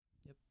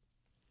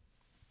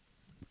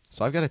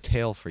So I've got a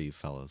tale for you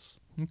fellas.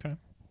 Okay.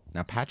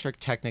 Now, Patrick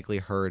technically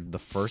heard the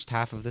first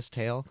half of this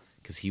tale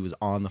because he was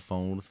on the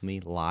phone with me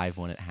live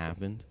when it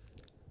happened.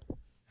 I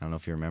don't know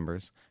if he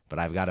remembers, but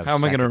I've got a How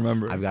am I going to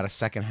remember? I've got a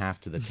second half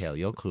to the tale.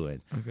 You'll clue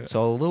in. Okay.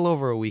 So a little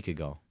over a week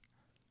ago,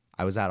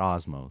 I was at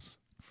Osmos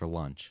for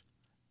lunch.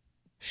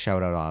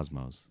 Shout out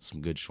Osmos.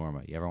 Some good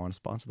shawarma. You ever want to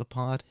sponsor the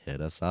pod? Hit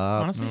us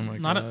up. Honestly, Oh my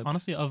not God.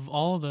 honestly of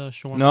all the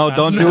shawarma. No, fast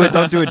don't food- do it.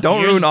 Don't do it. Don't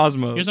Here's- ruin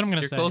Osmos. Here's what I'm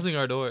gonna You're say. closing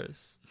our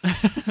doors.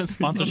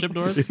 Sponsorship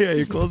doors. Yeah,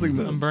 you're closing I'm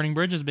them. burning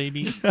bridges,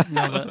 baby.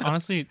 No, but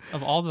honestly,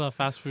 of all the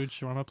fast food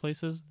shawarma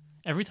places,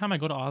 every time I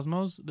go to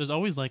Osmos, there's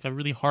always like a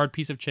really hard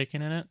piece of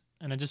chicken in it,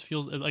 and it just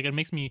feels like it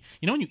makes me.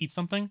 You know when you eat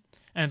something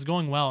and it's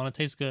going well and it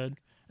tastes good,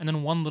 and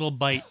then one little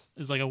bite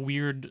is like a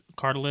weird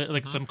cartilage,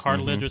 like some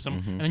cartilage or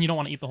some, and then you don't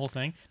want to eat the whole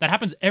thing. That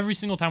happens every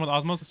single time with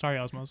Osmos. Sorry,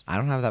 Osmos. I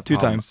don't have that Two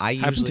problem. times. I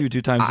Happened usually, to you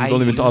 2 times. I You've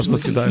only been to Osmos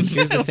usually- 2 times.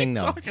 Here's the What are thing, you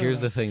though. talking Here's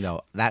about? the thing,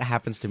 though. That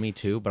happens to me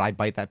too. But I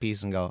bite that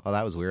piece and go, "Oh,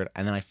 that was weird,"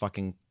 and then I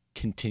fucking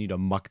continue to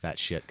muck that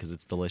shit because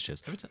it's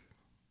delicious. Every time.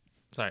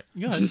 Sorry.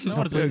 Go ahead. No,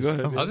 what is Yeah, it? go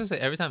ahead. I was gonna say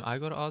every time I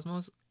go to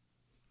Osmos,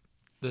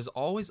 there's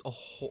always a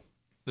hole.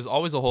 There's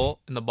always a hole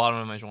in the bottom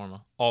of my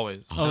shawarma.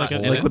 Always. Oh, like a-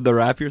 And Like it- with the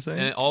wrap, you're and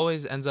saying? it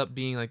always ends up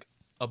being like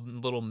a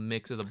little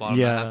mix at the bottom.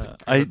 Yeah.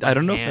 I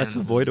don't know if that's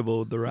avoidable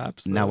with the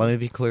wraps. Now though. let me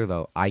be clear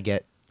though. I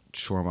get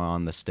shawarma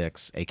on the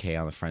sticks, aka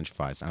on the French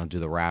fries. I don't do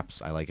the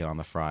wraps. I like it on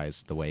the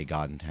fries, the way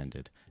God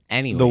intended.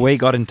 Anyway, The way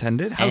God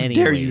intended? How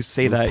dare you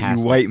say that,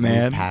 you white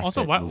man?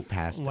 Also, why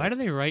do do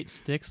they write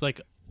sticks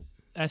like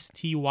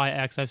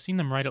STYX? I've seen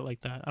them write it like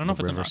that. I don't know if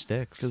it's river an,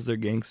 sticks? Because they're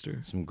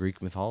gangsters. Some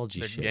Greek mythology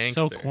They're shit. gang-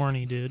 so gangster.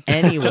 corny, dude.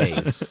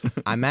 Anyways,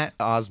 I'm at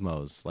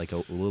Osmos like a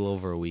little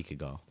over a week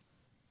ago,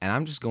 and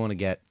I'm just going to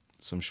get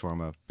some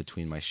shawarma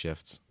between my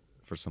shifts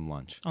for some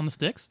lunch. On the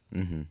sticks?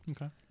 Mm-hmm.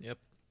 Okay. Yep.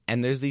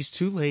 And there's these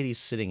two ladies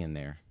sitting in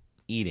there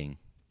eating.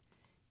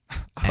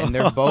 And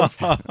they're both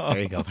there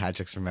you go,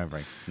 Patrick's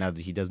remembering. Now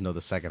he does know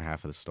the second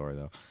half of the story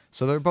though.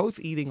 So they're both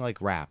eating like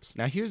wraps.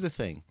 Now here's the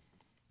thing.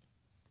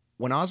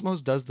 When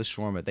Osmos does the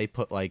shawarma, they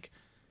put like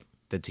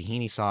the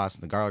tahini sauce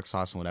and the garlic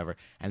sauce and whatever,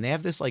 and they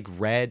have this like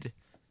red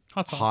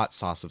Hot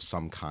sauce. of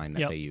some kind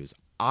that Yep. they use.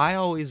 I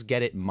always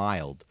get it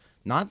mild.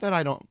 Not that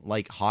I don't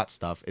like hot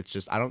stuff. It's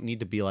just I don't need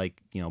to be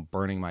like,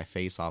 burning my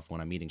face off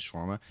when I'm eating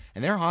shawarma.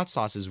 And their hot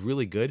sauce is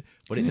really good,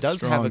 but it It's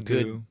does have a strong,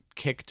 good too.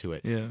 kick to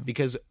it. Yeah.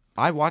 Because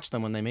I watch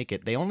them when they make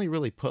it. They only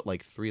really put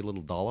like 3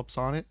 little dollops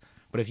on it.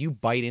 But if you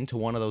bite into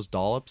one of those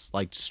dollops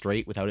like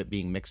straight without it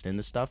being mixed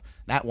into stuff,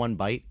 that one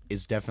bite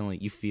is definitely,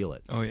 you feel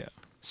it. Oh, yeah.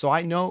 So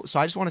I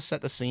just want to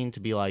set the scene to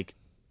be like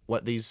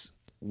what these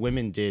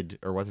women did,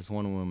 or what this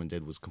one woman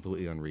did, was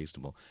completely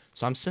unreasonable.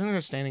 So I'm sitting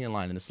there standing in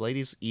line, and this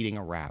lady's eating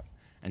a wrap,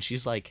 and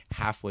she's like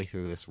halfway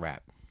through this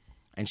wrap,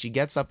 and she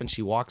gets up and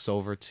she walks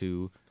over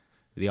to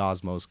the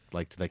Osmos,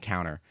 like to the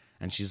counter,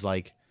 and she's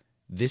like,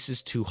 "This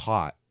is too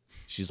hot."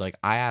 She's like,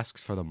 "I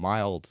asked for the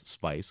mild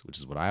spice," which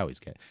is what I always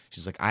get.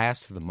 She's like, "I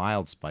asked for the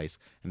mild spice,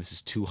 and this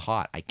is too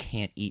hot. I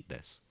can't eat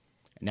this."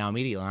 Now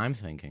immediately I'm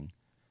thinking,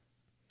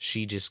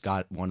 she just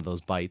got one of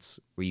those bites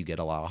where you get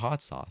a lot of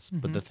hot sauce.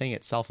 But the thing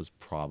itself is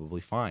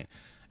probably fine.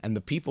 And the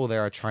people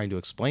there are trying to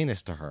explain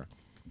this to her.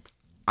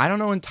 I don't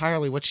know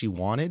entirely what she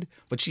wanted,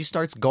 but she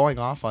starts going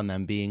off on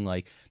them being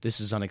like,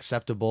 "This is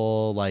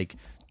unacceptable, like,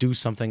 do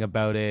something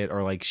about it,"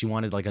 or like she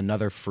wanted like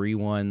another free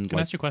one. Can I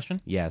Like, ask you a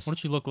question? yes. What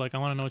does she look like? I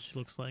want to know what she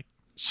looks like.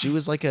 She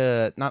was like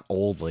a, not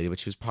old lady, but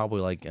she was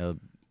probably like a,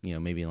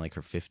 maybe in like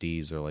her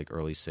 50s or like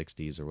early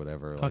 60s or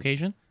whatever.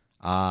 Caucasian?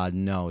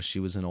 No, she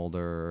was an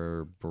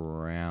older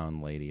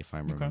brown lady, if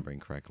I'm remembering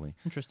correctly.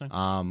 Interesting.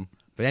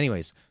 But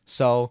anyways,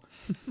 so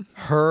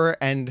her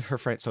and her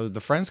friend, so the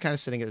friend's kind of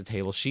sitting at the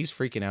table. She's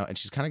freaking out, and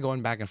she's kind of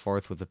going back and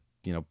forth with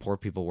the, poor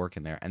people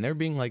working there. And they're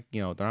being like,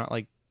 they're not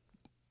like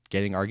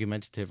getting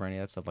argumentative or any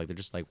of that stuff. Like they're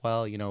just like,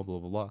 well, blah, blah,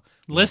 blah.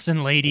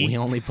 Listen, lady. We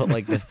only put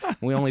like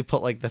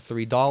the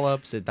 3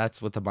 dollops.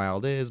 That's what the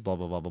mild is. Blah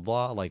blah blah blah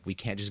blah. Like we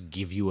can't just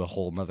give you a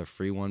whole nother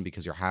free one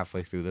because you're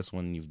halfway through this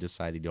one and you've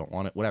decided you don't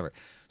want it. Whatever.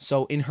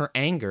 So in her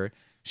anger,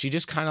 she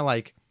just kind of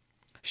like,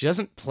 she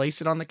doesn't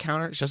place it on the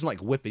counter. She doesn't like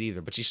whip it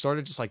either, but she sort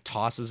of just like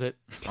tosses it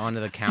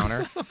onto the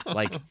counter,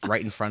 like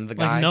right in front of the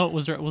guy. Like, no,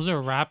 was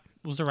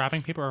there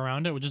wrapping paper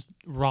around it? Or just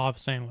raw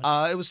sandwich?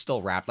 It was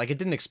still wrapped. Like it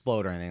didn't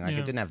explode or anything. Like Yeah.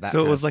 it didn't have that. So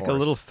it kind was of like a force.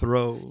 little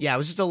throw. Yeah, it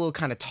was just a little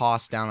kind of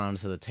tossed down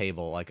onto the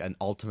table, like an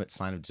ultimate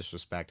sign of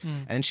disrespect. Mm.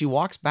 And then she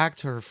walks back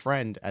to her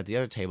friend at the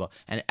other table,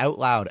 and out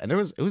loud, and it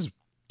was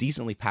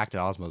decently packed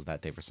at Osmos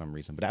that day for some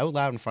reason, but out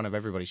loud in front of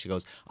everybody, she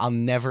goes, "I'll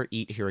never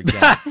eat here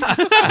again." She's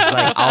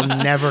like, "I'll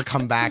never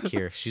come back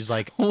here." She's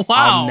like, Wow.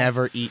 "I'll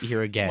never eat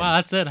here again." Wow,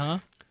 that's it, huh?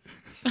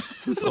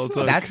 That's all it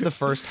took. That's the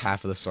first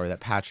half of the story that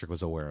Patrick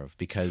was aware of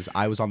because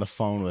I was on the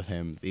phone with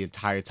him the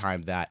entire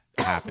time that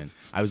happened.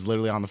 I was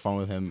literally on the phone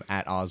with him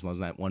at Osmos,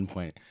 and at one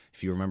point,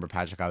 if you remember,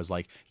 Patrick, I was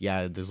like,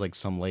 "Yeah, there's like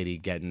some lady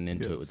getting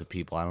into it Yes. with the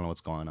people. I don't know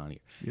what's going on here."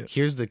 Yes.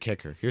 Here's the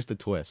kicker. Here's the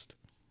twist.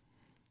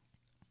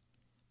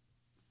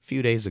 A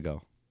few days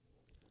ago,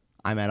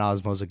 I'm at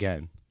Osmos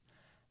again,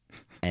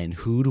 And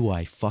who do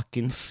I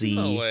fucking see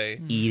No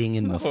way. eating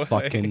in the No way.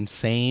 fucking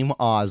same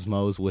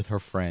Osmos with her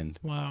friend?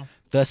 Wow.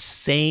 The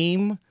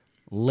same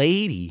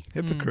lady.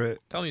 Hypocrite.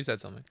 Tell me you said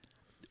something.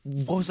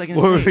 What was I going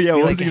Well, to say? yeah, Be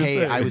what like, was he gonna hey,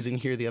 say? I was in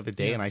here the other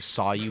day and I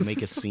saw you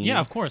make a scene. Yeah,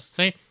 of course.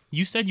 Say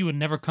you said you would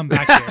never come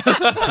back here.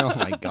 Oh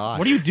my God.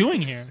 What are you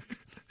doing here?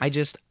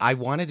 I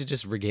wanted to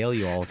just regale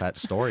you all with that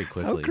story How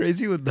quickly.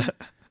 crazy would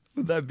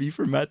that be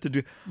for Matt to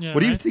do? Yeah, What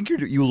do you right? think you're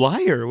doing? You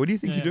liar. What do you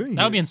think Yeah, you're doing?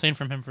 that would be here? insane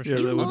from him for Yeah,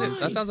 sure. that was-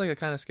 That sounds like a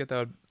kind of skit that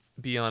would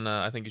be on.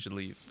 I think you should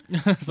leave.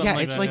 Something Yeah,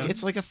 it's that, like yeah.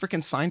 it's like a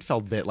freaking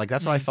Seinfeld bit. Like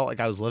that's what I felt like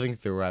I was living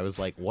through. Where I was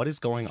like, "What is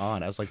going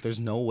on?" I was like, "There's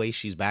no way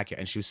she's back here."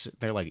 And she was sitting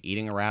there like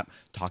eating a wrap,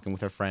 talking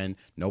with her friend,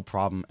 no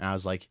problem. And I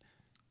was like,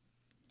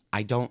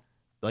 "I don't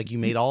like you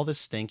made all this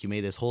stink. You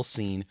made this whole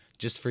scene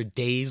just for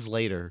days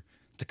later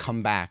to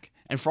come back."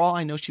 And for all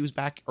I know, she was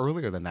back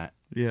earlier than that.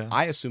 Yeah.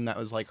 I assume that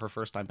was like her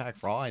first time back.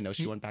 For all I know,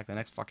 she went back the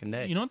next fucking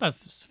day. You know what that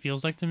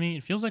feels like to me?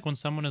 It feels like when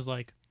someone is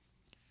like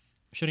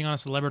shitting on a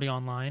celebrity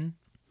online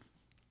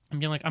and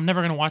being like, I'm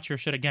never going to watch your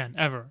shit again,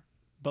 ever.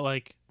 But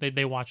like,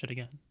 they watch it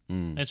again.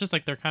 Mm. And it's just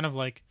like they're kind of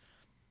like,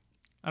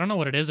 I don't know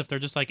what it is, if they're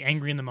just like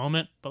angry in the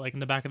moment, but like in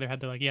the back of their head,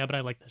 they're like, yeah, but I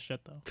like this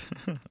shit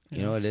though.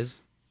 You know what it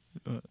is?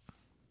 What?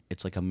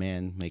 It's like a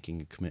man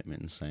making a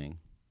commitment and saying,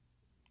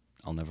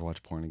 "I'll never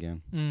watch porn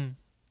again," Mm.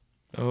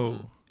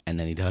 Oh. and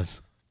then he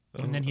does.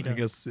 And then he I does.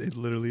 guess it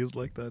literally is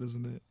like that,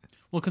 isn't it?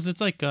 Well, because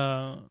it's like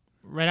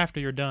right after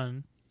you're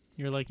done,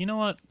 you're like, you know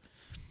what?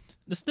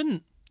 This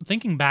didn't,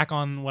 thinking back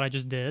on what I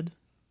just did,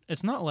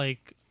 it's not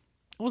like,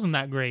 it wasn't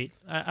that great.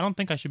 I don't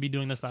think I should be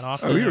doing this that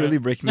often. Are we really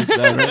breaking this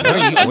down right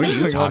now? What are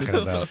you talking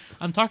about?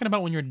 I'm talking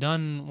about when you're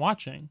done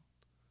watching.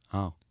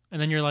 Oh.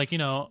 And then you're like, you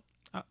know,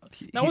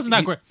 that wasn't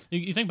that great.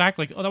 You think back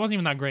like, oh, that wasn't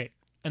even that great.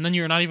 And then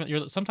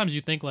sometimes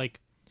you think like,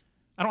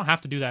 I don't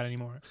have to do that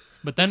anymore.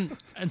 But then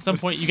at some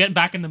point you get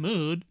back in the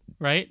mood,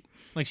 right?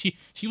 Like she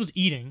was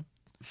eating.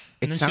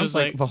 It then she sounds was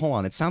like, like- but hold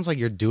on. It sounds like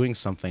you're doing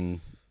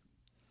something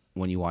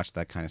when you watch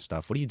that kind of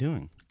stuff. What are you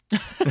doing?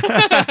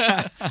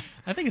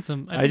 I think it's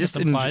I just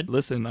implied.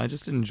 listen. I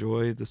just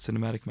enjoy the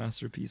cinematic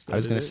masterpiece. That I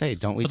was going gonna say,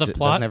 don't we? For the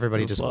plot? Doesn't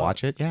everybody For the just plot.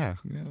 watch it? Yeah.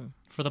 Yeah.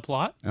 For the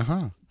plot, Uh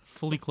huh.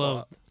 fully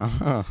clothed. Uh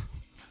huh.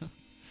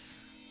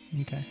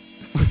 Okay.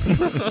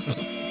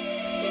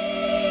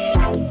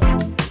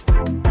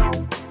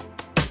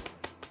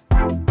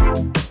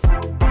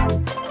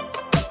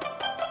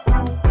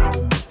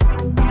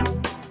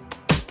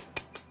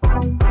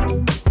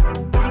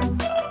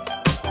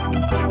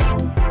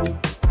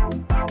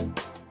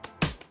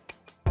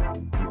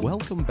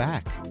 Welcome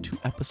back to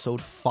episode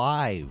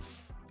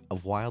 5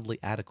 of Wildly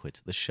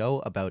Adequate, the show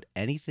about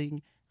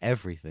anything,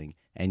 everything,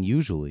 and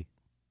usually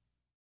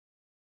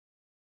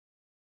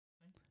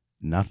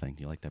nothing.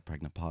 You like that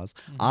pregnant pause?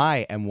 Mm-hmm.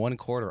 I am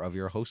 1/4 of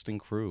your hosting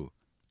crew,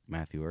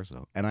 Matthew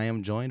Urso, and I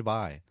am joined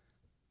by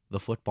the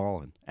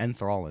footballin',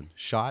 enthrallin',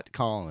 shot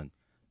callin',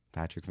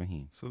 Patrick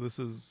Fahim. So this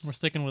is We're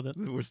sticking with it.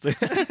 we're staying.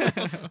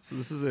 So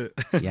this is it.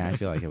 Yeah, I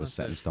feel like it was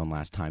set in stone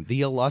last time.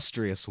 The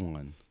illustrious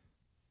one,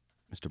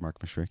 Mr. Mark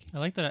Mashricky. I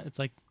like that it's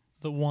like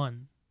the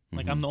one.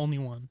 Like I'm the only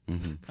one.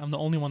 Mm-hmm. I'm the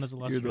only one that's You're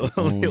illustrious.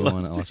 the Only one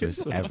illustrious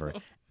illustrious ever.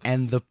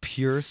 And the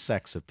pure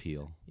sex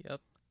appeal, Yep.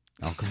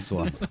 Alka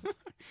Swat.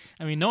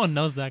 I mean, no one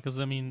knows that because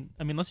I mean,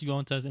 unless you go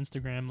into his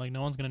Instagram, like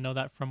no one's gonna know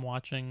that from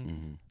watching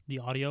Mhm. the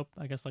audio.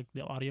 I guess like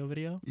the audio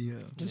video. Yeah.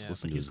 Just Yeah,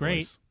 listen but to he's his great.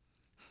 voice.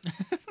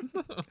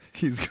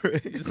 He's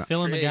great. He's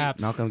Fill in the great. gaps.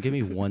 Malcolm, give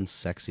me one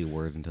sexy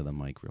word into the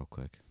mic real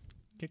quick.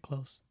 Get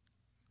close.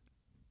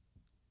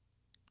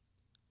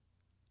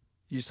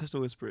 You just have to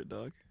whisper it,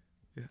 dog.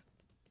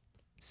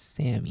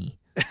 Sammy.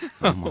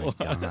 Oh my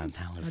god, that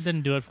I was.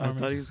 didn't do it for I me.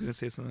 thought he was gonna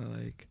say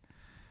something like,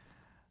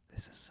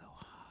 "This is so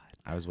hot."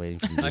 I was waiting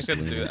for him to I just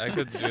couldn't lean do in. it. I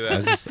couldn't do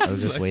I that.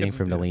 was just waiting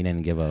for him to lean in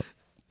and give a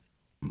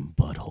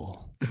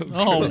butthole.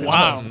 Oh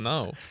wow!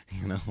 No.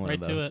 You know, one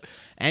Right of to those. it.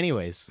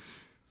 Anyways,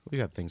 we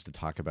got things to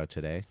talk about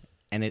today,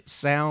 and it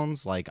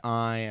sounds like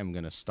I am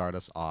gonna start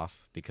us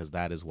off because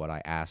that is what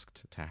I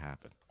asked to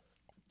happen.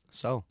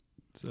 So,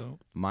 So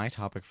my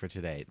topic for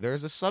today.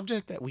 There's a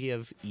subject that we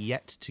have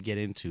yet to get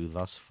into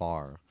thus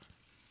far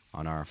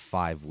on our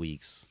 5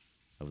 weeks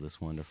of this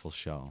wonderful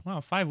show.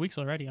 Wow, 5 weeks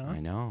already, huh? I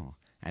know.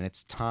 And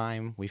it's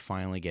time we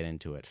finally get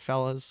into it.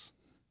 Fellas,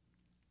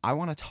 I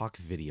want to talk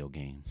video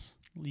games.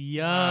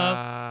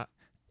 Yup.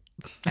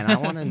 And I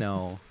want to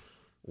know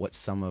what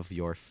some of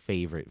your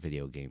favorite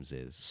video games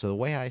is. So the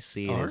way I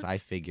see it is I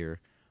figure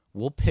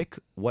we'll pick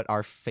what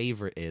our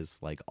favorite is,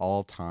 like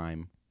all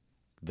time,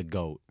 the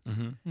GOAT.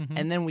 Mhm.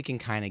 And then we can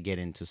kind of get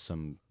into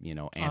some,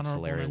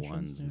 ancillary mentions,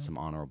 ones and yeah. some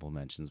honorable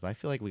mentions. But I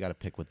feel like we got to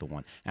pick with the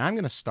one. And I'm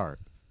going to start.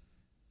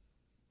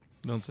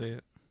 don't say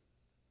it.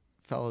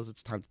 Fellas,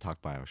 it's time to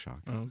talk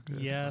BioShock. Oh,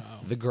 good.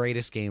 Yes. The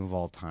greatest game of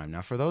all time.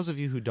 Now, for those of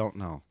you who don't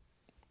know,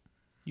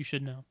 You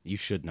should know. you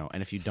should know.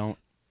 And if you don't,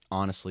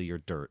 honestly, you're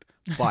dirt.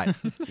 But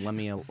let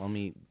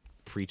me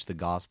preach the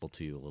gospel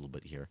to you a little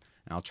bit here.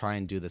 And I'll try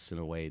and do this in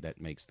a way that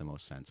makes the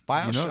most sense. Do you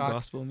know what BioShock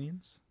gospel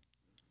means?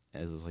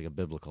 is like a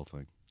biblical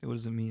thing. What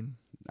does it mean?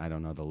 I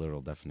don't know the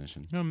literal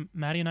definition. You know,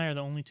 Maddie and I are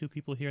the only two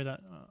people here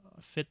that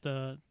fit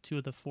the two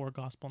of the four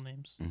gospel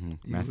names.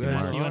 Matthew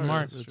guys Mark. You and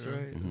Mark. That's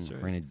right. Mhm. That's We're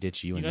right. gonna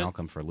ditch you and guys-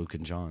 Malcolm for Luke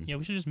and John. Yeah,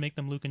 we should just make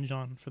them Luke and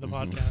John for the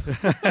Mhm.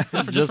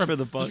 podcast. Just for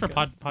the Just for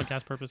podcast.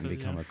 podcast purposes. And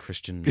become yeah. a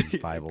Christian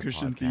Bible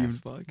Christian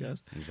podcast. themed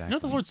podcast. Exactly. You know,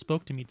 the Lord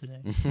spoke to me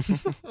today.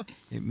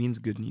 It means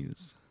good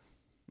news.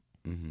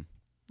 Mhm.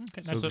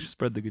 Okay, So nice.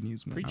 spread the good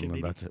news, man. Preach it, I'm baby.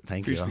 about to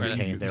thank Preach you. the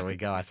Okay, news. there we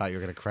go. I thought you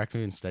were gonna correct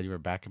me. Instead, you were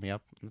backing me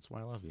up. That's why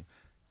I love you.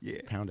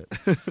 Yeah. Pound it.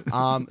 They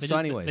So, just,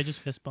 anyways, they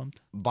just fist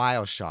bumped.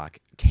 BioShock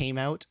came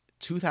out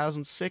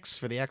 2006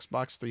 for the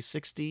Xbox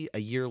 360. A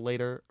year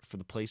later for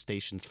the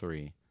PlayStation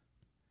 3.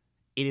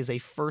 It is a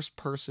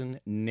first-person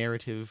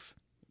narrative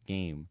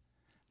game.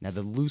 Now,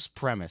 the loose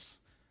premise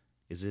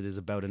is it is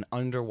about an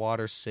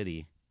underwater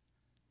city.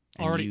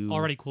 and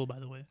Already cool, by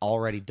the way.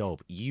 already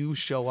dope. You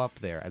show up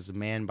there as a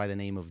man by the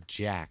name of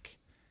Jack,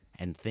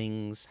 and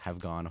things have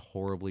gone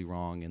horribly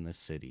wrong in this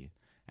city.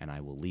 And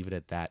I will leave it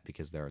at that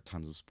because there are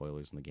tons of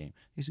spoilers in the game.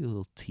 Here's a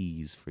little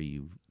tease for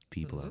you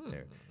people out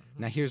there.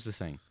 Now, here's the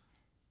thing.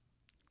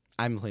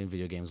 I've been playing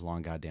video games a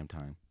long goddamn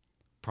time.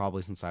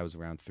 Probably since I was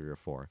around 3 or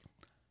 4.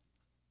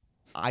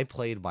 I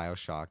played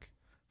BioShock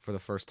for the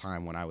first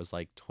time when I was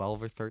like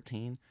 12 or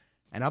 13.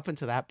 And up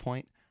until that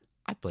point,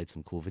 I played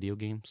some cool video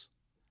games.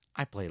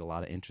 I played a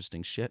lot of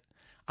interesting shit.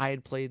 I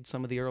had played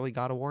some of the early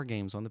God of War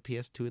games on the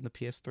PS2 and the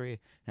PS3.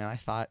 And I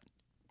thought,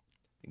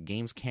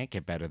 games can't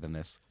get better than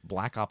this.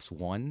 Black Ops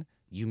 1?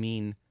 You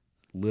mean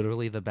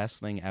literally the best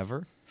thing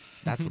ever?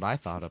 That's what I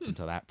thought up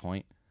until that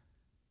point.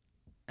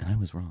 And I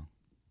was wrong.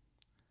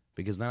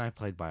 Because then I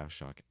played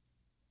BioShock.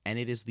 And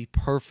it is the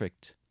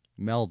perfect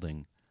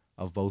melding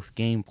of both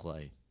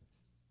gameplay,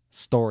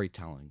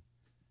 storytelling,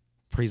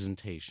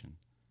 presentation,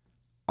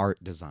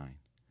 art design,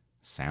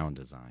 sound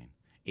design.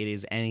 It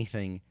is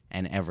anything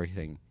and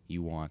everything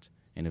you want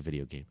in a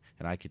video game.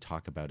 And I could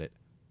talk about it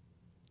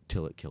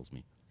till it kills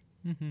me.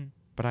 Mm-hmm.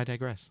 But I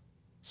digress.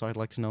 So I'd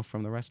like to know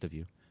from the rest of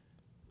you,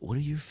 what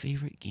are your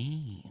favorite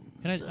games?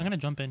 I'm gonna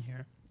jump in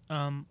here.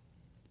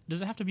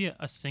 Does it have to be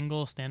a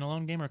single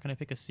standalone game, or can I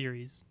pick a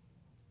series?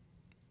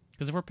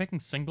 Because if we're picking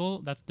single,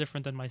 that's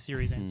different than my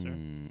series answer.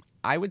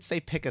 I would say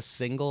pick a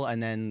single,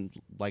 and then,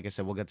 like I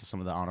said, we'll get to some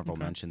of the honorable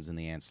Okay. mentions and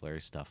the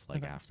ancillary stuff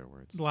Okay.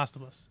 afterwards. The Last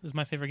of Us is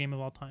my favorite game of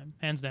all time,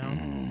 hands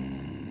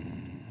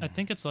down. I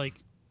think it's like,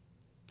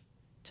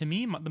 to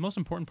me, the most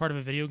important part of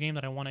a video game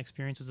that I want to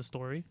experience is the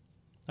story.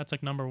 That's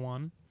like number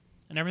one,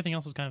 and everything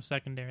else is kind of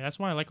secondary. That's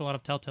why I like a lot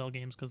of Telltale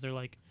games, because they're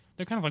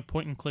kind of like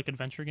point and click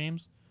adventure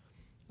games.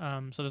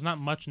 So there's not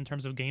much in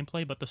terms of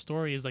gameplay, but the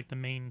story is like the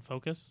main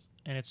focus,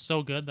 and it's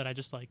so good that I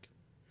just like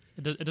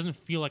it doesn't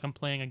feel like I'm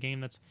playing a game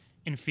that's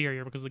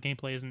inferior because the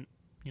gameplay isn't,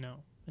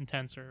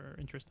 intense or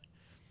interesting.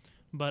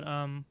 But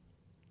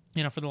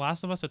for The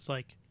Last of Us, it's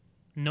like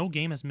no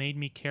game has made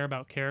me care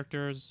about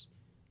characters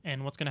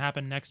and what's going to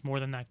happen next more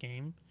than that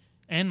game.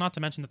 And not to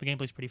mention that the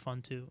gameplay is pretty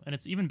fun too, and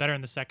it's even better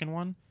in the second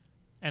one.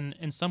 And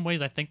in some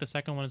ways, I think the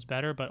second one is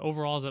better, but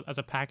overall, as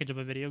a package of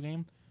a video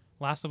game,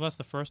 Last of Us,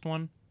 the first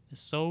one, is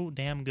so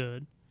damn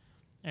good.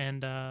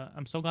 And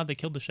I'm so glad they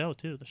killed the show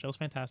too. The show's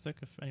fantastic.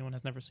 If anyone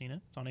has never seen it,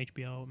 it's on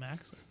HBO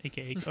Max,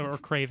 aka or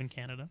Crave in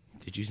Canada.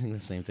 Did you think the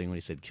same thing when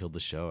he said killed the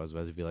show? I was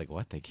about to be like,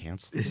 what? They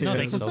canceled it? No,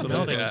 they, It's so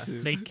no, good.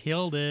 they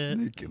killed it.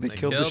 They killed the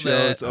killed show.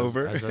 it. It's I was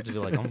over. about to be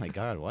like, oh my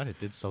god, what? It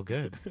did so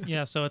good.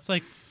 Yeah, so it's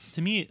like,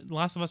 to me, The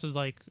Last of Us is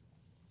like,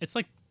 it's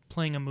like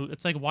playing a movie.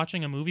 It's like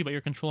watching a movie, but you're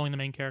controlling the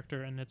main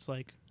character, and it's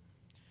like,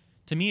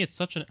 to me, it's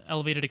such an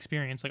elevated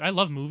experience. Like, I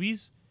love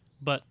movies,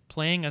 but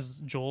playing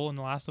as Joel in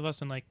The Last of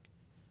Us and like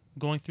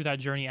going through that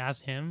journey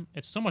as him,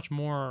 it's so much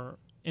more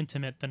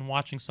intimate than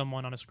watching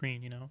someone on a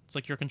screen. It's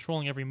like you're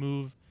controlling every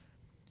move,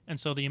 and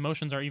so the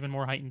emotions are even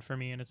more heightened for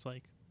me. And it's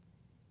like,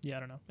 yeah, I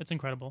don't know, it's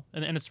incredible,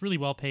 and it's really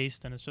well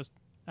paced, and it's just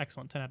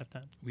excellent. 10 out of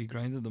 10. We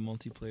grinded the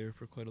multiplayer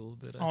for quite a little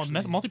bit. Oh,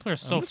 Actually. multiplayer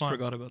is so I almost fun.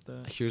 forgot about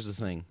that. Here's the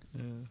thing.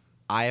 Yeah.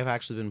 I have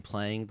actually been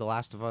playing The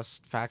Last of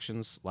Us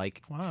factions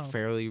Wow.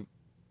 fairly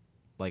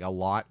a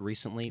lot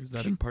recently. Is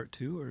that in part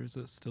 2 or is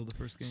that still the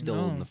first game?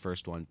 Still in No. the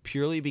first one,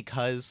 purely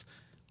because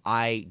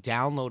I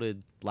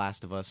downloaded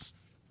Last of Us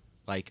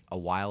a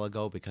while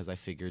ago because I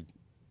figured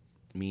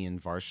me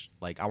and Varsh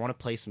I want to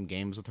play some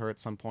games with her at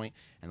some point,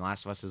 and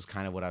Last of Us is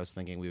kind of what I was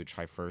thinking we would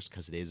try first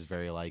because it is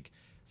very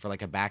for a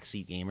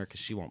backseat gamer, because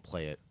she won't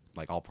play it.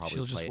 I'll probably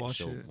She'll play just watch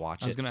She'll it.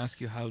 watch I was it. gonna ask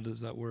you, how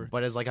does that work?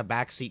 But as a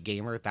backseat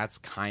gamer, that's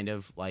kind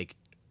of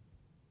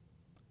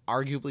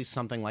arguably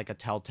something like a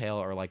Telltale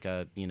or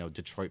a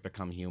Detroit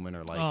Become Human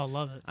or Oh,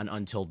 love it. an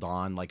Until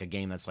Dawn, a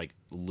game that's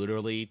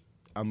literally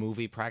a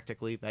movie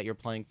practically that you're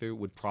playing through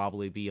would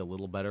probably be a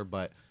little better,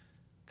 but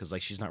because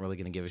she's not really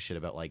gonna give a shit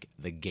about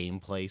the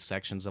gameplay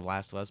sections of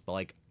Last of Us,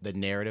 but the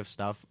narrative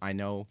stuff I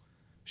know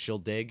she'll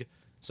dig.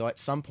 So at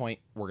some point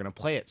we're gonna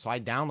play it. So I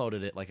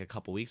downloaded it a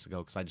couple weeks ago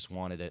because I just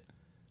wanted it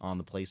on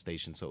the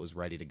PlayStation, so it was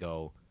ready to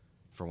go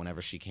for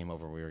whenever she came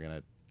over. We were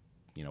gonna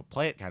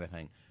play it, kind of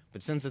thing.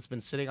 But since it's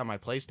been sitting on my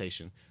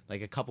PlayStation,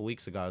 a couple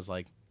weeks ago, I was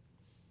like,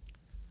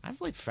 I've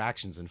played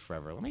factions in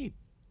forever. Let me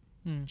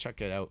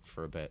check it out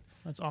for a bit.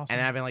 That's awesome. And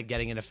then I've been like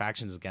getting into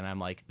factions again. I'm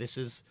like, this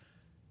is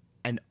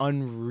an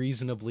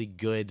unreasonably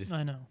good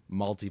I know.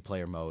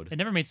 multiplayer mode. It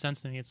never made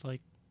sense to me. It's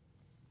like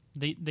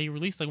they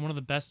released like one of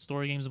the best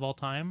story games of all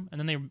time, and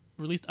then they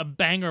released a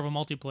banger of a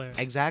multiplayer.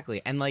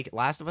 Exactly. And like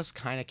Last of Us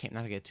kind of came,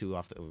 not to get too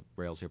off the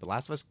rails here, but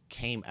Last of Us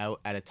came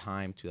out at a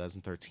time,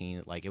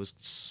 2013, like it was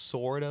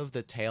sort of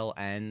the tail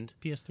end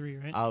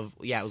PS3, right? of,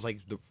 it was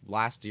like the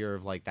last year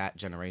of like that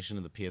generation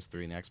of the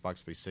PS3 and the Xbox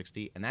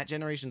 360. And that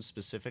generation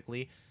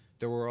specifically,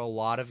 there were a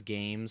lot of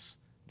games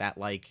that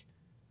like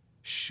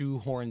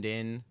shoehorned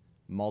in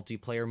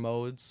multiplayer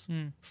modes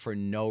for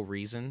no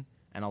reason.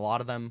 And a lot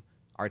of them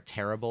are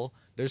terrible.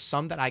 There's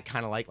some that I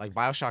kind of like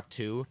BioShock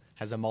 2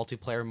 has a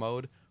multiplayer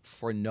mode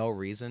for no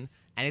reason,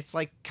 and it's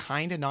like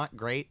kind of not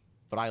great,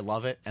 but I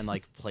love it and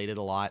like played it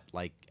a lot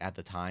like at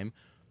the time.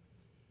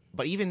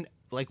 But even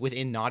like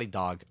within Naughty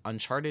Dog,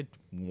 Uncharted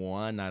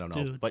 1, I don't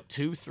know, Dude. but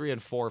 2, 3,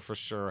 and 4 for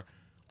sure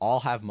all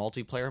have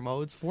multiplayer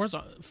modes. Four's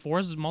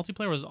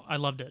multiplayer was, I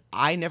loved it.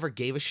 I never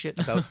gave a shit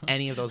about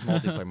any of those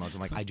multiplayer modes.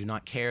 I'm like, I do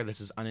not care.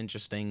 This is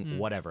uninteresting,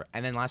 whatever.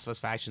 And then Last of Us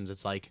Factions,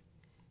 it's like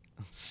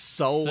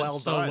so well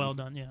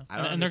done. Yeah. I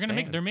don't and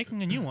understand. they're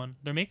making a new one.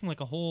 They're making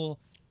like a whole,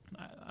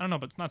 I don't know,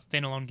 but it's not a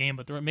standalone game,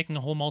 but they're making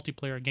a whole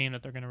multiplayer game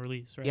that they're going to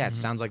release, right? Yeah, it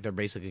sounds like they're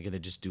basically going to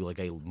just do like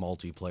a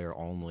multiplayer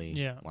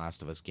only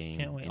Last of Us game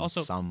Can't wait. in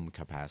Also- some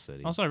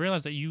capacity. Also, I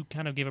realized that you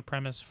kind of gave a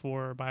premise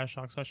for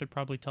BioShock, so I should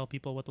probably tell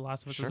people what The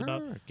Last of Us is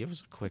about. Give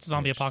us a quick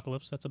Zombie pitch.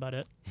 apocalypse. That's about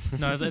it.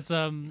 No, it's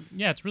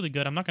it's really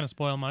good. I'm not going to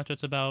spoil much.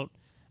 It's about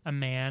a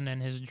man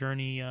and his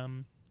journey,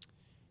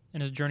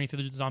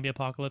 through the zombie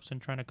apocalypse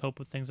and trying to cope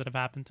with things that have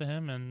happened to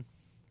him. And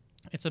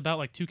it's about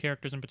like two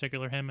characters in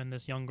particular, him and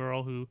this young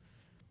girl who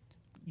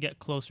get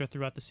closer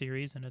throughout the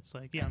series. And it's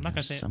like, I'm not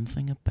going to say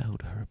something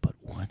about her, but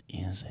what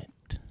is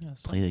it? Yeah,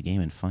 Play the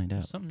game and find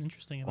out. something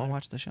interesting about Or it.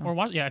 watch the show. Or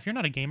watch, if you're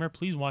not a gamer,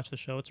 please watch the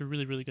show. It's a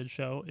really, really good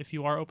show. If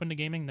you are open to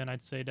gaming, then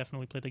I'd say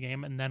definitely play the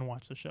game and then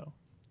watch the show.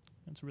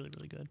 It's really,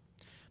 really good.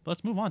 But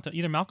let's move on to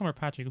either Malcolm or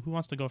Patrick. Who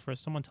wants to go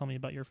first? Someone tell me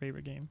about your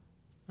favorite game.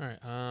 All right.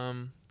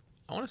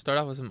 I want to start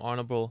off with some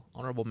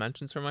honorable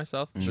mentions for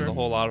myself. Sure. There's a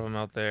whole lot of them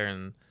out there,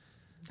 and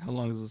How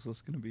long is this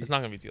list going to be? it's not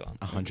gonna be too long.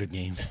 100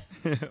 games.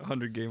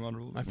 100 game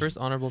honorable. My first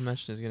honorable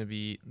mention is gonna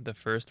be the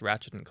first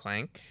Ratchet and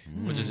Clank,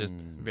 which is just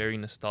very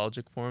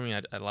nostalgic for me.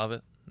 I love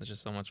it. It's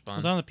just so much fun.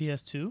 Was that on the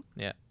PS2?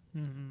 Yeah.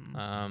 Mm-hmm.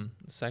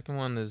 The second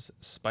one is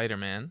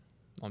Spider-Man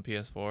on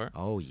PS4.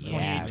 Oh,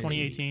 yeah.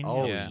 2018.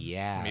 Oh, Yeah.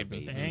 yeah, Made me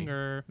baby.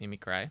 Banger. Made me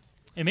cry.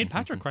 It made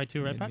Patrick cry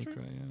too, right, Made me Patrick?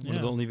 cry, yeah. Yeah. One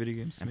of the only video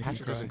games to And make me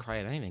Patrick cry. doesn't cry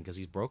at anything because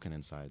he's broken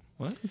inside.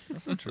 What?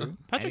 That's not true.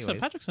 Patrick's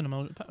Anyways. an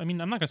emotion. I mean,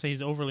 I'm not gonna say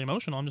he's overly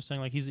emotional. I'm just saying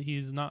like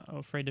he's not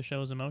afraid to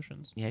show his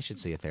emotions. Yeah, I should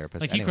see a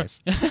therapist. Like Anyways.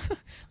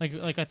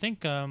 like I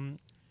think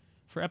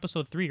for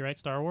episode 3, right,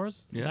 Star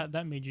Wars. Yeah.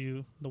 That made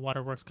you the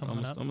waterworks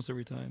coming up. Almost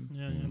every time.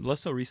 Yeah, yeah.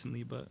 Less so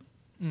recently, but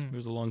Mm.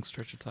 there's a long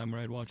stretch of time where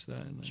I'd watch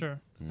that. And Sure.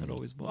 That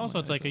always bought Also, my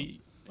it's eyes like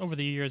out. over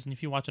the years, and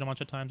if you watch it a bunch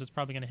of times, it's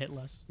probably gonna hit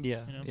less.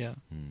 Yeah, you know? yeah.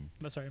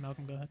 But sorry,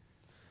 Malcolm, go ahead.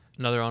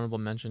 Another honorable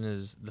mention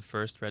is the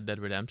first Red Dead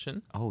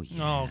Redemption. Oh,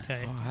 yeah. Oh,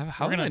 okay. Oh, how We're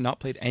have I gonna- not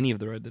played any of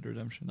the Red Dead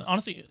Redemptions?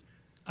 Honestly,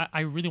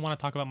 I really want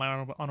to talk about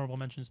my honorable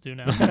mentions too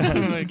now.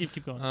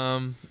 keep going.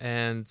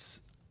 And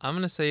I'm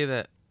gonna say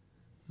that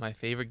my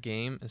favorite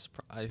game is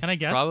Can I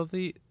guess?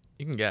 Probably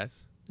you can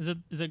guess. Is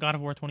it God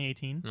of War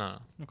 2018? No,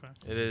 Okay.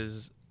 it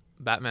is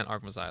Batman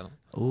Arkham Asylum.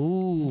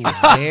 Ooh,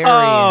 very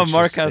Oh,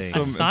 Mark has interesting.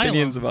 some Asylum.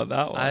 opinions about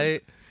that one.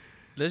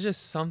 There's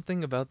just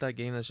something about that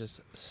game that's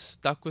just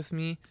stuck with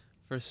me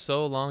for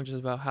so long, just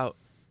about how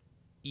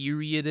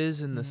eerie it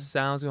is and the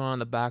sounds going on in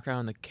the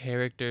background, the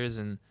characters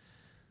and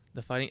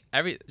the fighting.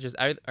 I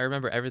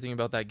remember everything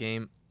about that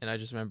game, and I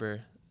just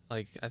remember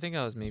like I think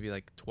I was maybe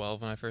like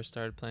 12 when I first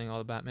started playing all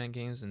the Batman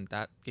games, and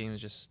that game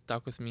is just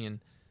stuck with me, and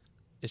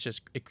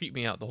it creeped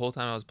me out the whole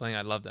time I was playing.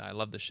 I loved it. I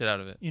loved the shit out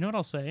of it. You know what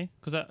I'll say?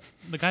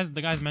 Because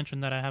the guys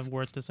mentioned that I have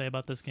words to say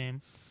about this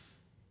game.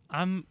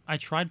 I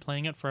tried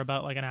playing it for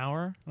about like an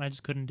hour and I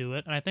just couldn't do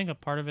it. And I think a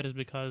part of it is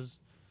because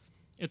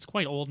it's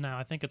quite old now.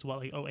 I think it's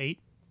like 08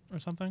 or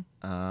something.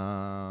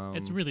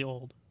 It's really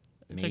old.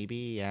 It's maybe,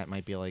 yeah, it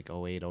might be like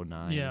 08,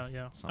 09.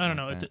 Yeah. something I don't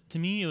know. like that. To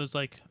me, it was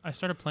like I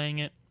started playing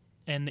it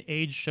and the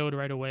age showed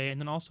right away. And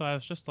then also I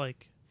was just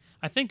like,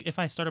 I think if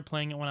I started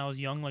playing it when I was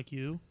young like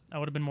you, I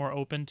would have been more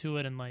open to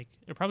it and like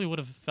it probably would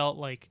have felt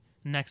like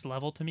next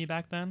level to me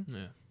back then.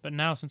 Yeah. But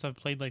now since I've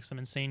played like some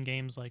insane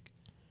games like,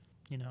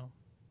 you know,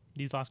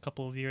 these last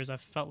couple of years, I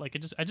felt like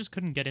I just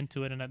couldn't get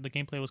into it and the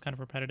gameplay was kind of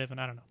repetitive and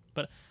I don't know.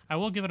 But I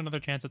will give it another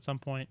chance at some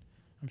point.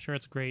 I'm sure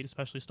it's great,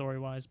 especially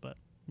story-wise, but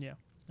yeah.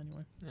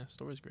 Anyway. Yeah,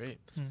 story's great.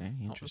 Very Let's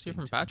hear interesting.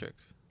 from too. Patrick.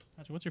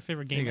 Patrick, what's your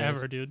favorite Hey, game guys.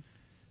 ever, dude?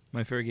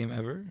 My favorite game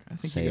ever? I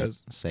think Say you it.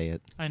 guys... Say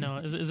it. I know.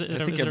 Is it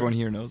I think everyone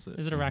here knows it.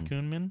 Is it a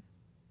Raccoon Man?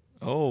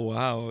 Oh,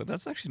 wow.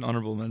 That's actually an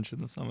honorable mention.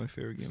 That's not my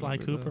favorite game Sly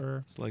ever,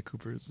 Cooper. though. Sly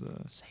Cooper's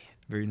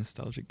very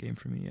nostalgic game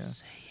for me, yeah.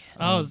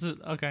 Oh, is it?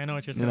 Okay, I know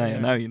what you're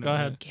saying. Now you know. Go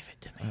ahead. Give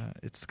it to me.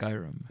 It's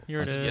Skyrim.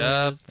 Here it is.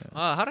 Yep.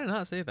 Oh, how did I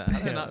not say that? How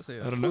did I Yeah, not say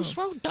I that? don't know.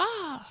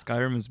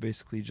 Skyrim is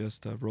basically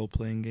just a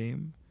role-playing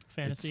game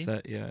fantasy.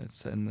 It's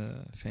set in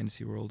the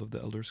fantasy world of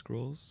the Elder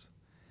Scrolls.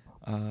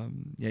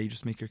 You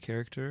just make your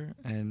character,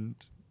 and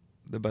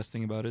the best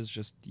thing about it is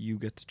just you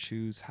get to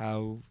choose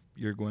how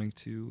you're going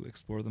to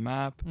explore the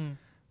map,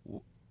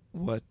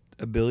 what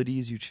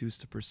abilities you choose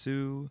to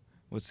pursue,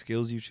 what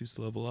skills you choose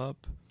to level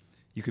up.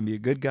 You can be a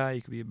good guy,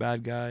 you can be a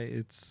bad guy.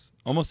 It's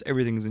almost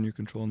everything is in your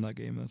control in that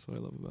game. That's what I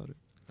love about it.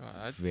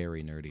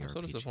 Very nerdy. I'm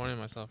so RPG. disappointed in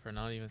myself for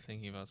not even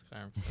thinking about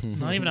Skyrim.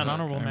 Not even an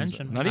honorable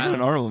mention. Not even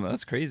an honorable mention.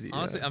 That's crazy.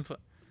 Honestly,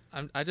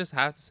 I just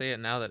have to say it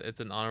now that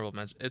it's an honorable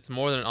mention. It's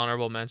more than an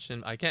honorable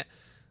mention. I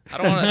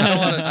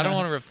don't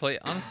want to replace.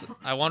 Honestly,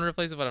 I want to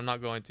replace it, but I'm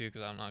not going to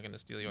because I'm not going to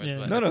steal yours. Yeah.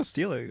 But No,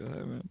 steal it. Go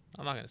ahead, man.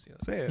 I'm not going to steal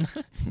it. Say it.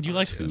 Do you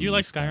like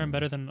Skyrim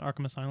better than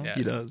Arkham Asylum? Yeah.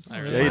 He does. I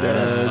Yeah, really he love it.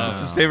 does.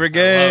 It's his favorite I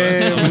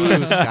love game.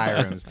 it. Ooh,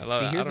 Skyrims. I love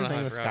See, it. here's I the don't know thing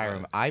how with I forgot about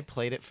Skyrim. it. I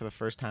played it for the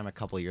first time a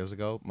couple of years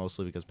ago,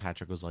 mostly because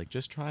Patrick was like,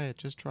 just try it,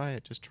 just try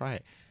it, just try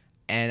it.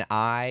 And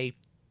I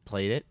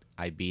played it.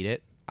 I beat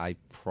it. I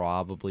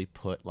probably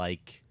put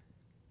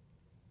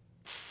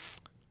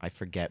I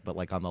forget, but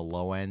on the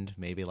low end,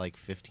 maybe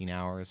 15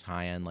 hours,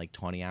 high end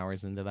 20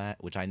 hours into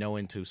that, which I know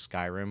into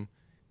Skyrim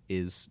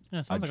is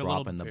a sounds like a drop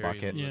little in the very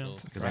bucket. Yeah.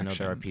 Because I know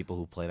there are people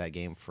who play that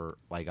game for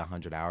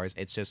 100 hours.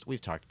 It's just, we've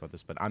talked about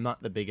this, but I'm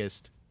not the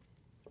biggest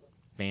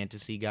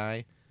fantasy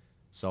guy.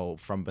 So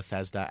from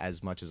Bethesda,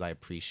 as much as I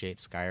appreciate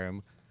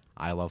Skyrim,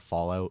 I love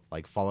Fallout.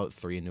 Fallout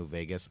 3 and New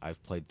Vegas,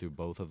 I've played through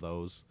both of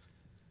those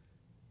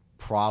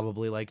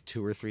probably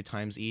 2 or 3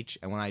 times each.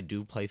 And when I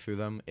do play through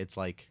them, it's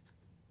a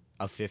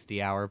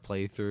 50-hour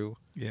playthrough.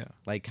 Yeah.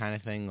 Kind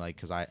of thing.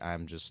 Because I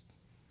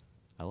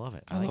love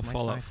it. I like love my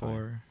Fallout sci-fi.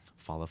 4.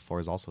 Fallout 4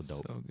 is also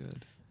dope. So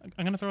good.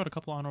 I'm gonna throw out a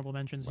couple honorable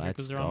mentions here Let's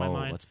because they're go. on my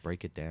mind. Let's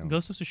break it down.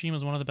 Ghost of Tsushima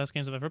is one of the best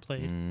games I've ever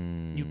played.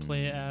 You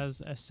play Mm.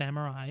 as a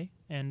samurai,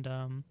 and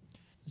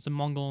it's a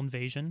Mongol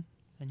invasion,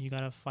 and you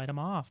gotta fight them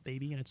off,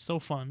 baby, and it's so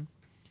fun.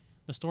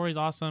 The story's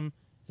awesome.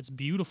 It's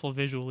beautiful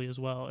visually as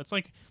well. It's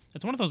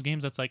one of those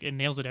games that's it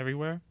nails it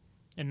everywhere.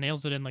 It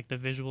nails it in the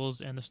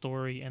visuals and the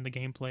story and the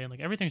gameplay and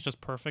everything's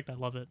just perfect. I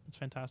love it. It's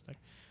fantastic.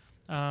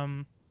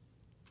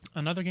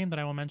 Another game that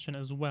I will mention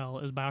as well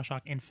is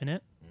BioShock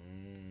Infinite.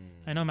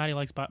 I know Maddie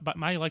likes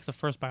Maddie likes the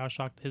first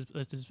BioShock.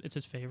 It's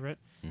his favorite.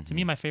 Mm-hmm. To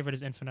me, my favorite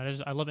is Infinite.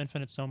 I love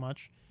Infinite so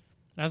much.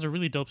 It has a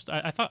really dope.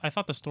 I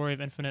thought the story of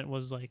Infinite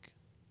was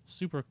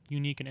super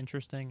unique and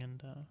interesting.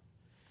 And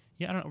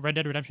I don't know. Red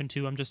Dead Redemption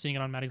 2. I'm just seeing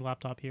it on Maddie's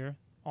laptop here.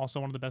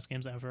 Also one of the best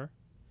games ever.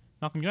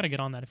 Malcolm, you got to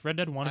get on that. If Red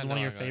Dead 1 is one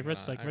of your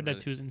favorites, Red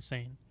Dead 2 is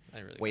insane.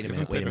 Wait a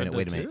haven't played Red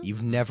minute. Dead 2?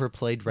 You've never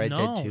played Red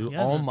No, Dead 2? he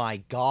Oh hasn't. my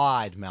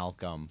God,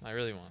 Malcolm. I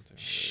really want to.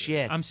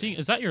 Shit. I'm seeing.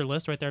 Is that your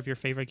list right there of your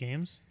favorite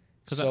games?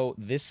 So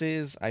this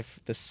is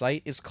the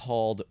site is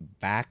called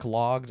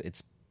Backlogged.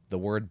 It's the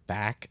word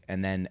back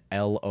and then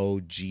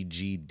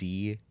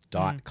LOGGD.com.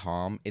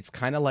 It's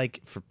kind of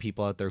for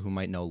people out there who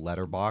might know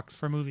Letterboxd,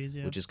 For movies,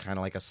 yeah. which is kind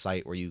of a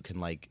site where you can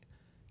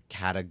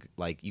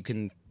you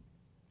can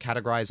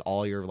categorize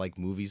all your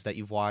movies that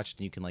you've watched,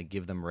 and you can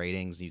give them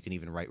ratings, and you can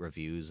even write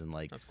reviews and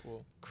That's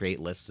cool. create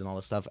lists and all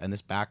this stuff. And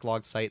this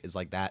backlog site is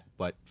like that,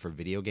 but for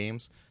video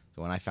games.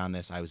 So when I found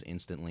this, I was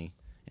instantly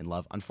in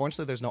love.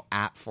 Unfortunately, there's no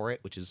app for it,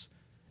 which is,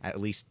 at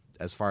least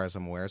as far as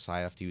I'm aware, so I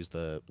have to use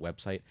the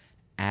website.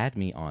 Add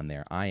me on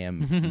there. I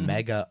am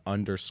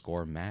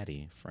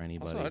mega_Maddie for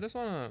anybody Also, I just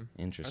want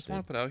interested.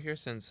 to put out here,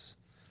 since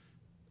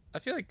I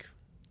feel like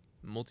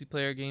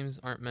multiplayer games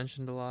aren't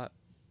mentioned a lot,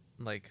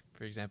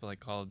 for example,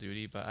 Call of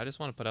Duty, but I just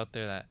want to put out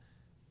there that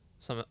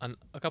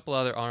a couple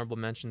other honorable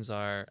mentions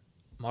are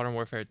Modern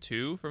Warfare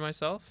 2 for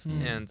myself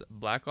and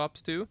Black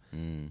Ops 2.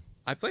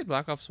 I played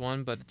Black Ops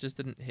 1, but it just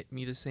didn't hit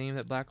me the same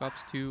that Black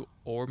Ops 2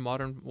 or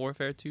Modern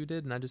Warfare 2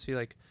 did, and I just feel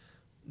like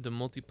the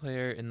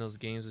multiplayer in those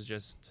games was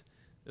just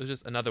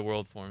another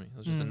world for me. It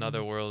was just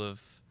another world of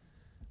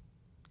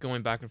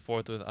going back and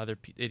forth with other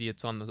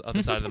idiots on the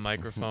other side of the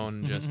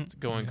microphone, just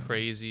going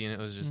crazy, and it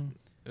was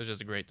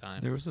just a great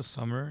time. There was a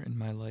summer in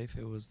my life.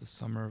 It was the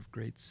summer of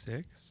grade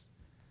 6.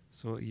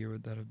 So what year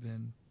would that have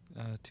been?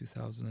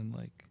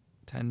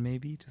 2010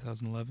 maybe,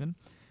 2011,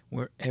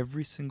 where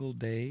every single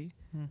day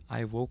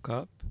I woke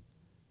up,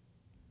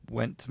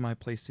 went to my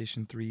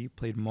PlayStation 3,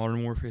 played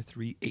Modern Warfare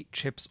 3, ate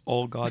chips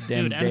all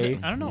goddamn Dude, day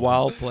I don't know.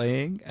 while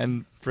playing,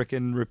 and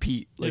frickin'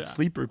 repeat, Dude,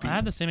 sleep repeat. I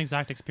had the same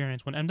exact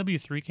experience when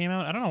MW3 came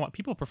out. I don't know what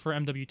people prefer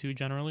MW2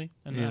 generally,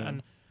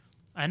 and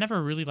I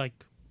never really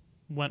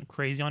went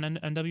crazy on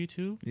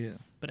MW2. Yeah.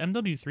 But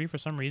MW3 for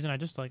some reason I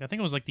just I think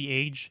it was the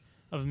age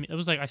of me. It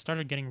was I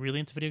started getting really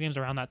into video games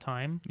around that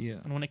time. Yeah.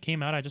 And when it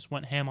came out, I just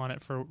went ham on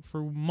it for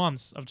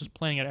months of just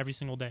playing it every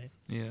single day.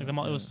 Yeah. It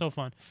was so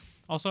fun.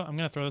 Also, I'm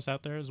gonna throw this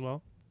out there as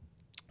well.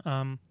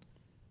 The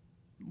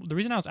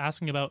reason I was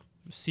asking about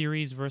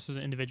series versus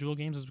individual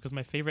games is because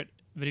my favorite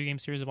video game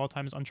series of all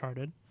time is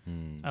Uncharted.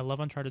 I love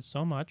Uncharted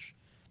so much.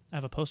 I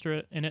have a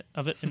poster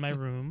of it in my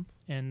room,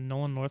 and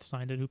Nolan North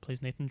signed it, who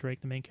plays Nathan Drake,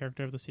 the main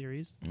character of the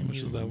series. How much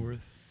is that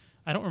worth?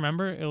 I don't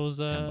remember. It was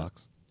 $10.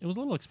 It was a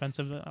little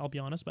expensive, I'll be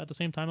honest, but at the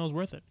same time, it was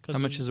worth it. How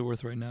much is it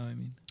worth right now? I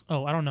mean,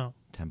 Oh, I don't know.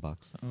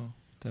 $10. oh,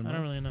 10 I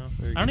don't bucks? really know.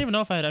 Very I don't good. even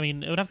know if I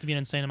mean, it would have to be an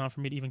insane amount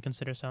for me to even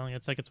consider selling it.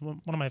 It's like it's one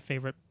of my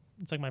favorite.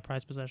 It's like my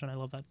prized possession. I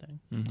love that thing.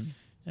 Mhm.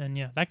 And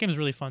yeah, that game is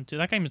really fun too.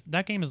 That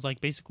game is like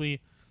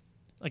basically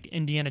like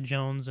Indiana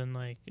Jones, and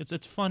like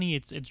it's funny,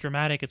 it's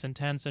dramatic, it's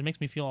intense. It makes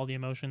me feel all the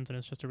emotions, and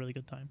it's just a really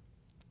good time.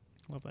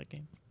 Love that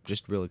game.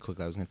 Just really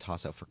quickly, I was going to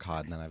toss out for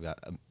COD, and then I've got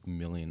a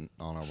million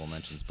honorable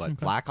mentions. But Okay.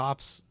 Black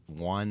Ops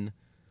 1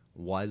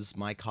 was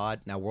my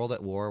COD. Now, World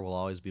at War will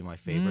always be my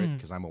favorite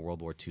because I'm a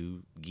World War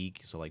II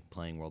geek, so like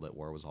playing World at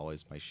War was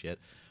always my shit.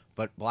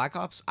 But Black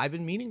Ops, I've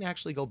been meaning to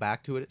actually go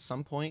back to it at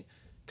some point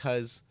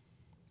because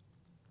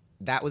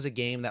that was a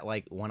game that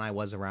like when I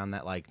was around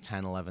that like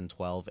 10, 11,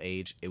 12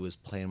 age, it was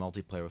playing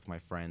multiplayer with my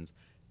friends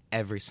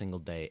every single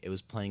day. It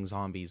was playing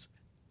zombies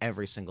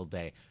every single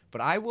day.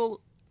 But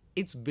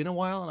it's been a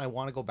while and I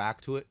want to go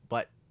back to it,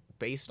 but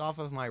based off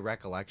of my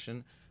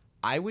recollection,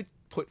 I would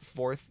put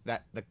forth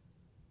that the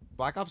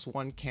Black Ops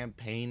 1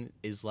 campaign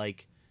is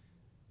like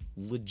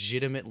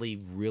legitimately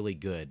really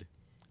good.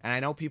 And I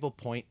know people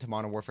point to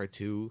Modern Warfare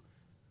 2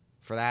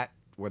 for that,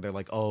 where they're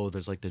like, oh,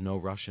 there's like the no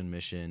Russian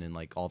mission and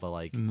like all the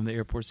like And then the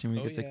airport scene where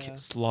you Oh, get to yeah.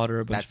 slaughter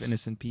a bunch That's of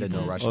innocent the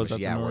people. no Russian Oh, is that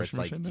mission, the yeah, no where it's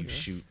Russian like mission? you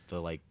shoot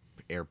the like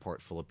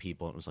airport full of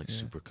people and it was like Yeah.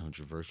 super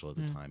controversial at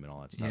the time and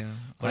all that stuff. Yeah,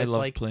 But I it's love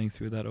like- playing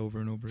through that over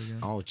and over again.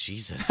 Oh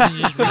Jesus! You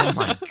just oh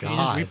my He just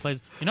God!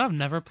 replays. You know, I've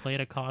never played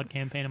a COD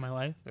campaign in my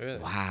life. Really?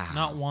 Wow.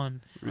 Not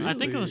one. And I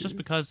think it was just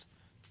Really? because,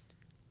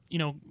 you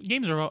know,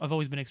 games have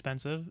always been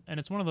expensive, and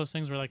it's one of those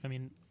things where, like, I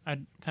mean,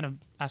 I'd kind of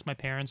ask my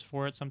parents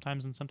for it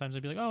sometimes, and sometimes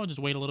they'd be like, "Oh, just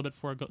wait a little bit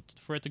for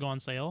it to go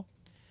on sale."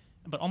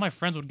 But all my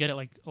friends would get it.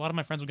 Like, a lot of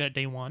my friends would get it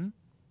day one.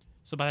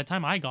 So by the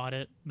time I got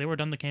it, they were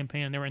done the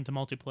campaign and they were into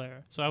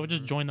multiplayer. So I would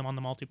just join them on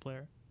the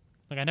multiplayer.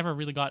 Like, I never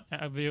really got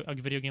a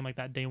video game like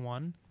that day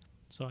one.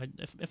 So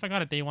if I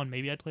got it day one,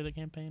 maybe I'd play the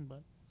campaign.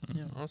 But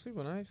yeah, Honestly,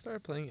 when I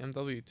started playing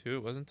MW2,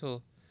 it wasn't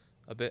until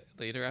a bit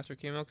later after it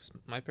came out because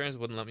my parents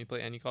wouldn't let me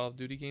play any Call of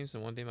Duty games.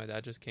 And one day my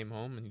dad just came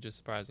home and he just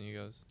surprised me. He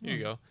goes, "Here you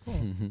go." cool.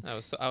 I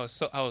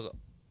was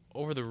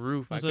over the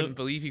roof. Was I it couldn't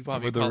believe he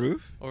bought me Over the Call-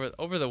 roof?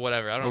 over the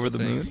whatever. I don't Over know the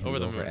what moon? saying. Over It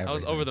the was moon. over I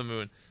was over everything. the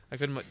moon. I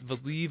couldn't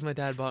believe my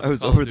dad bought I me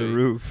was Call of over the Duty.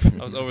 roof.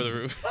 I was over the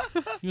roof.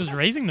 He was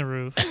raising the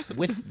roof.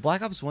 With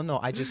Black Ops 1 though,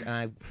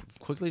 I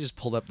quickly just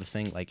pulled up the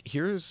thing. Like,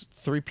 here's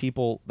 3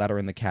 people that are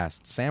in the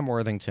cast. Sam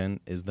Worthington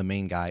is the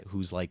main guy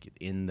who's like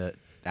in the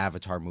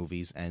Avatar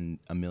movies and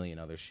a million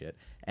other shit.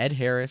 Ed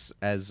Harris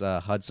as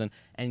Hudson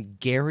and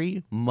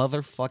Gary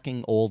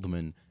motherfucking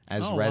Oldman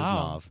as Oh, Reznov.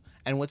 wow.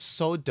 And what's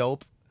so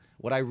dope,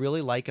 what I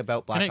really like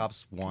about Black Can I-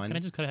 Ops 1. Can I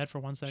just cut ahead for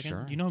 1 second?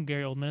 Sure. Do you know who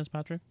Gary Oldman is,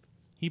 Patrick?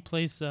 He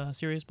plays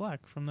Sirius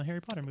Black from the Harry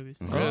Potter movies.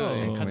 Mhm. Really?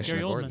 And That's Commissioner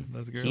Gary Gordon. Oldman.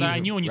 That's great. 'Cause I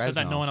knew when you said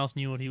that, no Reznov. one else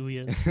knew who he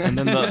is. and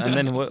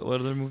then what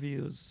other movie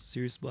was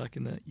Sirius Black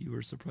in that you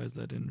were surprised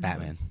that didn't?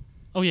 Batman.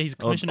 Oh yeah, he's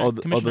Commissioner,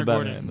 the Commissioner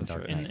Batman, Gordon that's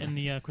right. in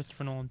the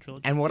Christopher Nolan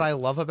trilogy. And what I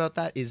love about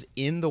that is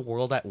in the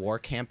World at War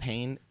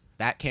campaign,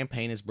 that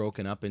campaign is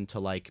broken up into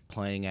like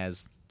playing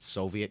as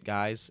Soviet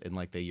guys in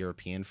like the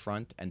European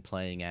front and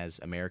playing as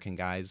American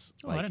guys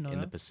Oh, I like didn't know in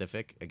the that.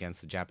 Pacific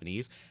against the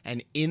Japanese.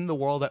 And in the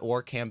World at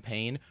War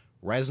campaign,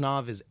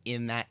 Reznov is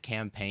in that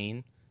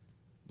campaign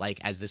like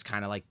as this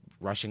kind of like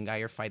Russian guy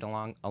you're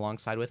fighting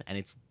alongside with, and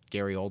it's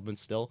Gary Oldman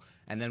still.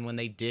 And then when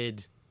they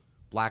did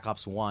Black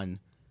Ops 1,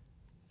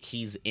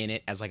 he's in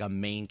it as like a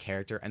main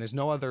character, and there's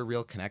no other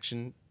real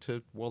connection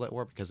to World at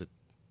War because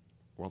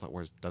World at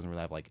War doesn't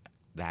really have like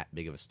that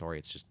big of a story.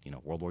 It's just, you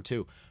know, World War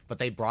II. But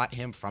they brought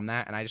him from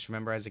that, and I just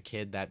remember as a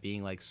kid that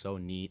being like so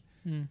neat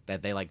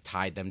that they like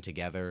tied them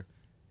together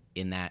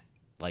in that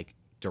like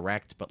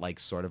direct but like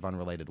sort of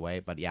unrelated way.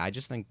 But yeah, I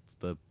just think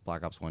the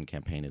Black Ops 1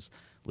 campaign is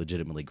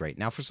legitimately great.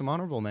 Now for some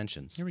honorable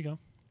mentions. Here we go.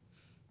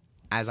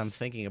 As I'm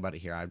thinking about it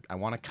here, I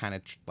want to kind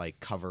of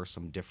like cover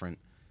some different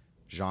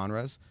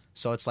genres.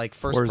 So it's like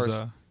first person.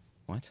 Forza.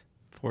 What?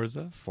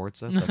 Forza.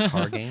 The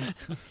car game.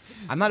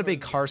 I'm not a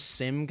big car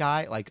sim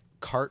guy. Like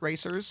kart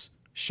racers.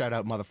 Shout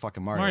out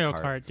motherfucking Mario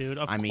Kart. Dude.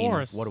 Of I mean,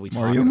 course. what are we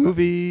talking Mario about?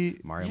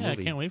 movie. Mario Yeah,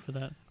 movie. I can't wait for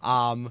that.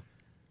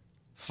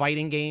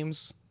 Fighting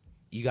games.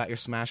 You got your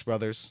Smash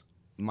Brothers.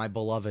 My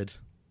beloved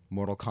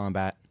Mortal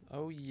Kombat.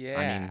 Oh yeah.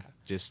 I mean,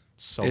 just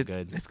so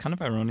good. It's kind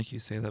of ironic you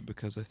say that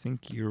because I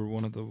think you're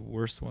one of the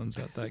worst ones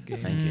at that game.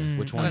 Thank you.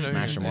 Which one? I didn't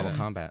know you Smash or were gonna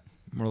Mortal say Kombat?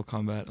 Mortal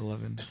Kombat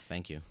 11.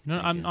 Thank you. You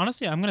know, Thank you.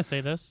 honestly, I'm gonna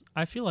say this.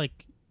 I feel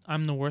like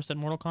I'm the worst at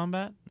Mortal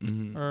Kombat.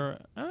 Mm-hmm. Or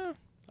I it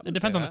wouldn't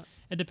depends say on. that.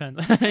 It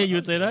depends. You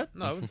would say that?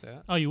 No, I wouldn't say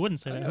that. Oh, you wouldn't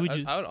say that. Who'd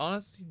you? I would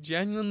honestly,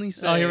 genuinely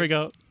say. Oh, here we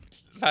go.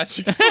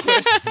 Patrick's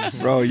the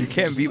worst. Bro, you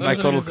can't beat my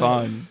That's what Kotal I'm saying.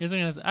 Khan. Here's what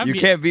I'm gonna say. I've You beat-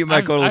 can't beat my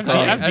I've- Kotal I've- Khan.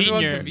 I've beaten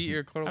Everyone your- can beat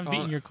your Kotal I've Khan.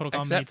 beaten your Kotal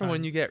Khan Except for many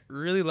when you times. get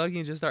really lucky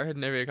and just start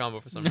hitting every combo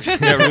for some reason.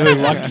 Get really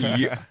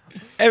lucky.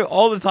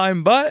 All the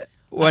time, but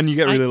when you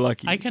get really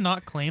lucky. I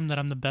cannot claim that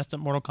I'm the best at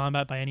Mortal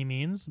Kombat by any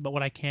means, but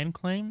what I can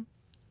claim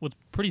with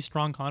pretty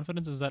strong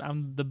confidence is that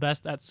I'm the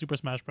best at Super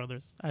Smash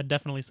Brothers. I'd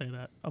definitely say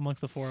that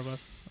amongst the four of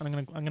us. And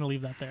I'm gonna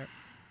leave that there.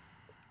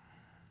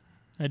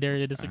 I dare you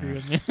to disagree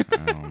with me. I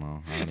don't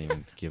know. I don't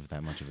even give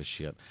that much of a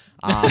shit.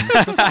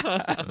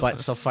 But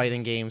so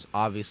fighting games,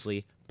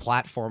 obviously,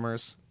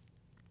 platformers.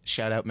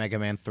 Shout out Mega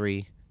Man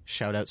 3.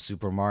 Shout out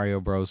Super Mario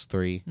Bros.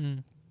 3.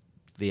 Mm.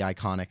 The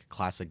iconic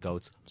classic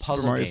GOATs. Super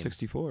Puzzle Mario games.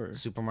 64.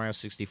 Super Mario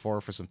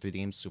 64 for some 3D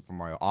games. Super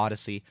Mario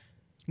Odyssey.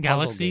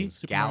 Galaxy, games.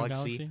 Super Mario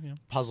Galaxy. Galaxy, yeah.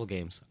 Puzzle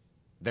games.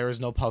 There is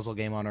no puzzle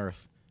game on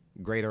Earth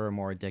greater or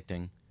more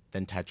addicting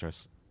than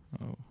Tetris.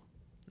 Oh.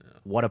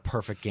 What a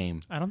perfect game.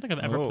 I don't think I've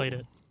ever Oh. played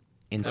it.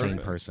 Insane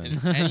Perfect. person.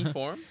 In any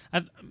form?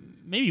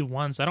 Maybe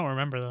once. I don't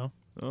remember though.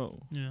 Oh.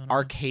 Yeah, I don't know.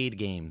 Arcade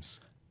games.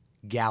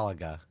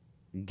 Galaga.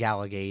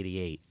 Galaga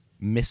 88.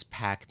 Miss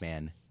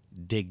Pac-Man.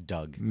 Dig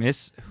Dug.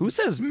 Who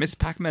says Miss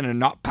Pac-Man and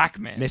not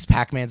Pac-Man? Miss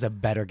Pac-Man's a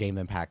better game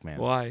than Pac-Man.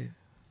 Why?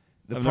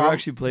 The I've prob- never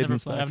actually played Never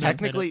Miss played- Pac-Man. I've never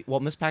played Technically, well,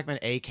 Miss Pac-Man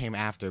A came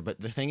after,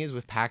 but the thing is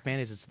with Pac-Man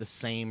is it's the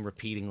same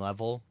repeating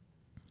level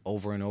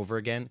over and over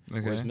again.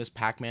 Whereas Okay. Miss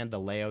Pac-Man, the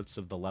layouts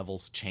of the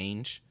levels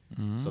change,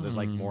 so there's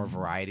like more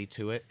variety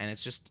to it, and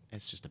it's just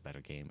a better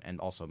game. And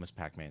also Miss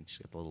Pac-Man, she's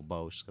got the little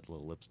bow, she's got the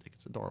little lipstick,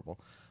 it's adorable.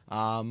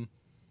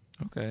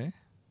 Okay.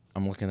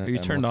 I'm looking at. Are you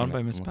I'm turned looking on at- by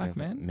I'm Miss looking at-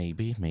 Pac-Man?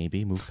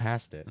 Maybe move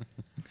past it.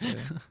 Okay.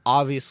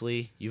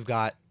 Obviously, you've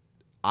got.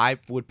 I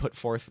would put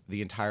forth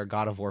the entire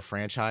God of War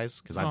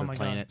franchise because I've Oh been my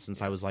playing God. it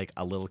since I was like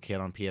a little kid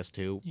on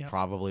PS2, Yep.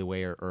 probably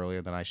way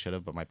earlier than I should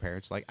have. But my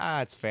parents were like,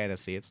 it's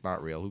fantasy, it's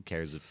not real. Who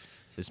cares if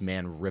this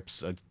man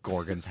rips a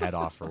Gorgon's head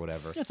off or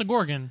whatever? Yeah, it's a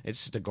Gorgon. It's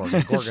just a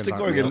Gorgon. Gorgons It's just a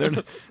aren't Gorgon.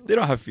 real. They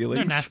don't have They're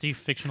feelings. nasty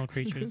fictional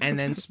creatures. And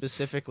then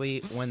specifically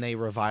when they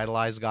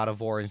revitalized God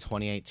of War in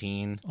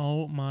 2018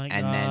 Oh my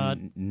and god.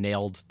 then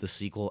nailed the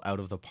sequel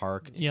out of the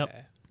park Yep.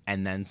 Yeah.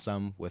 and then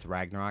some with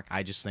Ragnarok,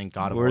 I just think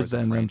God of War Where's is the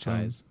a and then some?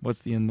 franchise.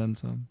 What's the and then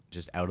some?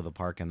 Just out of the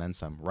park and then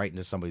some, right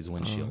into somebody's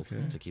windshield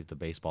okay. to keep the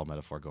baseball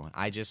metaphor going.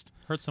 I just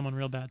Hurt someone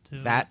real bad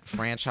too. that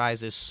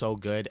franchise is so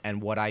good, and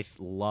what I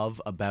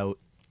love about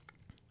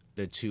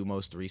the two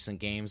most recent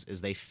games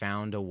is they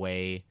found a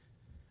way.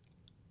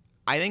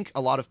 I think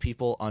a lot of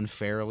people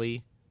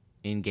unfairly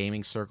in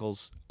gaming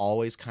circles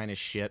always kind of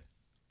shit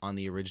on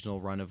the original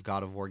run of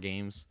God of War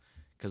games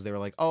because they were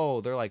like,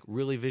 oh, they're like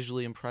really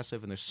visually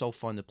impressive and they're so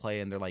fun to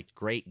play and they're like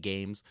great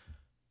games.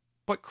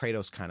 But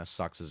Kratos kind of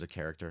sucks as a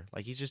character.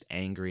 Like he's just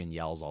angry and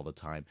yells all the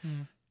time.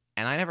 Mm.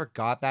 And I never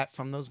got that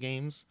from those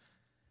games.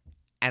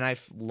 And I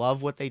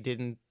love what they did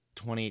in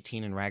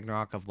 2018 in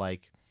Ragnarok of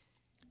like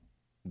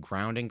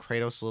grounding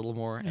Kratos a little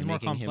more He's and more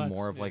making him complex,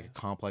 more of like yeah. a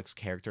complex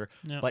character.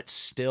 Yeah. But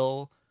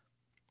still,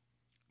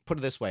 put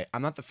it this way,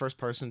 I'm not the first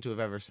person to have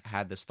ever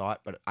had this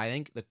thought, but I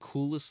think the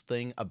coolest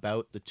thing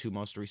about the two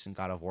most recent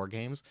God of War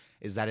games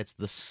is that it's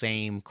the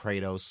same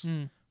Kratos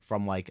Mm.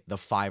 from like the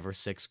 5 or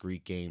 6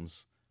 Greek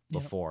games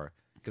Yep. before.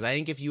 Because I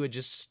think if you had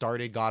just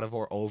started God of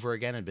War over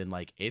again and been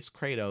like, it's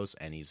Kratos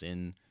and he's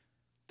in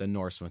the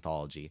Norse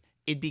mythology,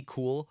 it'd be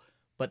cool.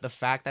 But the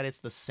fact that it's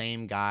the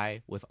same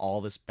guy with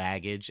all this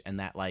baggage and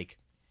that like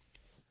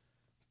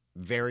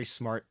very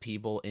smart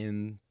people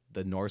in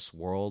the Norse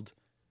world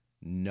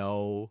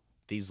know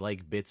these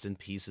like bits and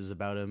pieces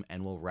about him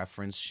and will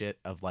reference shit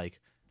of like,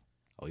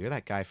 oh, you're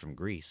that guy from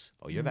Greece.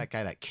 Oh, you're that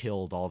guy that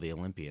killed all the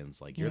Olympians.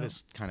 Like, you're Yeah.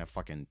 this kind of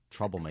fucking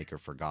troublemaker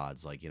for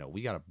gods. Like, you know,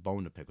 we got a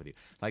bone to pick with you.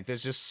 Like,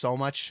 there's just so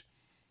much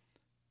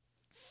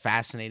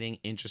fascinating,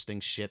 interesting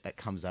shit that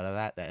comes out of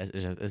that. That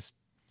is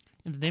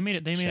They made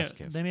it. They made Chef's it.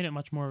 kiss. They made it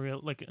much more real.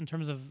 Like in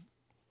terms of,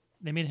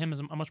 they made him as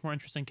a much more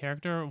interesting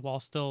character while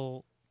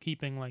still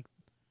keeping like,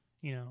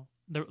 you know,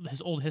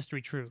 his old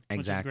history true.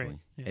 exactly. Which is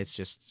great. It's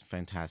just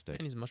fantastic.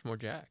 And he's much more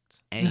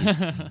jacked. And he's,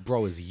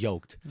 bro is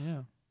yoked.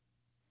 Yeah.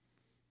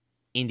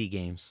 Indie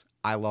games,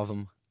 I love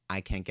them.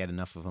 I can't get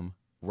enough of them.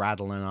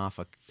 Rattling off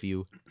a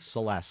few.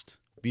 Celeste,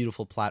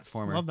 beautiful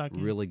platformer, Love that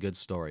game. really good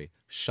story.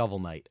 Shovel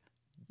Knight,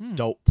 Hmm.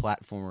 dope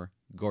platformer,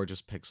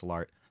 gorgeous pixel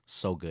art,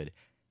 so good.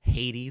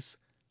 Hades,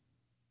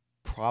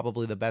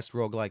 probably the best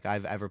roguelike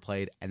I've ever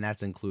played, and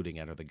that's including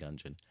Enter the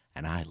Gungeon.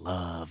 And I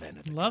love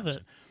Enter the Love Gungeon.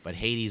 it. But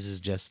Hades is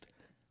just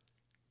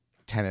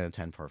 10 out of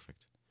 10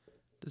 perfect.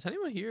 Does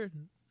anyone here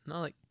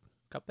not like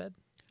Cuphead?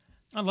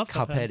 I love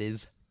Cuphead. Cuphead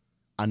is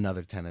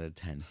another 10 out of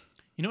 10.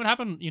 You know what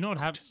happened? You know what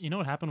happened? You know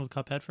what happened with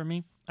Cuphead for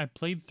me? I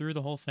played through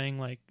the whole thing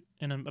like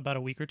in about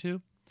a week or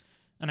two,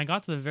 and I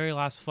got to the very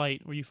last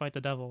fight where you fight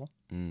the devil.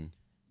 Mm.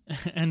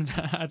 And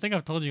I think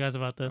I've told you guys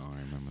about this, Oh, I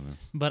remember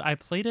this. but I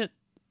played it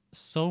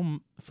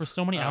for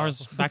so many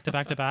hours back to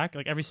back to back,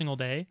 like every single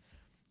day.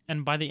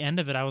 And by the end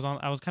of it, I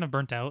was kind of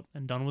burnt out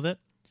and done with it.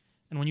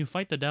 And when you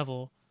fight the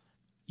devil,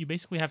 you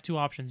basically have two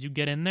options. You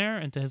get in there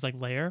into his like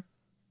lair,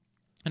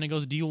 and it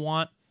goes, do you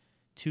want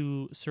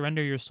to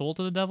surrender your soul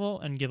to the devil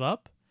and give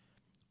up,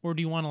 or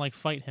do you want to like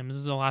fight him? This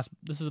is the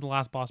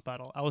last boss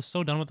battle. I was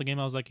so done with the game.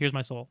 I was like, here's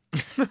my soul.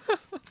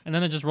 And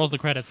then it just rolls the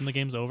credits and the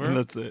game's over. And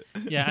that's it.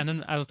 Yeah, and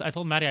then I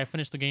told Maddie I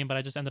finished the game, but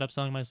I just ended up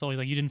selling my soul. He's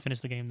like, you didn't finish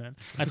the game then.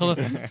 I told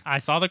him, I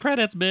saw the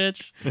credits,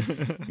 bitch.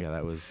 Yeah,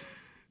 that was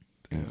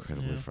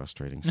incredibly Yeah.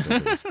 frustrating still to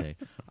this day.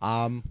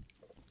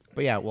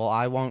 But yeah, well,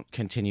 I won't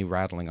continue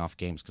rattling off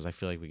games because I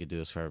feel like we could do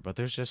this forever. But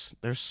there's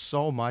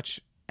so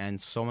much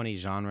and so many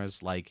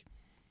genres. Like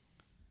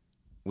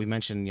we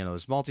mentioned, you know,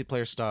 there's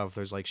multiplayer stuff.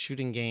 There's like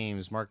shooting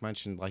games. Mark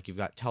mentioned like you've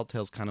got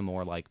Telltale's kind of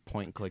more like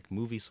point and click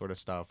movie sort of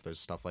stuff. There's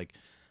stuff like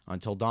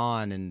Until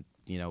Dawn and,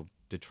 you know,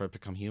 Detroit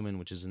Become Human,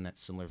 which is in that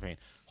similar vein.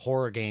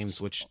 Horror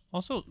games, which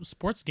Also,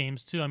 sports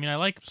games too. I mean, I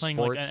like playing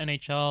like Sports.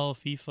 NHL,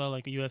 FIFA,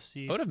 like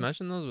UFC. I would have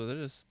mentioned those, but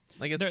they're just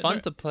like it's They're- fun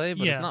they're- to play,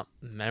 but yeah. it's not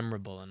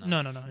memorable enough.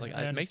 No. Like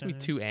I it makes me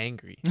understand too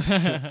angry.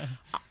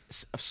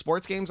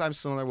 sports games I'm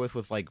similar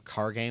with like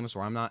car games,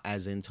 where I'm not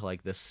as into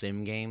like the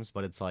sim games,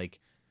 but it's like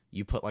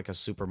you put like a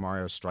Super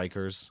Mario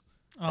Strikers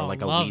or Oh,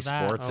 like a love Wii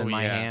that. Sports in Oh,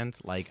 my yeah. hand.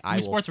 Like I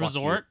will Sports fuck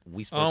Resort?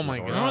 Wii Sports Oh my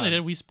Resort. Remember when they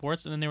God. did Wii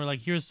Sports, and then they were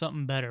like, "Here's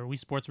something better, Wii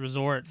Sports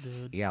Resort,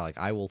 dude." Yeah, like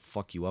I will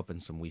fuck you up in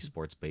some Wii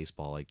Sports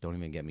baseball. Like don't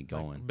even get me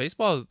going.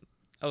 Baseball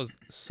that was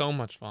so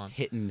much fun.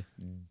 Hitting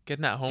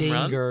Getting that home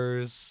run.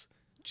 dingers,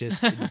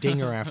 just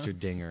dinger after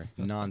dinger,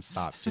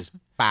 nonstop, just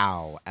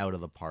bow out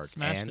of the park.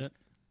 Smashed and it.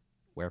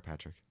 where,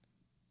 Patrick?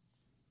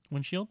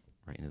 Windshield.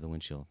 Right into the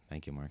windshield.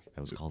 Thank you, Mark.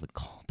 That was called a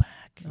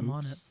callback. I'm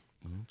on it.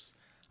 Oops.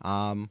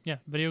 Yeah,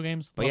 video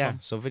games. But love yeah, them.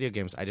 so video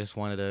games. I just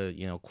wanted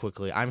to,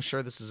 quickly. I'm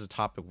sure this is a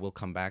topic we'll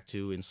come back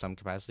to in some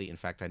capacity. In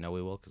fact, I know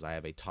we will because I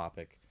have a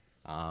topic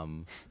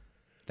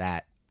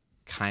that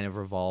kind of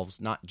revolves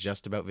not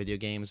just about video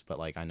games, but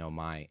like I know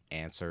my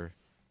answer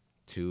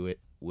to it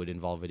would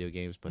involve video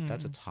games. But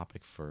that's a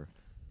topic for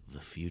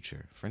the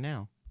future. For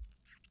now,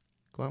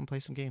 go out and play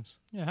some games.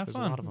 Yeah, have There's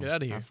fun. a lot of them. Get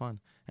outta here. Have fun.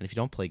 And if you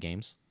don't play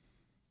games,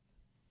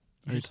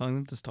 Are you telling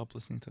them to stop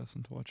listening to us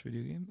and to watch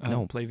video games?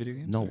 No. Play video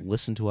games. no, sorry?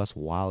 listen to us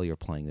while you're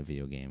playing the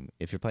video game.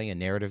 If you're playing a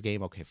narrative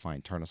game, okay,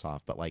 fine, turn us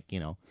off. But like,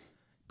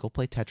 go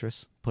play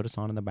Tetris, put us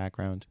on in the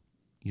background.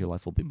 Your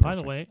life will be perfect. By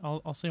the way,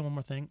 I'll say one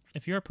more thing.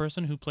 If you're a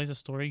person who plays a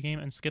story game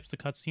and skips the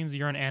cutscenes,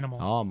 you're an animal.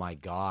 Oh my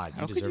God,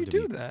 How you could deserve you to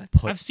do be that?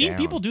 put I've seen down.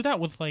 people do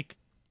that with like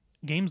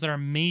games that are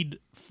made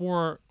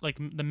for like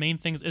the main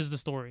things is the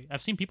story.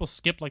 I've seen people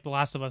skip like The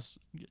Last of Us.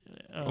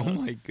 Oh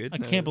my I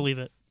goodness! can't believe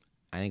it.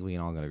 I think we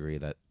can all agree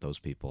that those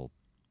people.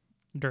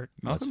 Dirt.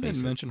 Malcolm face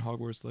didn't it. mention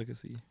Hogwarts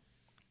Legacy.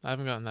 I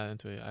haven't gotten that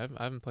into it. I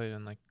haven't played it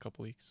in like a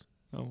couple weeks.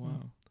 Oh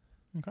wow!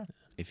 Okay.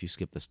 If you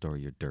skip the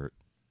story, you're dirt.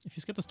 If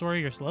you skip the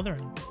story, you're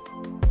Slytherin.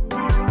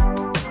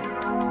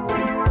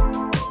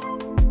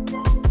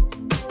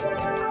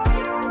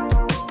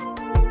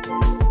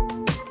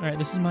 All right,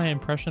 this is my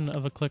impression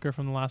of a clicker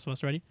from The Last of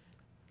Us. Ready?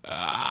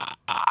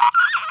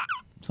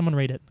 Someone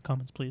rate it in the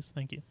comments, please.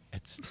 Thank you.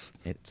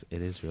 It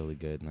is really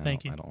good. And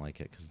Thank you. I don't like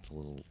it because it's a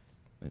little.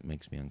 It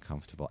makes me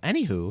uncomfortable.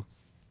 Anywho,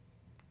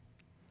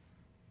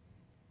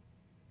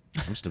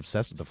 I'm just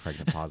obsessed with the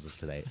pregnant pauses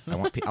today. I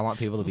want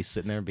people to be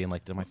sitting there and being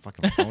like, "Did my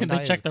fucking phone die?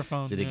 They check their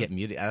phone. Did it yeah. get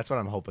muted?" That's what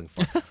I'm hoping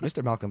for.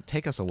 Mr. Malcolm,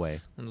 take us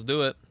away. Let's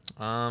do it.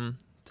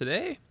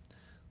 Today,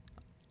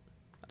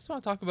 let's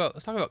talk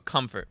about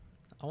comfort.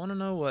 I want to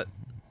know what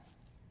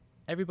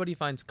everybody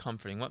finds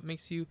comforting. What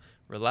makes you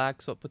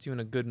relax? What puts you in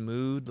a good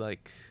mood?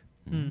 Like,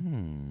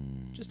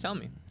 just tell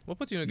me. What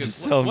puts you in a good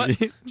Just what- tell what-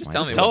 me. Just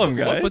tell me. tell what, 'em,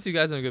 What guys. puts you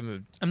guys in a good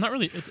mood? I'm not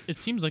really. It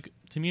seems like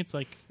to me, it's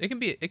like. It can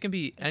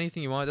be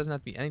anything you want. It doesn't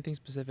have to be anything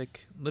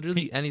specific.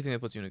 Literally anything that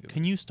puts you in a good mood.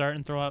 Can you start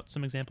and throw out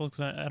some examples?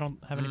 Because I don't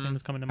have anything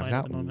that's coming to I've mind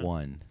at got the moment.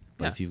 one,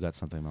 but Yeah. if you've got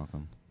something,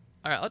 Malcolm.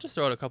 All right, I'll just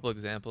throw out a couple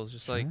examples.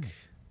 Just like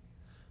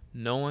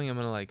knowing I'm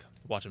gonna like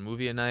watch a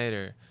movie at night,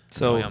 or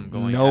So knowing I'm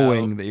going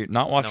knowing out. that you're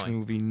not watching Knowing. the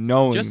movie,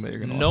 knowing Just that you're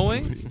gonna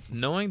watch the movie,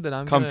 knowing that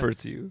I'm gonna,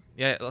 comforts you.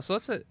 Yeah, so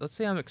let's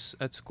say I'm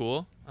at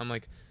school. I'm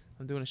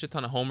doing a shit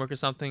ton of homework or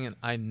something, and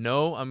I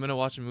know I'm gonna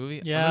watch a movie.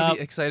 I'm Yeah. gonna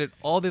be excited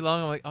all day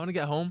long. I'm like, I'm gonna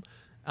get home.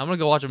 I'm gonna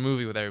go watch a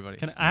movie with everybody.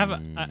 Can I have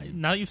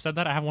now that you've said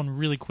that, I have one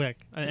really quick,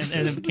 and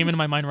it came into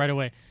my mind right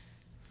away.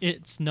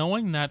 It's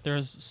knowing that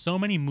there's so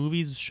many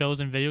movies,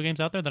 shows, and video games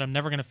out there that I'm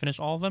never going to finish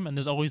all of them, and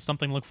there's always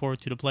something to look forward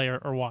to play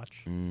or watch.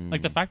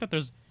 Like the fact that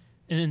there's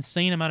an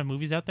insane amount of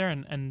movies out there,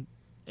 and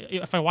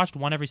if I watched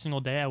one every single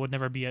day, I would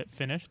never be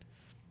finished.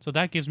 So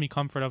that gives me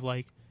comfort of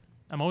like,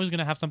 I'm always going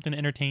to have something to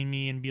entertain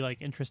me and be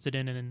like interested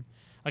in, and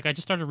like I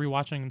just started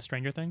rewatching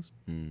Stranger Things.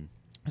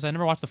 Because I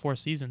never watched the fourth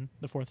season,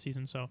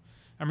 so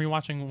I'm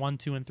rewatching 1,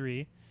 2, and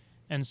 3,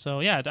 and so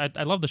yeah,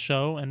 I love the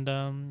show, and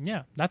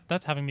yeah,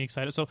 that's having me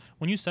excited. So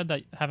when you said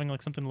that having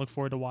like something to look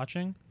forward to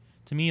watching,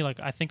 to me like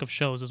I think of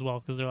shows as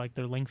well because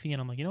they're lengthy,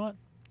 and I'm like, you know what,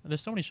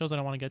 there's so many shows that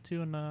I want to get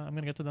to, and I'm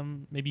gonna get to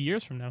them maybe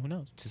years from now. Who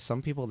knows? To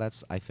some people,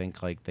 that's I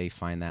think like they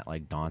find that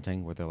like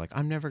daunting, where they're like,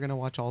 "I'm never gonna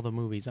watch all the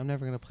movies. I'm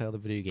never gonna play all the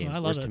video games." I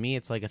love Whereas it. to me,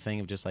 it's like a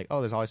thing of just like,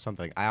 "Oh, there's always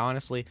something." I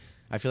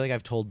feel like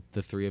I've told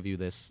the three of you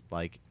this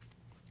like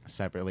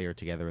separately or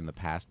together in the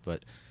past,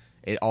 but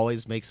it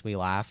always makes me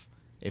laugh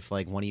if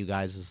like one of you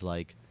guys is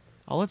like,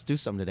 "Oh, let's do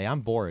something today.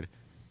 I'm bored,"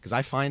 because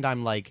I find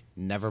I'm like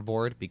never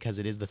bored because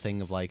it is the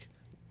thing of like,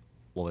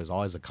 well, there's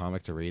always a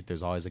comic to read,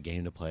 there's always a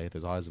game to play,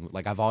 there's always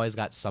like I've always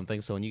got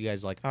something. So when you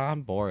guys are like, "Oh,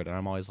 I'm bored," and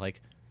I'm always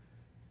like,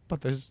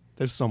 "But there's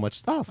so much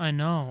stuff." I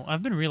know.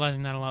 I've been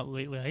realizing that a lot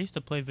lately. I used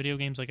to play video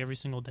games like every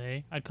single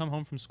day. I'd come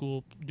home from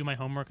school, do my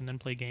homework, and then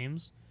play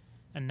games.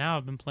 And now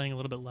I've been playing a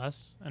little bit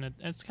less, and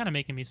it's kind of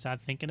making me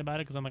sad thinking about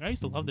it because I'm like, I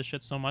used to love this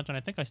shit so much, and I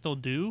think I still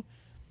do.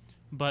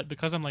 But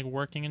because I'm like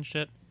working and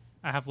shit,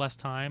 I have less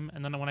time,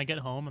 and then when I get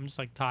home, I'm just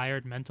like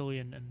tired mentally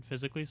and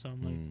physically. So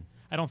I'm like,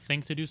 I don't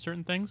think to do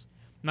certain things,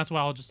 and that's why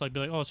I'll just like be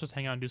like, oh, let's just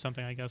hang out and do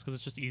something, I guess, because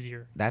it's just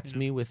easier. That's you know?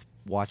 me with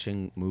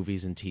watching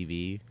movies and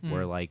TV,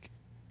 where like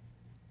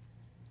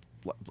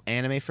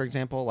anime, for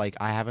example, like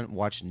I haven't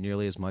watched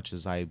nearly as much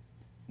as I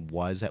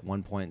was at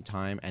one point in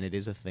time, and it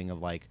is a thing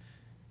of like,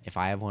 if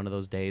I have one of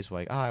those days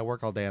where like, I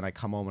work all day and I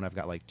come home and I've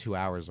got like 2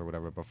 hours or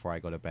whatever before I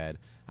go to bed,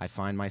 I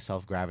find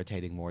myself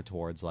gravitating more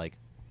towards like,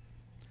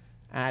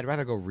 I'd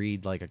rather go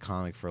read like a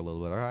comic for a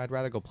little bit, or I'd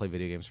rather go play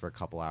video games for a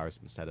couple hours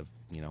instead of,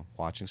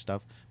 watching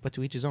stuff. But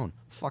to each his own.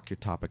 Fuck your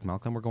topic,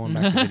 Malcolm. We're going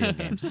back to video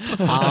games.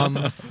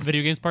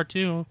 Video games part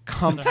 2.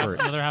 Comfort.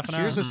 Another half an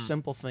hour. Here's a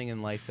simple thing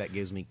in life that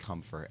gives me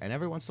comfort. And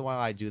every once in a while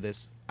I do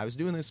this. I was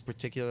doing this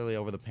particularly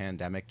over the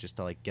pandemic just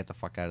to like get the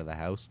fuck out of the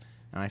house.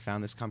 And I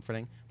found this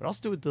comforting. But I'll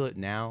still do it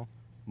now,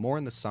 more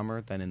in the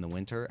summer than in the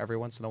winter every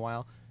once in a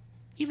while.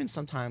 Even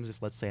sometimes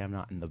if, let's say, I'm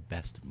not in the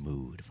best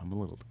mood, if I'm a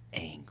little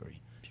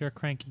angry. Pure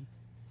cranky.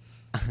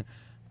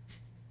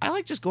 I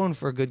like just going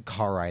for a good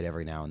car ride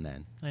every now and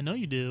then. I know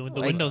you do. With the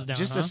Like, windows down.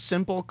 Just huh? a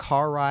simple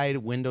car ride,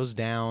 windows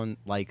down,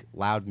 like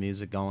loud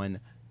music going,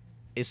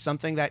 is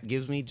something that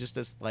gives me just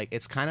this, like,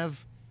 it's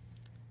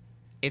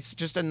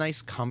just a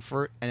nice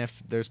comfort. And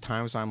if there's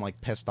times when I'm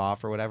like pissed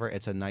off or whatever,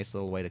 it's a nice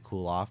little way to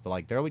cool off. But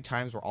like there'll be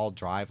times where I'll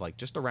drive like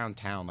just around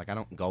town. Like I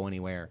don't go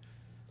anywhere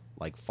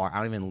like far. I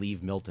don't even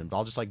leave Milton, but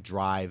I'll just like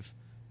drive.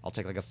 I'll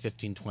take like a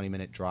 15-20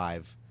 minute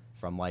drive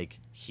from like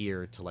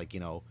here to like,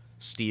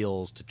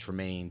 Steeles to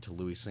Tremaine to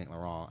Louis Saint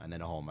Laurent and then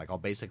home. Like I'll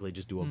basically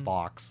just do a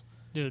box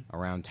Dude.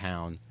 around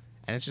town,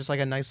 and it's just like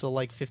a nice little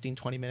like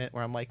 15-20 minute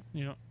where I'm like,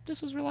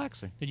 this is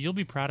relaxing. Dude, you'll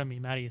be proud of me,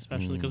 Maddie,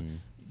 especially because Mm.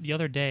 the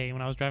other day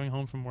when I was driving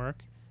home from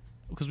work,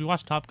 because we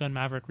watched Top Gun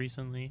Maverick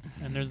recently,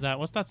 and there's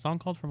what's that song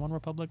called from One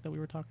Republic that we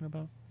were talking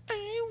about?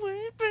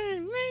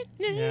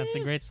 Yeah, it's a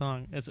great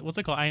song. What's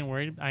it called? I Ain't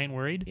Worried. I Ain't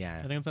Worried.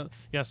 Yeah. I think it's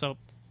yeah. So,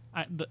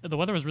 the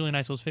weather was really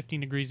nice. It was 15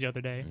 degrees the other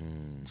day.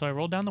 So I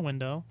rolled down the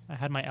window. I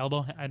had my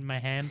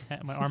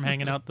my arm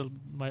hanging out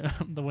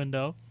the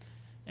window,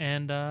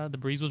 and the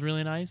breeze was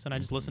really nice. And I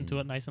just listened to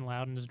it nice and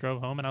loud and just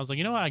drove home. And I was like,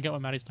 you know what? I get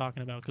what Maddie's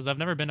talking about because I've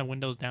never been a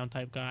windows down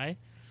type guy,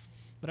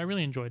 but I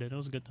really enjoyed it. It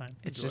was a good time.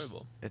 It's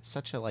Enjoyable. it's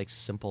such a like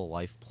simple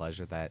life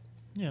pleasure that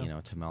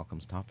Yeah. to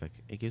Malcolm's topic,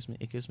 it gives me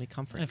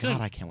comfort. I feel God,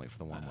 like- I can't wait for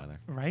the warm weather.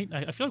 Right?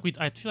 I feel like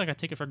I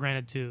take it for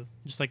granted too.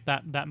 Just like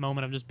that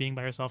moment of just being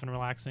by yourself and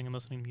relaxing and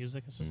listening to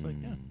music. It's just like,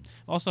 yeah.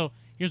 Also,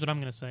 here's what I'm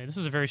gonna say. This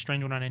is a very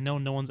strange one, and I know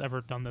no one's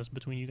ever done this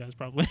between you guys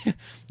probably.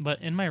 But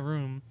in my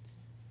room,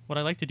 what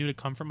I like to do to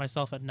comfort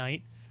myself at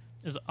night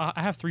is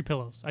I have 3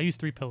 pillows. I use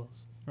 3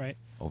 pillows. Right?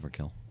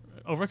 Overkill.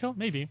 Overkill?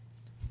 Maybe.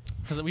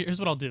 Because here's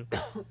what I'll do.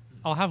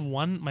 I'll have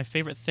my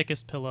favorite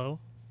thickest pillow,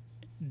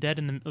 dead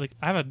in the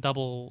I have a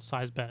double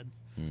size bed.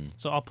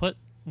 So I'll put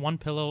one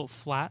pillow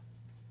flat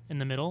in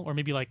the middle, or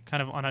maybe like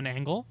kind of on an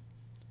angle,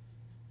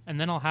 and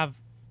then I'll have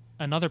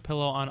another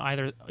pillow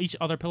on each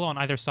other pillow on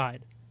either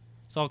side.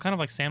 So I'll kind of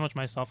like sandwich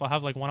myself. I'll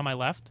have like one on my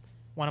left,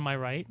 one on my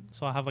right,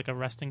 so I'll have like a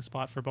resting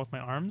spot for both my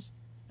arms,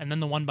 and then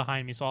the one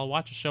behind me. So I'll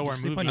watch a show or a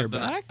sleep movie. on your I've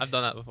done- back? I've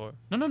done that before.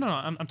 No.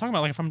 I'm talking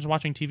about like if I'm just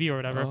watching TV or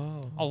whatever.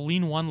 Oh. I'll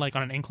lean one like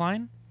on an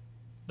incline.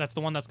 That's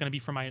the one that's going to be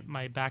for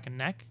my back and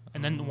neck,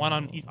 and then one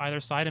on either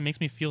side. It makes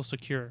me feel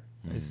secure.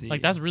 I see.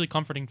 Like that's really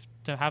comforting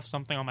to have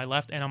something on my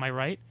left and on my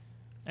right,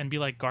 and be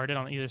like guarded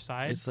on either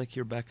side. It's like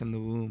you're back in the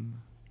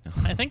womb.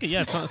 I think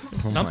it's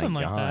something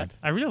like God. that.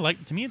 I really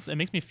like. To me, it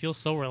makes me feel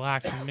so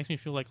relaxed, and it makes me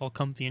feel like all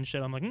comfy and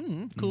shit. I'm like,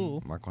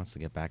 cool. Mark wants to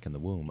get back in the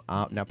womb.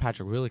 Now,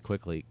 Patrick, really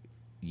quickly,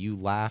 you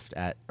laughed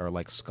at or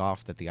like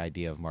scoffed at the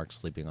idea of Mark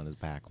sleeping on his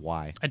back.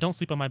 Why? I don't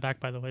sleep on my back,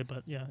 by the way,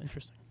 but yeah,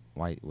 interesting.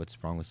 Why? What's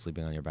wrong with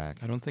sleeping on your back?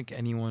 I don't think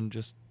anyone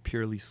just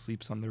purely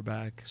sleeps on their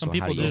back. Some So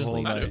people how do you do.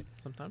 sleep? I do Right.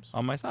 sometimes.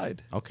 On my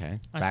side.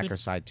 Okay, I back sleep- or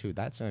side too.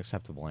 That's an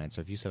acceptable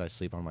answer. If you said I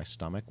sleep on my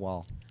stomach,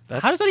 well,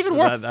 That's, How does that even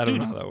work? I don't Dude,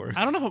 know how that works.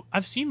 I don't know.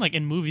 I've seen like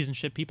in movies and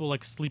shit, people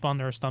like sleep on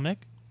their stomach.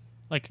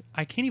 Like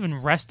I can't even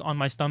rest on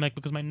my stomach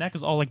because my neck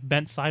is all like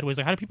bent sideways.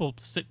 Like how do people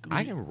sit?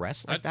 I can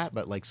rest like that,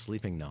 but like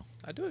sleeping, no.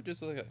 I do it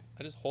just like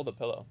I just hold a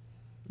pillow.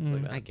 Just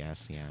like that. I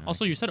guess, yeah.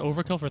 Also, you said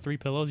overkill for 3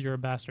 pillows. You're a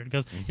bastard.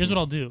 Because here's what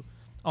I'll do.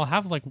 I'll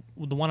have like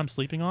the one I'm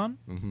sleeping on,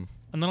 and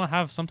then I'll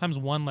have sometimes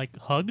one like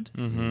hugged,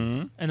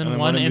 Mm-hmm. and then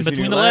one in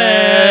between your the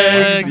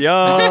legs. Who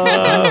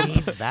Yo.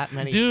 needs that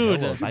many Dude.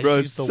 pillows? I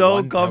Bro, just it's use the so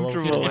one pillow for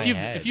comfortable. my If you've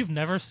head. if you've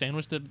never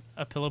sandwiched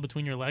a pillow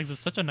between your legs, it's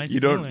such a nice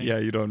You don't. feeling. Yeah,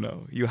 you don't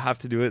know. You have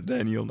to do it,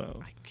 then you'll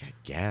know. I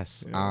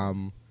guess. Yeah.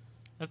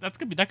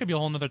 That could be a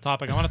whole nother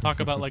topic. I want to talk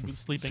about like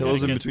sleeping.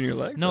 Pillows in etiquette. between your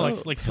legs. No, Oh.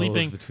 like Pillows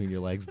sleeping. between your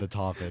legs. The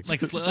topic.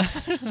 Like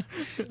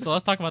so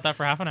let's talk about that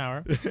for half an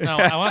hour. No,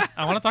 I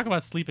want to talk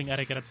about sleeping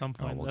etiquette at some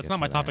point. we'll That's get not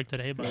my to that. topic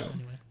today, but anyway.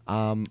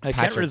 I can't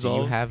Patrick, do you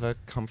resolve- have a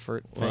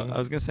comfort Well, thing? I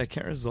was gonna say I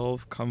can't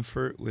resolve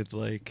comfort with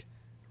like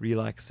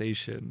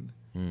relaxation.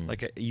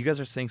 Like you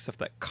guys are saying stuff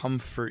that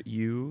comfort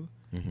you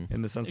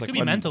in the sense It like could be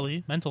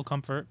when- mental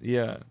comfort.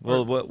 Yeah.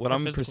 Well, what or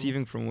I'm physical.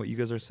 perceiving from what you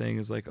guys are saying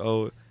is like,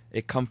 oh,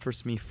 it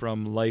comforts me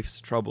from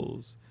life's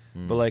troubles.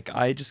 But like,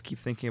 I just keep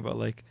thinking about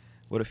like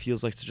what it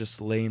feels like to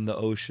just lay in the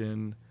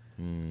ocean,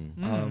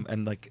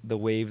 and like the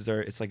waves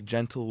it's like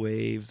gentle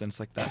waves, and it's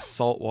like that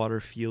saltwater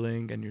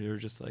feeling, and you're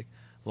just like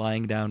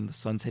lying down, and the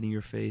sun's hitting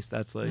your face.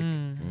 That's like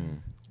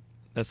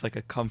That's like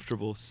a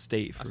comfortable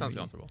state for That sounds me.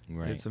 comfortable.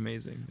 Right. It's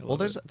amazing. I Well, love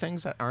there's it.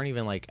 things that aren't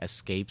even like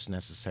escapes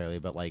necessarily,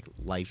 but like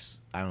life's,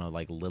 I don't know,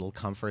 like little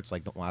comforts.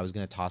 Like I was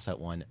gonna toss out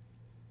one.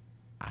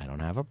 I don't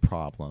have a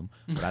problem,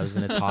 but I was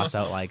gonna toss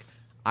out like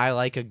I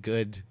like a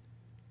good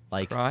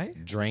like Cry?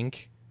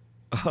 drink,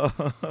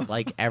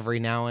 like every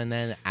now and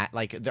then.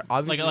 Like they're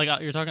obviously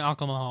Like you're talking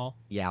alcohol.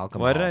 yeah,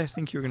 alcohol. Why did I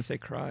think you were gonna say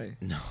cry?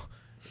 No.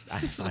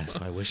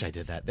 I wish I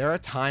did that. There are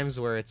times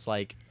where it's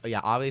like,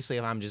 yeah, obviously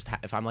if I'm just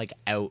if I'm like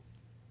out,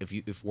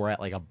 if we're at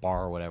like a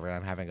bar or whatever and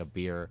I'm having a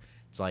beer,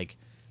 it's like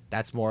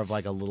that's more of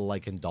like a little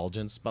like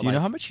indulgence. But Do you like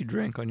know how much you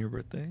drank on your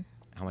birthday?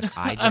 how much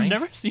I drank? I've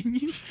never seen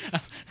you.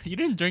 You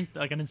didn't drink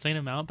like an insane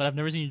amount, but I've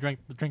never seen you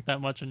drink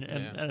that much. And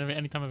Yeah.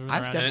 any time I've been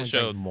I've around. definitely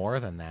showed. drank more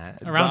than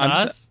that. Around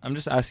But us? I'm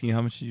just asking you,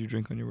 how much did you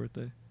drink on your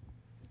birthday?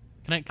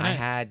 Can I I?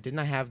 had didn't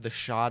I have the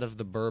shot of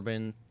the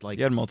bourbon like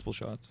You had multiple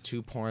shots.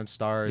 2 porn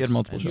stars? You had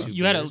multiple and shots. 2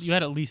 You had beers? you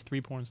had at least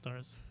 3 porn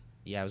stars.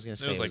 Yeah, I was gonna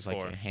say was it like was like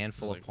 4. a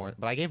handful It was of like porn, 4.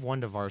 but I gave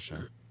one to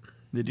Varsha.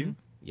 Did you?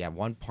 Yeah,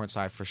 1 porn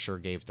star I for sure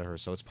gave to her,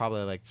 so it's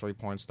probably like 3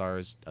 porn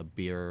stars, a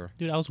beer.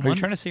 Dude, I was Are you wondering.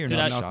 trying to say you're Dude,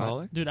 not I- an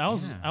alcoholic? Dude, Yeah.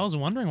 I was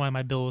wondering why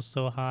my bill was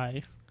so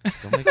high.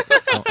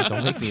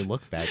 Don't make me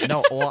look bad.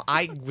 No, well,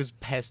 I was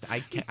pissed.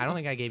 I don't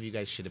think I gave you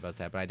guys shit about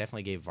that, but I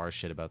definitely gave Varsh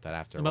shit about that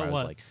after. About where I was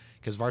what? like,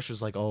 because Varsh was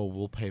like, "Oh,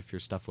 we'll pay for your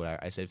stuff, whatever."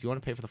 I said, "If you want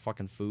to pay for the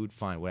fucking food,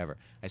 fine, whatever."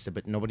 I said,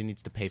 "But nobody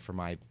needs to pay for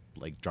my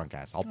like drunk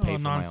ass. I'll pay Oh,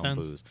 for my own nonsense.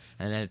 booze."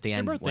 And then at the Your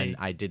end, when birthday.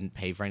 I didn't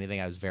pay for anything,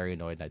 I was very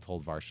annoyed, and I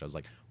told Varsh, I was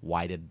like,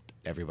 "Why did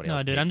everybody No,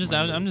 else?" dude, pay I'm for just my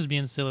I'm booze?" just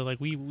being silly. Like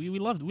we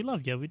love you. We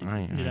didn't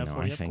I do that know.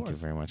 for I you. thank of you course.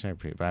 very much. I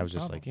appreciate. But I was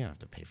just problem. like, you don't have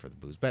to pay for the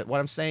booze. But what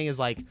I'm saying is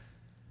like,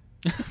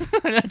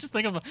 I just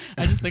think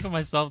of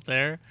myself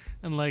there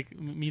and like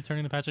me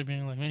turning to Patrick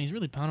being like, man, he's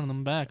really pounding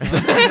them back.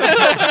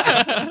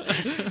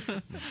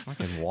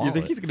 fucking wallet. You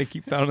think he's gonna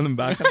keep pounding them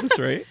back at this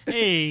rate?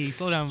 Hey,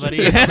 slow down,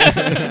 buddy.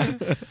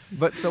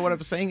 But so what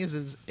I'm saying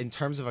is in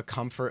terms of a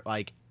comfort,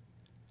 like,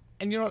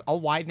 and you know what?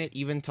 I'll widen it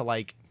even to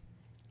like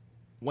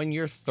when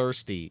you're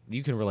thirsty.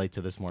 You can relate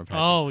to this more, Patrick.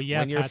 Oh, yeah,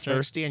 when you're Patrick.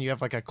 thirsty and you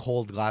have like a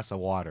cold glass of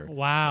water,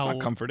 Wow. It's not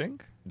comforting.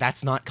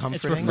 that's not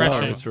comforting.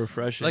 refreshing. No, it's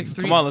refreshing. Like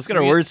Come on, let's get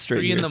our words straight.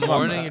 3 in here. the Come on,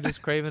 morning, Matt. you're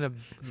just craving a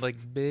like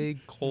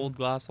big cold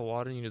glass of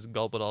water, and you just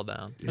gulp it all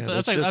down. Yeah,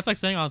 That's like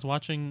saying I was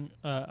watching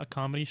a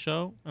comedy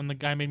show and the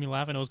guy made me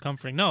laugh and it was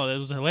comforting. No, it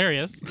was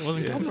hilarious. It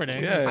wasn't Yeah.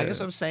 comforting. Yeah. I guess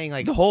I'm saying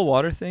like the whole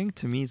water thing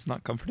to me, it's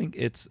not comforting.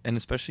 It's and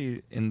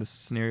especially in the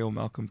scenario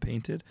Malcolm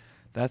painted,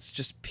 that's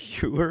just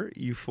pure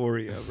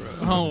euphoria, bro.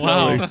 Oh I'm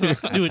wow, telling you.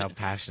 that's dude. how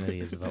passionate he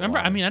is about. Remember,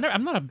 water. I mean,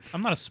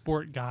 I'm not a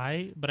sport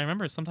guy, but I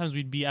remember sometimes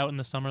we'd be out in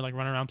the summer, like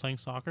running around playing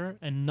soccer,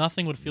 and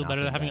nothing would feel better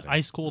than Nothing having better. an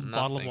ice cold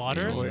bottle of Nothing,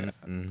 water, Oh, yeah.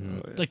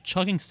 Mhm. Oh, yeah. like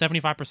chugging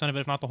 75% of it,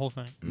 if not the whole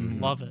thing.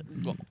 Mhm. Love it.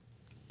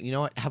 You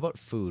know what? How about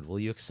food? Will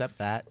you accept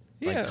that?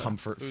 Yeah. Like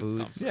comfort Food's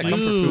foods. comfort. Yeah, Food.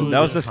 comfort food. That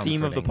was the Comforting.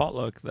 theme of the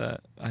potluck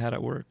that I had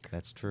at work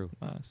That's true.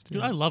 last. Dude,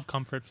 yeah. I love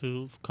comfort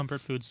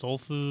food, soul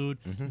food,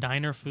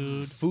 diner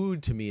food.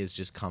 Food to me is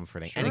just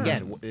comforting. And Sure.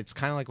 again, it's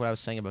kind of like what I was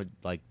saying about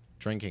like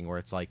drinking, where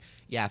it's like,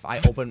 yeah, if I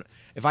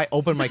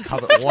open my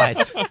cupboard,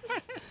 what?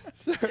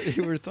 Sorry,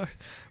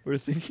 we're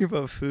thinking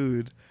about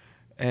food,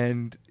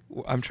 and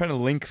I'm trying to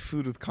link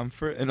food with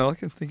comfort, and all I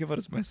can think about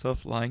is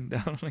myself lying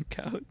down on a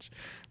couch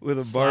with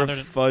a bar Slathered of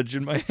in- fudge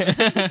in my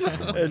hand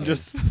and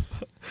just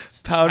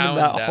pounding Pound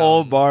that down.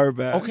 whole bar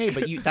back. Okay,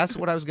 but that's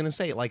what I was gonna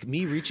say. Like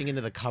me reaching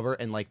into the cupboard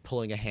and like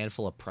pulling a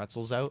handful of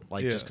pretzels out,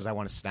 like Yeah. just because I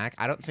want to snack.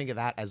 I don't think of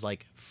that as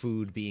like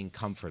food being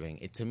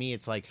comforting. To me,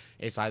 it's like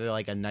it's either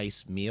like a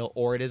nice meal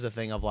or it is a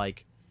thing of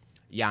like,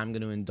 yeah, I'm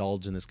gonna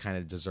indulge in this kind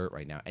of dessert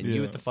right now. And you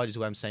Yeah. with the fudge is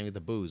what I'm saying with the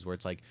booze, where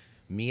it's like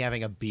me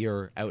having a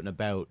beer out and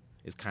about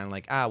is kind of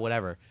like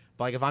whatever.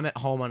 But like if I'm at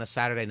home on a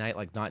Saturday night,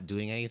 like not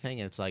doing anything,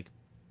 and it's like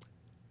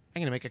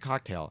I'm gonna make a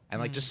cocktail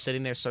and like just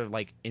sitting there sort of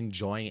like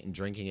enjoying it and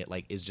drinking it,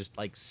 like is just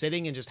like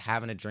sitting and just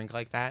having a drink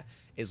like that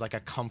is like a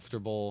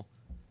comfortable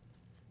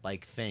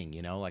like thing,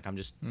 you know, like I'm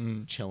just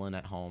chilling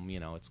at home, you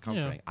know, it's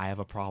comforting. I have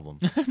a problem.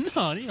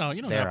 No, you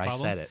don't There, have a I problem.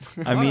 said it.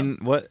 I mean,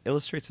 what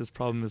illustrates his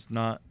problem is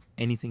not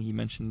anything he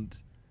mentioned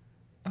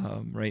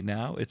right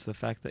now. It's the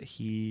fact that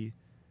he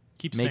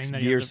Keep makes saying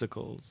that he has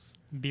beersicles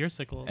a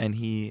beersicles. and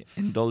he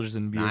indulges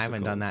in beersicles. No, I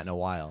haven't done that in a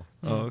while.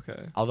 Oh,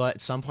 okay. Although at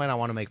some point I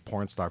want to make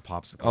porn star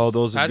popsicles. Oh,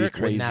 those would be Patrick,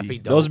 crazy. wouldn't that be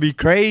dope? Those would be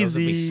crazy. Those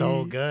would be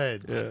so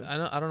good.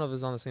 Yeah. I don't know if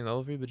it's on the same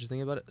level for you, but just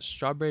think about it.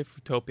 Strawberry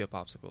Fruitopia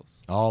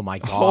popsicles. Oh my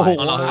god! Oh,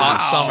 On a wow.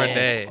 hot summer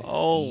day.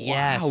 Oh,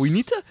 Yes. wow. We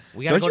need to.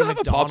 We gotta don't go you to have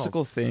McDonald's. a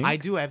popsicle thing? I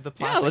do. I have the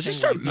Yeah, plastic. let's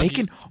just thing start where you-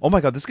 making. Oh my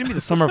god, this is gonna be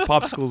the summer of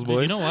popsicles, Dude,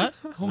 boys. you know what?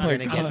 Oh We're my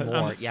gonna god. get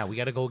more. Yeah, we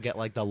gotta go get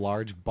like the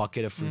large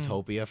bucket of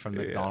Fruitopia from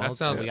McDonald's.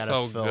 That and we sounds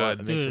gotta so fill good. up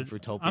and make Dude, some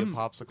Fruitopia I'm-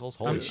 popsicles.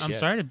 Holy shit! I'm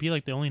sorry to be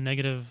like the only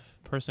negative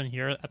person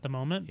here at the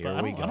moment, Here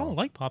but we I go. don't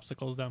like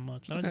popsicles that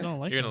much. I just don't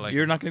like You're them. gonna like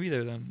You're not gonna be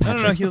there then.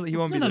 No, he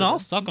won't be No, there. I'll then.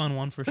 suck on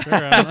one for sure.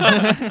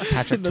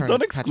 Patrick, turn,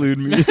 Don't exclude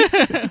me.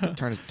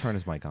 turn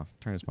his mic off.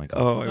 Turn his mic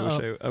off.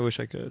 Oh, I wish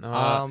I could.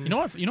 Um, You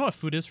know what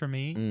food is for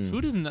me?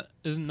 Food isn't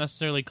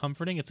necessarily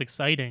comforting. It's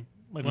exciting.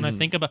 Like when I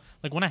think about,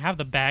 like when I have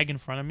the bag in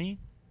front of me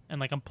and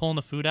like I'm pulling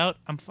the food out,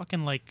 I'm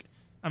fucking like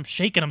I'm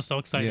shaking. I'm so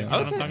excited. Yeah. You know I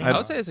would what I'm say talking I about?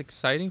 would say it's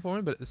exciting for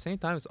me, but at the same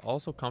time, it's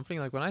also comforting.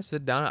 Like when I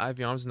sit down at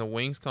IV Arms and the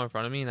wings come in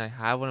front of me, and I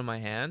have one in my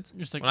hand,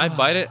 You're just like, when I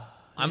bite it, "Ah."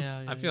 I'm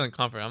Yeah, yeah, feeling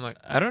comfort. I'm like,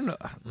 I don't know.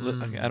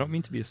 Okay, I don't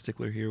mean to be a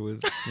stickler here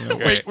with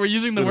Great. We're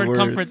using the With word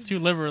comfort words. too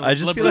liberally. I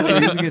just feel like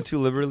we're using it too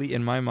liberally.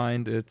 In my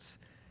mind,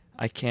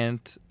 I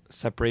can't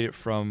separate it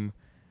from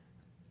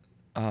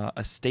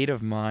a state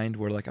of mind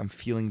where like I'm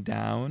feeling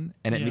down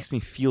and it Yeah. makes me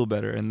feel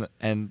better.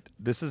 And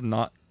this is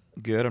not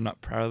good. I'm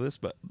not proud of this,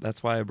 but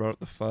that's why I brought up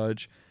the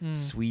fudge, Mm.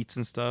 sweets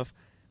and stuff.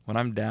 When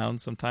I'm down,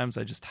 sometimes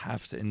I just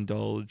have to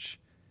indulge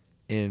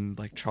in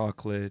like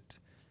chocolate,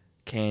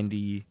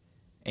 candy,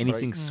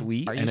 anything Mm.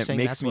 sweet, Are you and it saying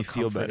makes that's me what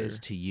feel comfort better. is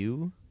to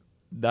you,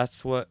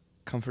 That's what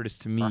comfort is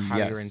to me. or how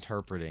yes. you're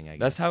interpreting? I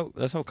That's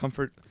guess. how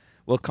comfort.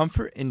 Well,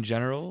 comfort in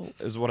general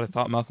is what I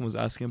thought Malcolm was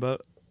asking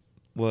about.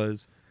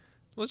 Was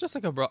well, it's just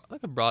like a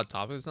broad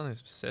topic. It's nothing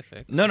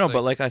specific. no, It's no, just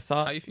but like I how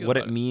thought you feel what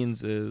about it it.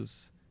 means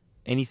is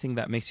anything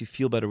that makes you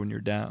feel better when you're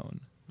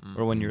down,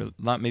 or when you're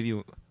not. Maybe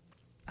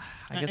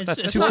I guess It's-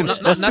 that's it's too not-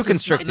 that's not too necess-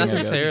 constricting. not I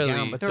guess. necessarily.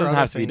 Down, but there Doesn't are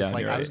other have to be things, down,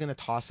 like you're I was right. gonna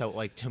toss out,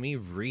 like, to me,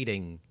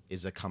 reading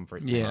is a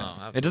comfort thing. Yeah, Oh,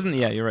 absolutely. it doesn't.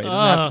 Yeah, you're right. It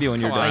doesn't have to be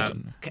when you're come on.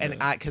 down. And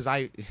because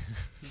I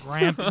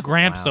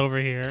Gramps Wow. over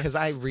here. because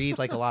I read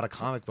like a lot of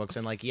comic books,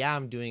 and like, yeah,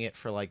 I'm doing it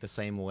for like the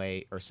same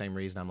way or same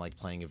reason I'm like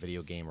playing a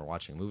video game or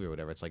watching a movie or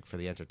whatever. It's like for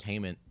the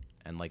entertainment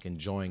and like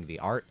enjoying the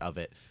art of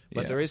it.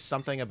 But Yeah. there is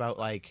something about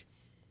like,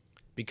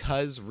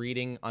 because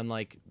reading,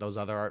 unlike those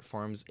other art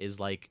forms, is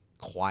like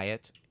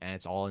quiet and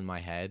it's all in my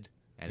head,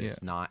 and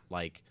it's not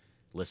like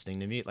listening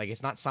to music. Like,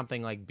 it's not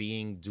something like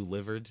being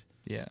delivered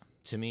Yeah,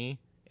 to me.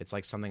 It's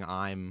like something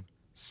I'm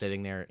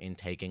sitting there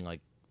intaking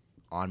like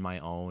on my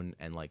own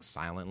and like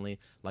silently.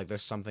 Like,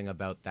 there's something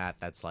about that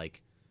that's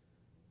like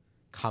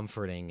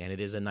comforting, and it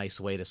is a nice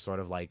way to sort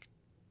of like,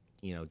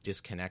 you know,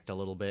 disconnect a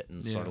little bit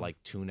and sort of Yeah.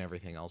 like tune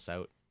everything else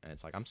out. And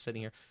it's like I'm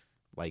sitting here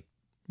like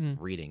Mm.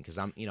 reading, because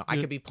I'm, you know, I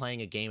Yeah. could be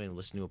playing a game and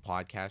listening to a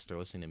podcast or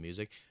listening to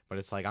music, but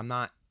it's like I'm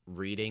not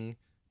reading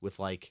with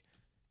like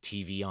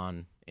TV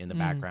on in the Mm.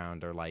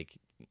 background, or like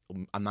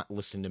I'm not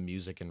listening to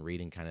music and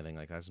reading kind of thing.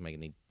 Like, that doesn't make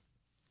any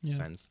Yeah.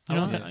 sense. You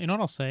know, Yeah. you know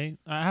what I'll say?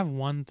 I have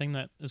one thing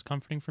that is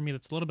comforting for me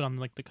that's a little bit on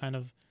like the kind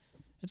of,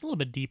 it's a little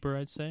bit deeper,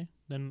 I'd say,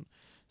 than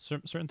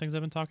certain things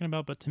I've been talking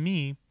about. But to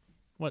me,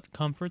 what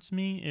comforts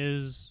me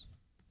is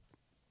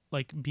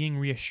like being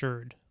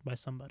reassured by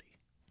somebody.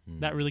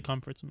 That really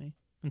comforts me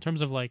in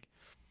terms of like,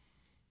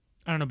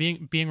 I don't know,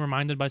 being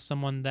reminded by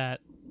someone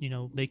that, you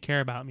know, they care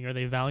about me or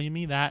they value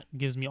me. That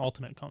gives me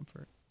ultimate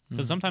comfort.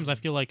 Because sometimes I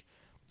feel like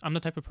I'm the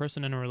type of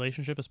person in a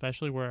relationship,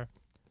 especially where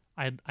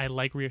I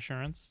like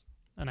reassurance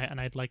and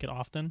I'd like it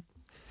often,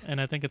 and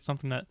I think it's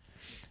something that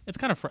it's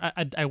kind of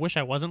I wish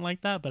I wasn't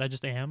like that, but I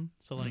just am.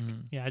 So like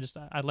yeah,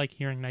 I like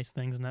hearing nice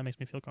things, and that makes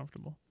me feel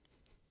comfortable.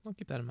 I'll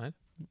keep that in mind.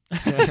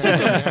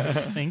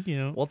 Thank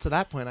you. Well, to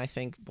that point, I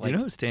think Do like you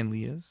know who Stan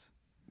Lee is?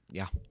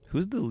 Yeah.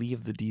 Who's the Lee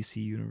of the DC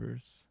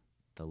universe?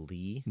 the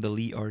Lee, The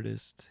Lee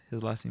artist.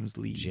 His last name is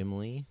Lee. Jim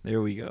Lee,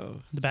 There we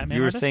go. The Batman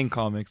You were artist? saying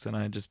comics, and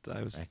I was.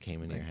 that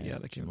came into your head. Yeah,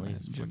 that came Jim in my Lee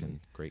head. is a Jim fucking Lee.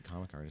 great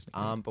comic artist.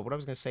 But what I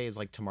was gonna say is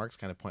like to Mark's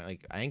kind of point,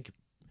 like I think,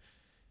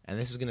 and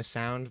this is gonna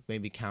sound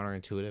maybe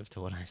counterintuitive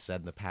to what I've said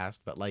in the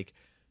past, but like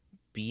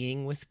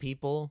being with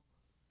people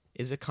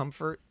is a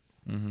comfort.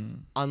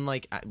 Mm-hmm.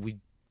 Unlike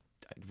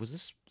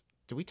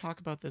did we talk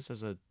about this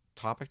as a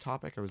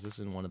topic, or was this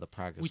in one of the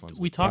practice ones?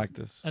 We talked.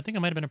 Practice. I think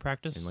it might have been a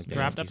practice in like the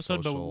draft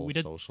episode, but antisocial we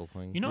did. social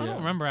thing. You know, I Yeah. don't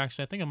remember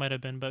actually. I think it might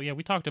have been, but yeah,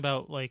 we talked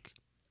about like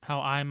how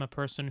I'm a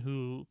person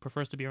who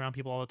prefers to be around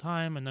people all the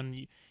time, and then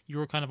you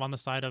were kind of on the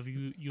side of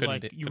you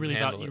Couldn't really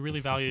handle it.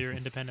 really value your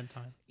independent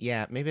time.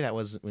 Yeah, maybe that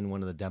was in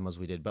one of the demos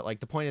we did. But like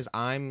the point is,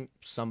 I'm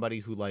somebody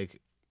who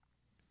like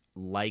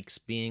likes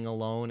being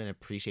alone and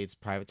appreciates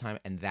private time,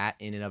 and that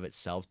in and of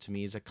itself to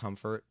me is a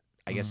comfort.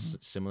 I guess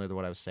similar to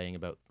what I was saying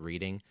about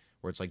reading,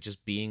 where it's like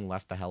just being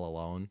left the hell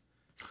alone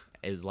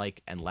is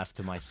like, and left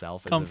to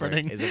myself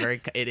Comforting.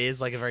 it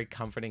is like a very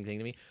comforting thing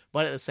to me.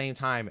 But at the same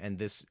time, and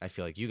this I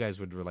feel like you guys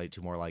would relate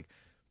to more, like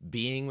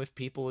being with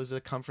people is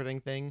a comforting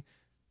thing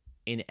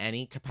in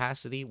any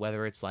capacity,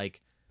 whether it's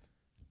like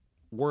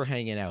we're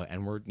hanging out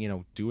and we're, you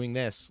know, doing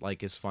this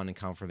like is fun and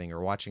comforting,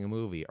 or watching a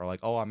movie, or like,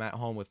 oh, I'm at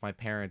home with my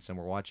parents and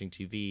we're watching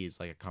TV is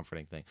like a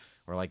comforting thing.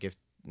 Or like if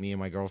me and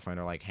my girlfriend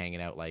are like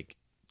hanging out, like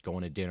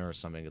going to dinner or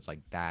something, it's like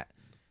that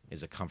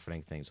is a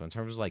comforting thing. So in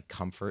terms of like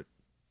comfort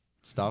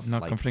stuff,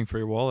 Not like, comforting for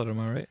your wallet, am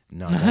I right?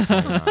 no,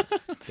 definitely not.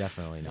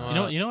 Definitely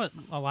not. You know what?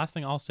 The last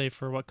thing I'll say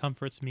for what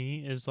comforts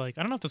me is like,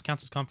 I don't know if this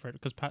counts as comfort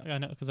because I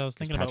know because I was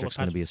thinking about what Patrick's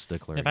going to be a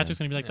stickler. Yeah, Patrick's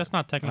gonna be like, Yeah. that's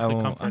not I technically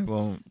won't. comfort. I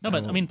won't. No, but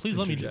I mean, won't please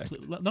let interject.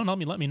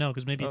 me know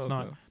because maybe it's Oh,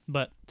 not. okay.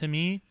 But to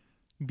me,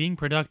 being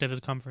productive is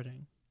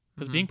comforting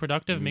because being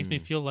productive makes me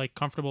Mm. feel like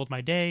comfortable with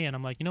my day, and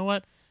I'm like, you know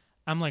what?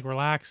 I'm like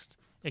relaxed.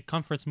 It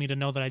comforts me to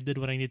know that I did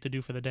what I need to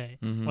do for the day,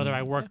 Mhm. whether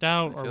I worked Yeah,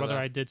 out I or feel whether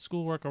that. I did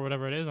schoolwork or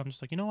whatever it is. I'm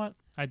just like, you know what?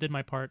 I did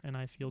my part and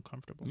I feel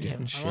comfortable. Yeah.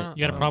 Getting I shit. wanna-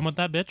 You got a done. problem with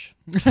that, bitch?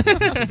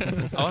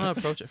 I want to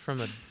approach it from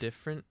a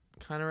different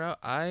kind of route.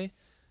 I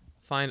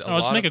find a Oh,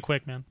 lot. let's make it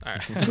quick, man. All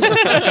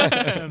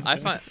right. I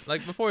find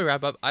like before we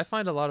wrap up, I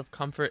find a lot of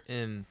comfort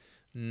in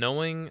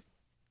knowing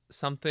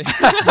something.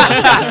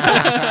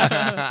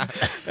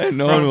 And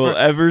no one will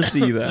ever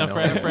see that. No, No, for,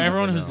 I for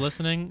everyone never who's know.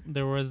 listening,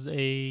 there was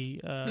a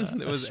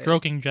was-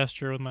 stroking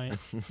gesture with my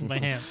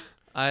hand.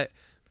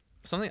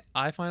 Something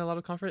I find a lot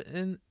of comfort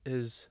in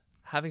is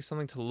having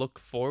something to look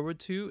forward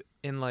to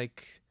in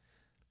like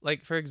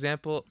for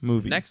example,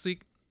 Movies. next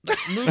week. Like,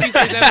 movies,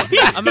 for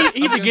example.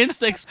 He begins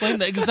to explain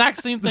the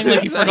exact same thing like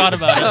he forgot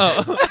about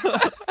it. No.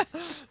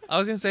 I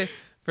was gonna say,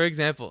 for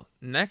example,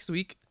 next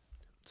week,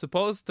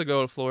 supposed to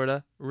go to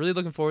Florida. Really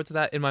looking forward to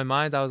that. In my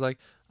mind, I was like,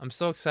 I'm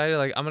so excited.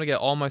 Like, I'm gonna get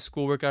all my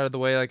schoolwork out of the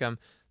way. Like,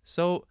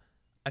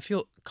 I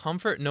feel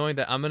comfort knowing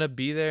that I'm gonna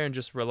be there and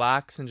just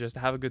relax and just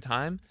have a good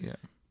time. Yeah.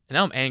 And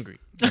now I'm angry.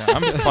 Yeah,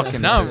 I'm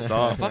fucking Now I'm pissed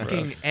off. bro.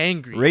 fucking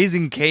angry.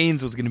 Raising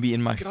Cane's was gonna be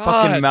in my God.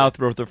 fucking mouth,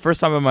 bro. For the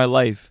first time in my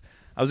life,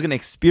 I was gonna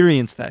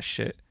experience that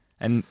shit,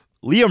 and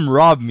Liam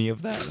robbed me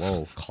of that.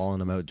 Whoa,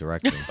 calling him out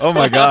directly. Oh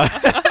my god.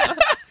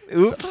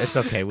 Oops. It's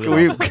okay. We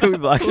Can we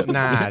block this?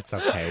 nah, it's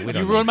okay. We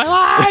don't You need ruined my to.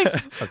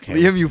 life. It's okay.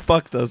 Liam, you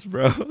fucked us,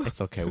 bro. It's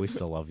okay. We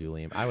still love you,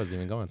 Liam. I wasn't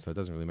even going, so it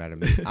doesn't really matter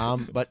to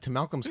me. But to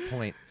Malcolm's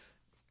point,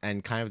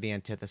 and kind of the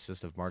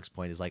antithesis of Mark's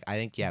point is like I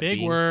think Big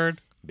being, word.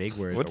 big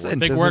word, What's a word,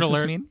 Big word antithesis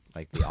alert. mean?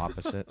 like the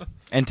opposite.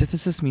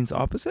 Antithesis means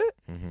opposite.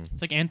 hmm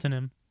It's like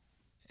antonym.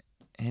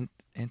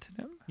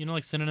 Antonym? You know,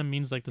 like synonym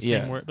means like the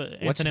Yeah. same word, but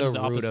What's antonym the is the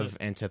root opposite. of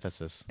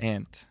antithesis?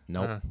 Ant.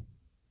 Nope. Uh,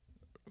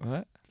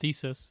 What?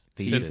 Thesis.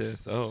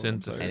 Thesis. Oh, I'm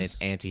Synthesis. sorry. And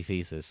it's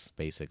antithesis,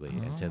 basically.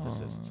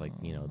 Antithesis. It's like,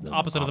 you know, the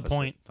Opposite of the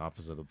point. The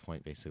opposite of the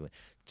point, basically.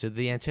 To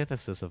the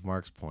antithesis of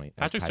Mark's point,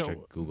 as Patrick, so-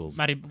 Patrick Googles.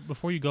 Maddie,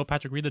 before you go,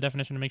 Patrick, read the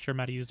definition to make sure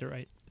Maddie used it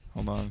right.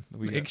 Hold on.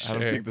 Make I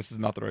don't sure. think this is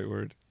not the right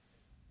word.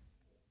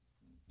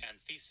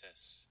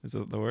 Antithesis. Is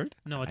it the word?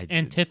 No, it's I did-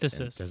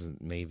 antithesis. It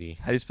doesn't, maybe.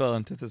 How do you spell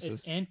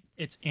antithesis?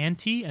 It's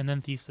anti and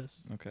then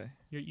thesis. Okay.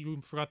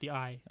 You forgot the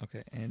I.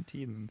 Okay.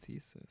 Anti and then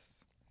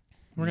thesis.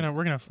 We're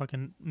gonna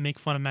fucking make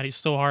fun of Maddie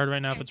so hard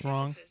right now if it's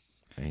wrong.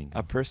 There you go.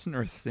 A person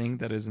or thing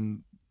that is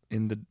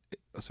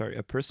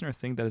a person or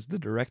thing that is the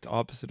direct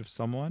opposite of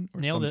someone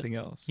or Nailed it. something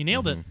else. You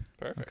nailed it.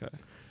 Perfect. Okay.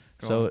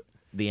 So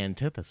the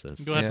antithesis.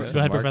 Go ahead, Yeah. go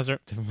ahead, Mark's-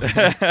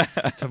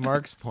 Professor. To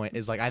Mark's point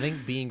is like I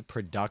think being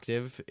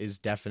productive is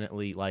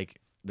definitely like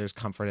there's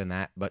comfort in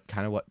that, but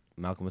kind of what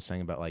Malcolm was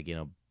saying about like, you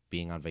know,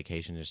 being on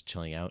vacation, just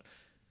chilling out,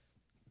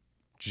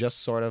 just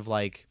sort of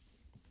like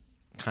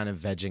kind of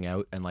vegging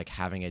out and like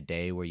having a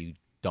day where you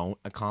don't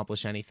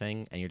accomplish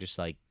anything and you're just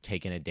like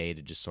taking a day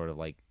to just sort of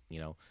like, you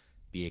know,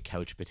 be a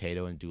couch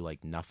potato and do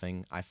like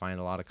nothing. I find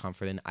a lot of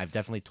comfort in. I've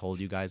definitely told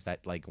you guys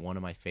that like one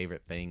of my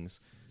favorite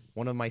things,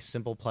 one of my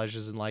simple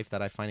pleasures in life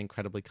that I find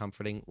incredibly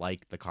comforting,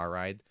 like the car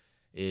ride,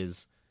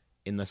 is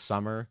in the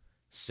summer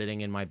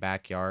sitting in my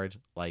backyard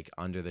like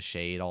under the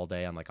shade all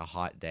day on like a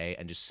hot day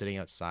and just sitting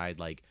outside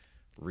like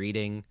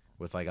reading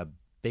with like a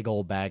big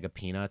old bag of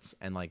peanuts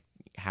and like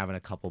having a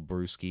couple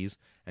brewskis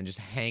and just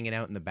hanging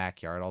out in the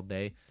backyard all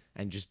day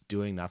and just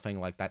doing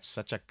nothing. Like that's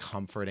such a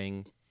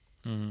comforting,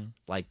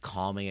 like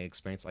calming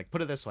experience. Like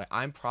put it this way,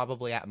 I'm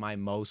probably at my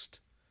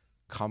most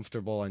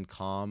comfortable and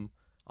calm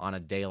on a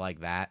day like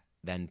that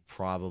than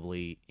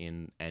probably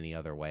in any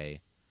other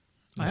way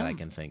that I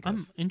can think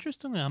of.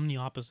 Interestingly, I'm the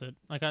opposite.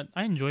 Like I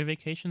enjoy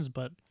vacations,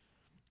 but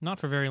not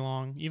for very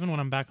long. Even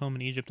when I'm back home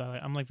in Egypt,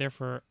 I'm like there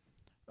for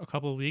a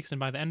couple of weeks, and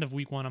by the end of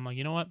week 1, I'm like,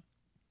 you know what?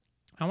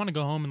 I want to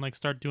go home and like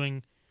start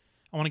doing.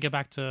 I want to get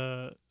back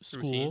to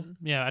school. Routine?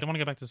 Yeah, I don't want to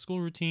get back to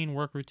school routine,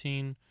 work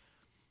routine.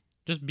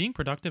 Just being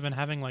productive and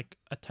having like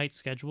a tight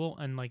schedule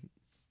and like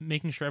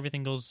making sure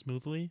everything goes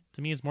smoothly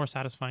to me is more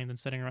satisfying than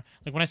sitting around.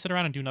 Like when I sit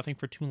around and do nothing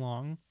for too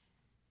long,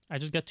 I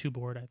just get too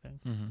bored. I think.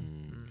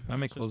 If I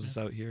may Just close me. this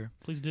out here.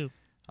 Please do.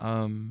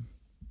 Um,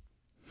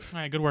 All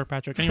right, good work,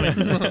 Patrick. Anyway,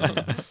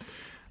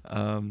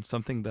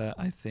 something that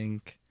I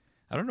think,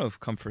 I don't know if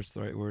comfort's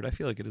the right word. I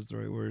feel like it is the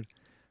right word,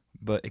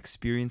 but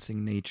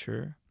experiencing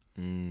nature,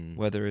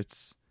 whether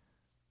it's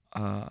if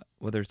I'm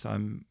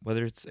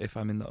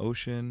in the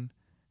ocean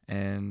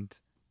and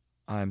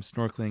I'm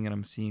snorkeling and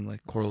I'm seeing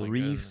like coral my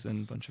reefs and a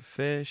goodness. bunch of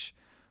fish,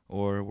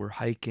 or we're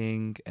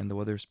hiking and the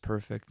weather's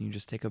perfect and you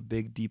just take a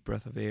big deep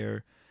breath of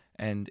air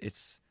and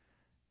it's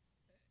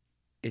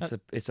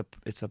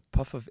a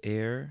puff of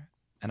air,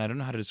 and I don't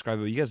know how to describe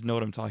it, but you guys know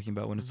what I'm talking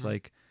about when it's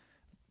like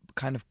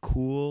kind of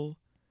cool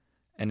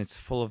and it's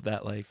full of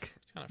that like,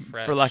 It's kind of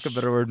fresh. for lack of a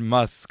better word,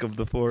 musk of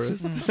the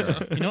forest.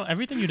 you know,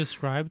 everything you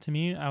described to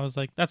me, I was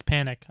like, that's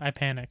panic. I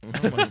panic.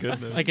 Oh my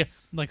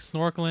goodness. like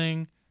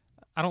snorkeling.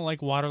 I don't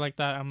like water like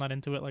that. I'm not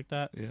into it like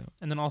that. Yeah.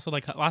 And then also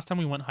like last time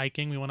we went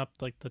hiking, we went up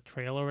like the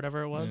trail or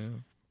whatever it was. Yeah.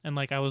 And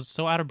like I was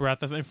so out of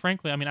breath. And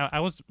frankly, I mean, I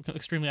was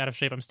extremely out of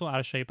shape. I'm still out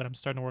of shape, but I'm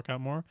starting to work out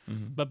more.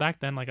 Mhm. But back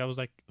then, like I was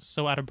like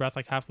so out of breath,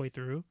 like halfway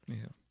through, Yeah.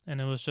 and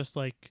it was just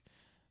like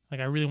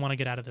I really want to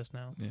get out of this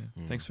now. Yeah.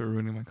 Mm. Thanks for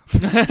ruining my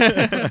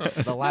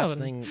confidence. The last but,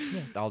 thing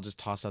yeah. I'll just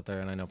toss out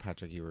there, and I know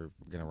Patrick, you were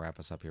gonna wrap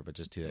us up here, but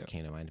just two that Yeah.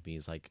 came to mind to me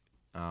is like,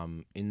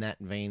 in that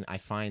vein, I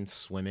find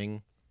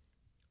swimming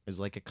is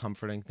like a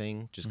comforting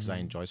thing, just because I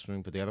Mhm. enjoy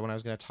swimming. But the other one I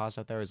was gonna toss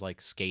out there is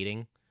like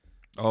skating,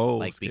 Oh,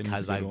 like skating's a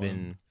because good I've one.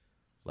 been,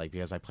 like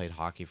because I played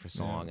hockey for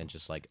so Yeah. long and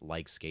just like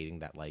skating.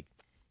 That like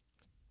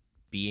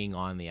being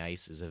on the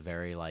ice is a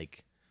very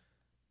like.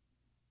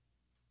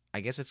 I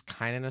guess it's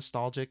kind of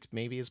nostalgic,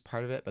 maybe is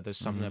part of it, but there's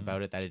something Mhm.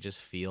 about it that it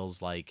just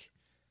feels like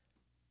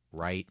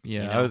right.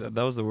 Yeah, you know?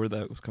 that was the word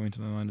that was coming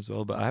to my mind as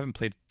well. But I haven't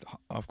played,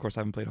 of course, I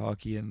haven't played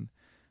hockey, and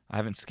I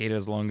haven't skated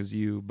as long as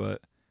you.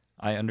 But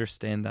I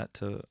understand that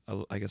to,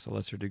 I guess, a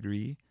lesser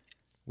degree,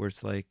 where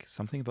it's like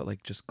something about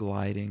like just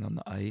gliding on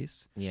the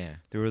ice. Yeah.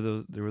 There were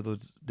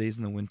those days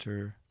in the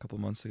winter a couple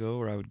months ago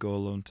where I would go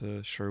alone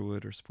to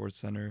Sherwood or Sports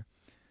Center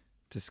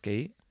to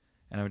skate,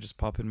 and I would just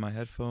pop in my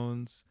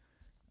headphones,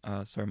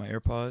 my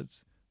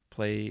AirPods,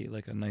 play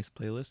like a nice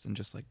playlist, and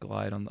just like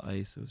glide on the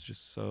ice. It was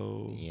just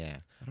so, Yeah.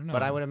 I don't know.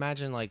 But I would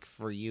imagine, like,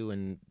 for you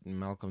and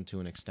Malcolm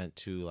to an extent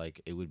too, like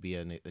it would be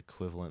an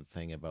equivalent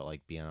thing about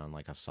like being on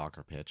like a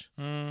soccer pitch,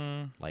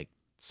 like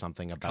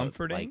something about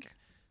comforting. like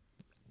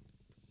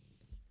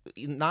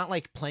not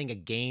like playing a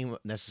game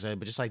necessarily,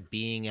 but just like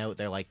being out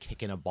there, like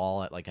kicking a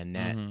ball at like a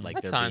net, Mhm. like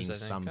At there times, being I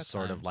think, some at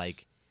sort of times.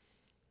 like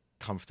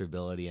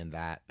comfortability in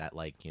that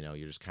like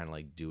you're just kind of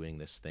like doing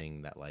this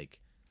thing that like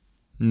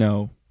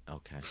No.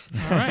 okay,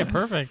 All right,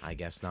 perfect. I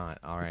guess not.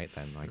 All right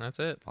then, like And that's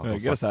it. I'll No, go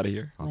get us out of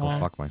here. I'll go Wrong.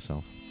 fuck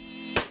myself.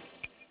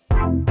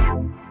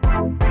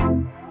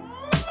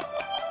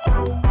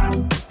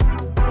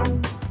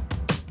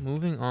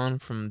 Moving on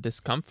from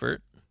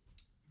discomfort.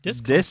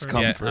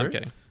 Discomfort.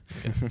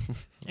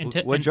 Yeah, I'm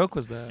kidding. What joke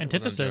was that?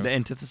 Antithesis. The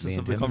antithesis The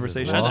of the antithesis.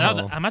 conversation.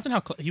 Wow. Imagine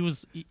how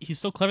he's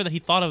so clever that he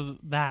thought of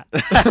that. All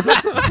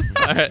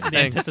right, The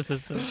thanks.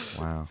 antithesis.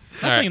 Thing. Wow. Not All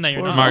saying right, that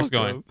you're Poor not. Mark's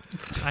Malcolm.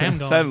 I am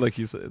going. Sounded like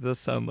you said. It does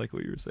sound like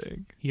what you were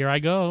saying. Here I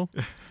go.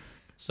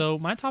 So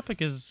my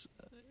topic is,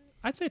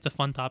 I'd say it's a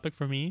fun topic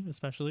for me,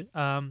 especially.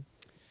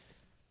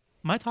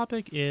 My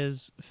topic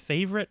is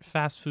favorite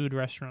fast food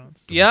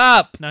restaurants.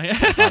 Yup. Now, I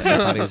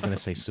thought he was gonna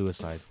say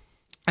suicide.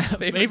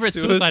 favorite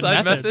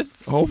suicide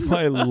methods. Oh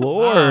my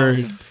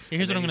lord!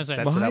 Here's what I'm gonna say.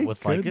 Sets it My up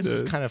with like this is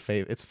goodness. kind of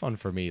it's fun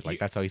for me. Like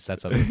that's how he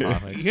sets up the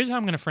topic. Here's how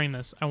I'm gonna frame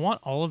this. I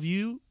want all of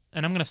you,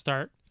 and I'm gonna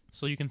start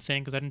so you can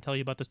think, because I didn't tell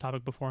you about this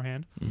topic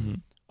beforehand. Mm-hmm.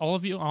 All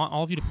of you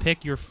to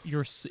pick your.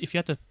 If you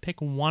had to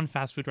pick one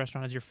fast food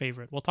restaurant as your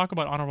favorite, we'll talk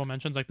about honorable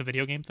mentions like the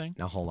video game thing.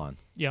 Now hold on.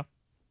 Yeah.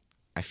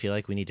 I feel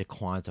like we need to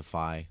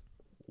quantify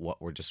what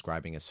we're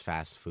describing as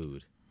fast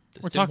food.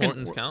 Does We're Tim talking.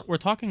 Hortons count? We're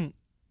talking.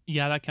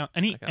 Yeah, that count.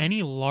 Any That counts.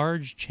 any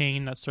large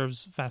chain that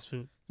serves fast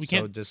food. We So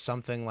can't. does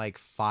something like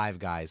Five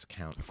Guys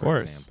count, for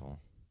course. example?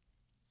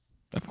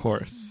 Of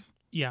course,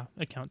 Yeah,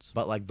 it counts.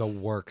 But like the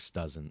Works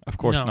doesn't. of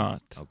course No.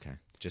 not. Okay.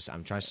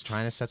 I'm trying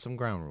to set some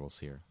ground rules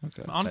here.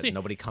 Okay. So Honestly, that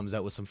nobody comes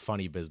out with some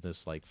funny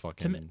business like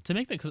fucking. to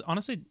make that, because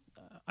honestly,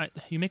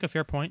 you make a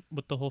fair point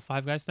with the whole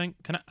Five Guys thing.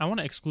 I want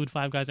to exclude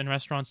Five Guys in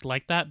restaurants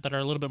like that are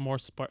a little bit more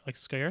like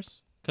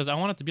scarce, because I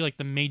want it to be like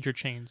the major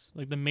chains,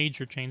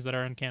 that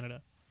are in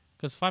Canada.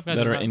 Because Five Guys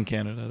That is are not, in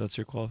Canada. That's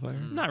your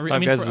qualifier. not really. Five I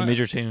mean, Guys for, is a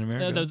major chain in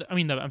America.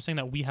 I'm saying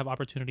that we have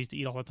opportunities to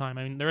eat all the time.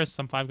 I mean, there is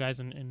some Five Guys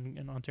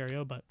in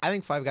Ontario, but I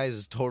think Five Guys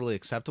is totally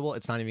acceptable.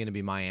 It's not even going to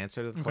be my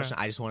answer to the Okay. question.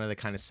 I just wanted to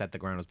kind of set the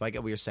ground rules. But I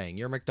get what you're saying.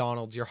 Your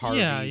McDonald's, your Harveys,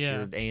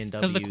 Yeah. your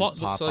A&W's, 'Cause the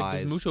Popeyes. So like,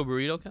 does Mucho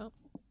Burrito count?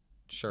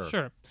 Sure.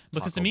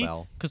 Because Taco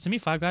Bell. to me,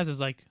 Five Guys is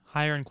like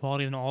higher in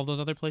quality than all those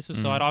other places.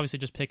 So Mhm. I'd obviously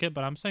just pick it.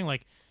 But I'm saying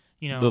like,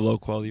 The low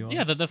quality ones.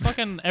 yeah, the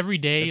fucking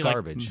everyday The like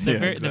garbage. the Yeah,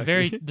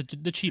 very exactly.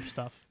 the cheap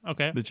stuff.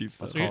 Okay, the cheap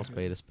stuff. Let's So call you're- a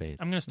spade a spade.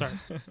 I'm gonna start.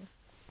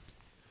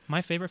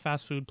 My favorite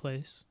fast food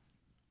place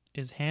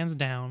is hands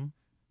down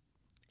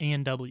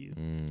A&W.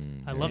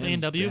 I love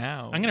Hands A&W.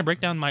 down. I'm gonna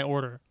break down my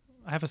order.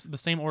 I have the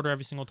same order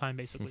every single time,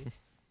 basically.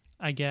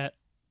 I get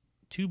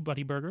 2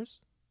 Buddy Burgers,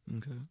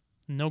 Okay.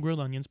 no grilled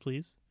onions,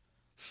 please,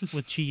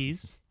 with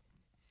cheese,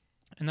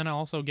 and then I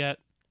also get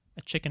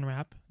a chicken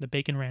wrap, the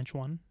bacon ranch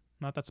one,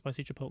 not that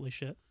spicy chipotle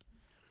shit,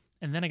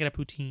 and then I get a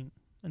poutine,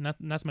 and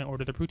that's my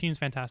order. The poutine's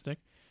fantastic.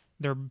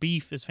 Their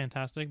beef is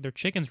fantastic. Their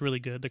chicken's really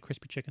good. The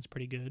crispy chicken's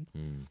pretty good.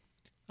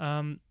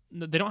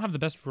 They don't have the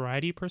best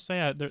variety per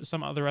se. There's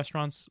some other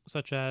restaurants,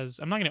 such as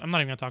I'm not even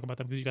gonna talk about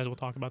them because you guys will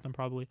talk about them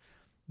probably.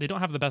 They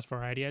don't have the best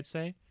variety, I'd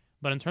say.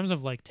 But in terms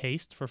of like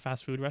taste for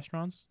fast food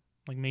restaurants,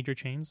 like major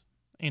chains,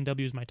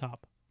 A&W is my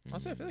top.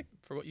 Honestly, I feel like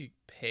for what you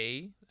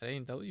pay at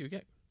A&W, you're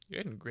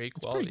getting great It's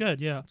quality. pretty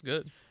good, yeah. It's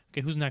good.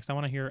 Okay, who's next? I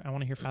want to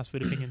hear fast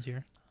food opinions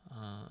here.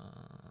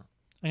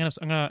 I'm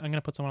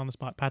gonna put someone on the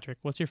spot. Patrick,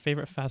 what's your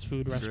favorite fast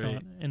food Great.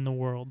 restaurant in the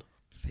world?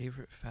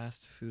 Favorite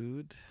fast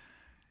food?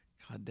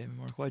 God damn it,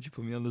 Mark! Why'd you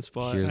put me on the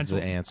spot? Here's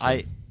the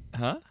answer.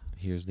 Huh?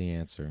 Here's the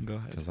answer. Go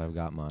ahead. Because I've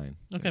got mine.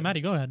 Okay,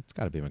 Maddie, go ahead. It's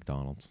got to be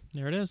McDonald's.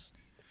 There it is.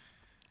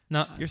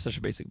 Now, You're such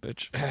a basic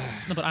bitch.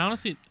 no, but I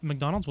honestly,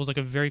 McDonald's was like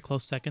a very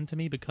close second to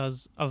me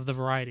because of the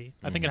variety.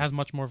 I think it has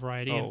much more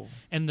variety,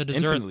 and the dessert.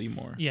 Infinitely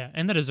more. Yeah,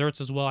 and the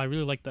desserts as well. I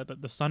really like the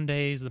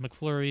sundaes, the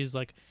McFlurries.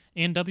 Like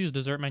A&W's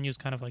dessert menu is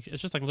kind of like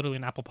it's just like literally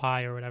an apple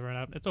pie or whatever,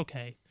 and it's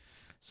okay.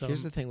 So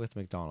Here's the thing with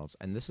McDonald's,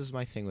 and this is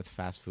my thing with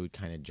fast food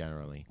kind of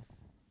generally.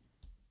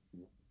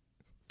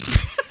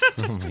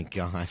 Oh my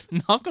god.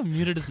 Malcolm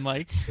muted his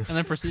mic and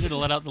then proceeded to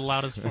let out the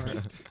loudest fart.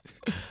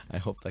 I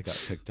hope that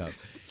got picked up.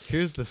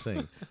 Here's the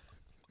thing.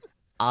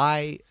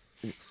 I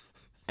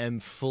am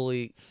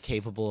fully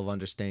capable of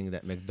understanding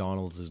that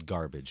McDonald's is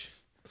garbage.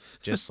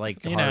 Just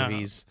like You know.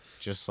 Harvey's,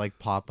 just like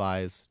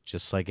Popeyes,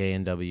 just like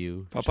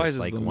A&W, Popeyes just is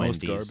like the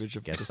most Wendy's, garbage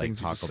of the just like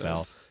things you just Taco said.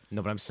 Bell.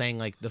 No, but I'm saying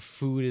like the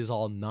food is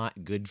all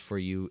not good for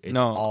you. It's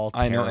no, all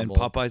I terrible. know,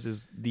 and Popeyes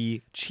is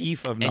the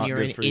chief of And not you're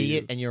good an for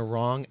idiot, you. and you're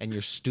wrong, and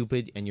you're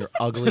stupid, and you're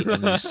ugly,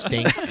 and you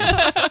stink,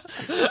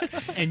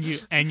 And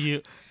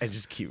you and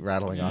just keep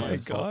rattling Oh off my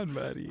insults. god,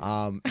 Maddie.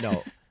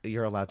 No,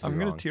 you're allowed to be I'm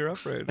wrong. gonna tear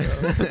up right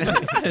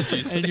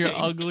now. and you're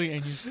ugly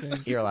and you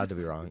stink. You're allowed to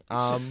be wrong.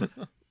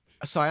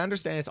 So I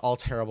understand it's all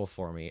terrible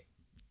for me.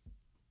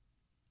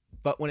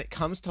 But when it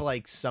comes to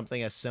like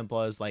something as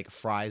simple as like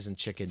fries and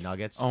chicken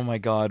nuggets, Oh my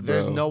god, bro.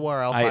 there's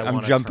nowhere else I'm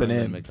want to jumping turn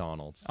than in.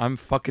 McDonald's. I'm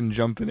fucking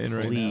jumping in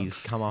right now. Please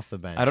come off the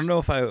bench. I don't know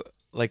if I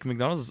like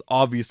McDonald's is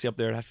obviously up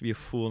there. I'd have to be a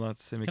fool not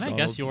to say Can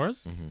McDonald's. I guess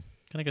yours? Mhm.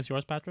 Can I guess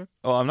yours, Patrick?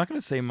 Oh, I'm not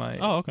gonna say my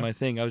Oh, okay. my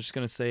thing. I was just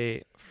gonna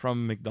say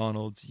from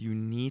McDonald's, you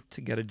need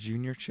to get a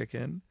junior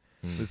chicken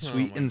with Oh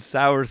sweet my- and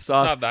sour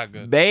sauce. not that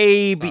good.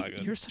 Baby. It's not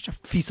good. You're such a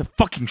piece of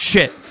fucking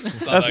shit. not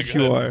That's that what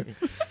you are.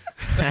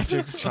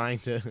 Patrick's trying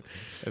to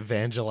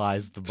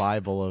evangelize the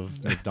Bible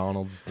of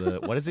McDonald's.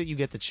 What is it? You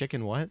get the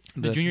chicken what?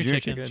 The junior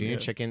chicken. Junior yeah.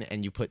 chicken,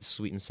 and you put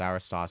sweet and sour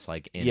sauce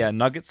like in Yeah, it.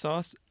 nugget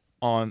sauce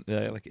on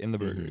like in the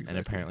burger. Mhm. exactly. And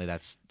apparently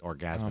that's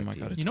orgasmic Oh my to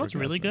God, you. it's You know what's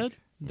really orgasmic. good?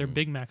 Their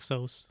Big Mac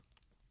sauce.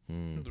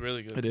 Mm. It's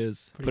really good. It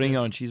is. Pretty Putting good.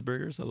 it on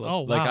cheeseburgers, I love.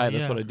 Oh, like wow,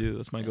 that's yeah. what I do.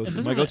 That's my go-to.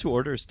 doesn't My really- go-to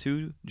order is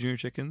 2 junior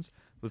chickens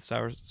with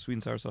sweet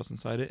and sour sauce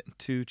inside it, and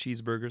 2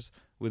 cheeseburgers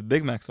with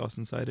Big Mac sauce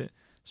inside it,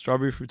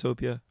 strawberry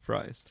Fruitopia,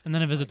 fries. And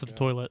then a visit to the God.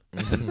 toilet.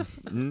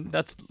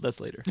 That's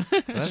later.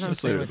 But that's what I'm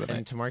Just saying. later With, than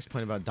and to Mark's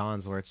point about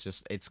Don's, where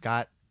it's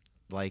got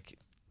like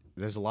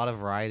there's a lot of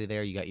variety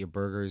there. You got your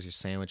burgers, your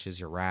sandwiches,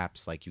 your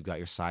wraps. Like you got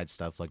your side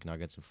stuff like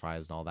nuggets and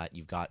fries and all that.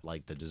 You've got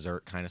like the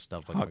dessert kind of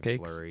stuff like Hotcakes.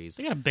 McFlurries.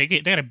 They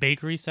got a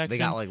bakery section. They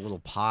got like little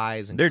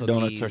pies and Their cookies.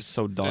 donuts are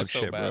so They're dog so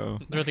shit,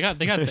 bad. bro.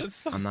 They got It's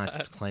so I'm not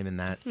bad. claiming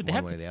that Dude,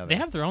 one way or the other. they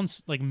have their own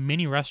like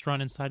mini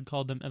restaurant inside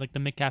called like the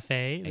McCafe.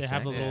 They have a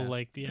Exactly. little Yeah.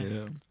 like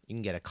Yeah. You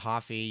can get a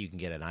coffee. You can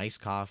get an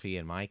iced coffee.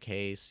 In my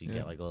case, you Yeah.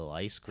 get like a little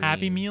ice cream.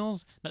 Happy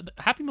Meals.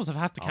 Happy Meals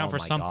have to count Oh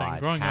for my something. God,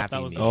 Growing up, Happy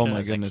that was the Meals. Oh shit. my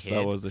As a goodness, that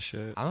kid. was the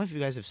shit. I don't know if you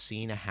guys have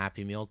seen a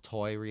Happy Meal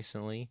toy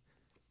recently.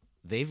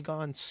 They've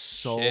gone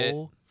so Shit.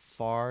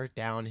 far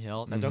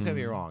downhill. Now, don't get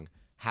me Mhm. wrong.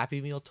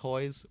 Happy Meal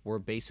toys were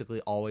basically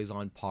always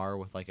on par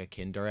with like a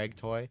Kinder Egg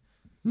toy.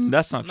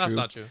 That's not true. That's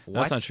not true. What?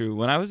 That's not true.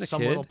 When I was a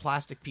Some kid, little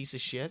plastic piece of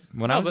shit.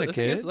 when No, I was but a the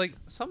thing kid, is, like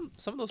some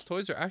of those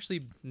toys are actually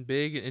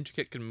big and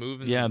intricate, can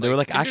move. And, Yeah, they were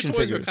like Kinder action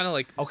toys figures. Were kind of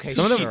like Okay,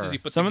 Some of them- pieces you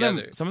put some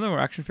together. of them were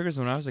action figures.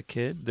 When I was a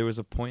kid, there was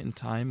a point in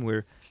time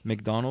where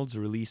McDonald's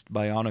released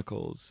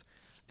Bionicles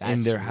in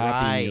That's their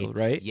Happy Meal,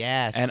 right?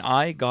 Yes. And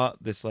I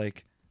got this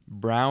like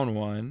brown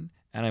one,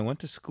 and I went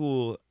to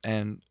school,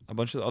 and a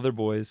bunch of the other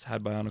boys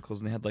had Bionicles,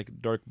 and they had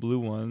like dark blue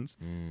ones,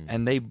 Mm.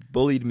 and they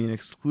bullied me and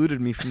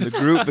excluded me from the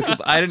group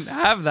because I didn't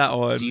have that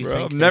one, Do you bro.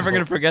 think I'm they never bu-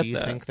 gonna forget Do you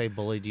that. think they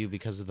bullied you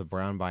because of the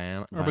brown Or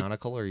be-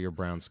 Bionicle or your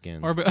brown skin?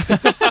 Or, be-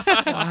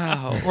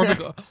 Wow.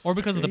 or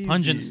because of the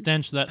pungent Crazy.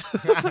 stench that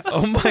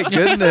Oh my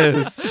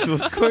goodness,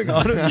 what's going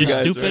on with you you're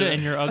guys? stupid right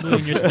and you're ugly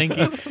and you're stinky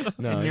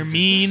No, and you're I'm just-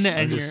 mean I'm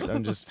and just, you're.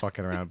 I'm just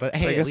fucking around. But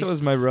hey, I at guess it least-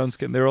 was my brown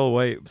skin. They're all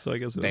white, so I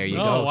guess it was there you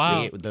me. Oh, go.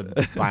 wow. See, the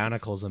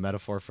Bionicle is a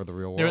metaphor for the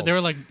real They world.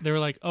 were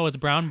like, oh, it's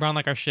brown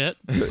like our shit.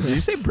 Did you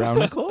say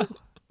brownicle?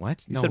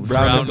 What? You no, said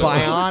brown-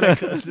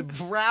 Bionicle. The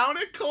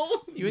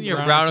Brownicle? You and your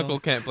Brownicle.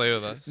 brownicle can't play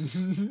with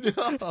us.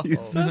 No. You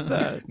said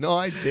that. No,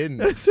 I didn't.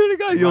 I swear to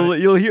God,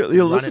 Run you'll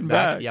Run listen it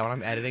back. Yeah, when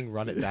I'm editing,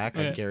 run it back.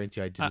 I Yeah.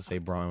 guarantee I didn't say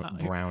here-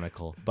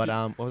 brownicle. But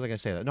what was I gonna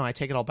say? No, I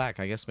take it all back.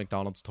 I guess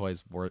McDonald's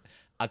toys were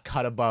a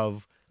cut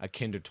above a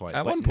Kinder toy.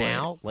 At but one point.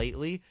 now,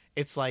 lately,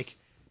 it's like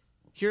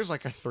here's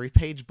like a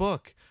 3-page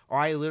book. Or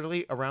I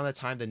literally around the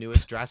time the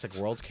newest Jurassic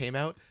Worlds came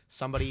out,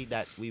 somebody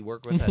that we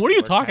work with. What are you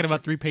work, talking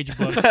Patrick, about? 3-page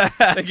book.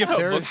 They give out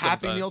There's books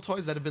Happy sometimes. Meal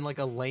toys that have been like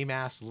a lame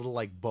ass little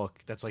like book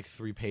that's like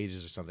 3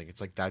 pages or something.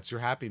 It's like that's your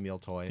Happy Meal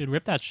toy. Dude,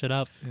 rip that shit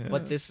up. Yeah.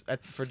 But this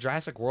for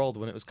Jurassic World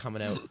when it was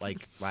coming out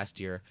like last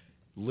year,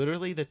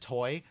 literally the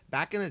toy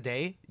back in the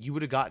day, you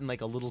would have gotten like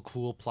a little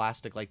cool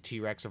plastic like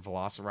T-Rex or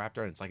Velociraptor,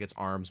 and it's like its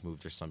arms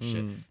moved or some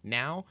shit. Mm.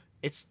 Now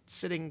it's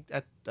sitting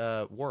at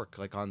work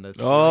like on the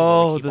ceiling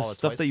Oh, where we keep the all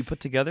stuff toys. that you put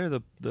together,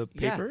 the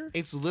Yeah, paper.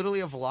 it's literally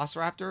a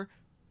Velociraptor.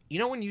 You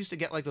know when you used to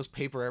get like those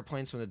paper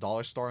airplanes from the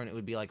dollar store, and it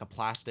would be like a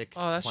plastic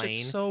Oh, that plane,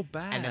 shit's so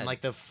bad. and then like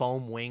the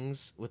foam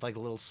wings with like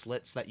little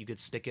slits that you could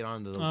stick it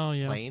onto the Oh,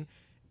 yeah. plane.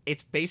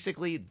 It's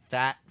basically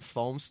that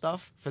foam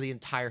stuff for the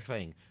entire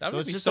thing. that so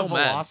would it's be just so a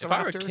mad. Velociraptor. If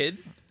I were a kid,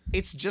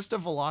 It's just a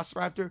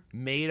Velociraptor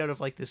made out of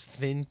like this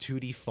thin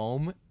 2D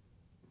foam,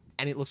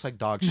 and it looks like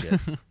dog shit.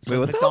 So Wait,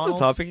 what the hell's the McDonald's-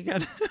 topic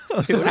again?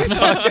 What are we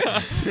talking,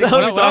 the hell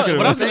are we What- talking what What I'm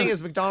about? saying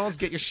is McDonald's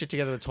get your shit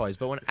together with toys,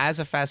 but when as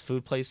a fast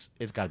food place,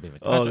 it's got to be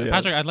McDonald's. Oh, yeah.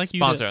 Patrick, I'd like you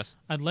sponsor to. us.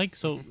 I'd like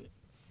so.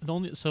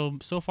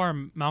 So far,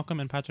 Malcolm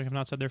and Patrick have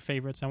not said their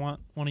favorites. I want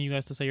one of you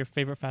guys to say your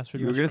favorite fast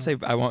food. You were gonna say,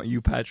 restaurant. "I want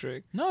you,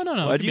 Patrick." No. Why it do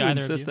could you be either of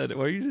insist you. that?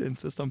 Why do you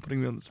insist on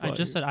putting me on the spot? I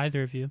just said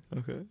either of you.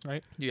 Okay.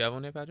 Do you have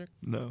one there, Patrick?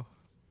 No.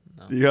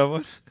 No. Do you have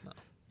one?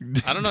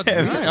 No. I don't know. What to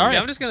Damn do. it. All right.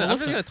 I'm just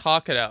gonna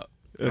talk it out.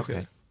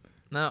 Okay.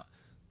 Now,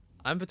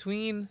 I'm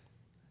between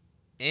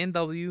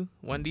A&W,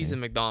 Wendy's, Okay.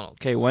 and McDonald's.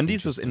 Okay.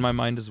 Wendy's was in my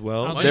mind as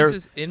well. Wendy's They're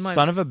is in my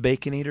son of a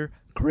baconator.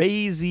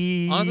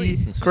 Crazy. honestly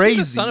crazy.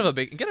 Get a son of a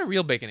bacon. Get a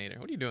real baconator.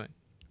 What are you doing?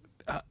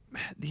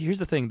 Here's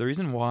the thing. The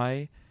reason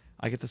why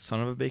I get the son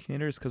of a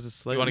baconator is because it's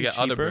slightly You want to get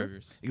cheaper. other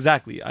burgers.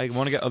 Exactly. I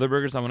want to get other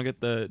burgers. I want to get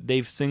the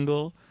Dave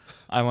Single.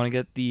 I want to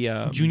get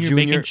the Junior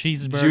bacon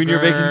cheeseburger. Junior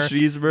bacon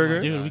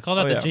cheeseburger. Dude, we call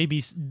that Oh, yeah.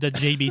 the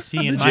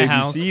JBC in the my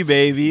house. JBC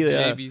baby.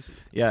 Yeah. JBC.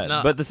 Yeah.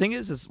 No. But the thing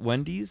is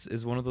Wendy's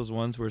is one of those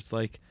ones where it's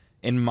like,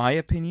 in my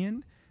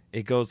opinion,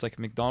 it goes like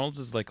McDonald's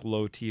is like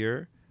low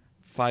tier,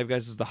 Five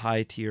Guys is the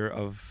high tier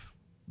of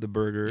the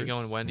burgers. You're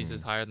going Wendy's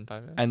is higher than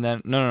Five Guys? And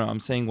then no, I'm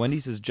saying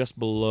Wendy's is just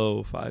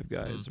below Five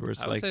Guys, where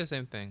it's I would like say the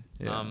same thing.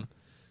 Yeah.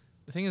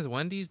 The thing is,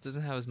 Wendy's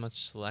doesn't have as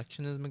much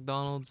selection as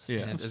McDonald's.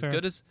 Yeah. And That's as fair.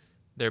 good as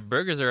their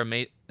burgers are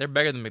they're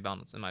better than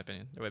McDonald's in my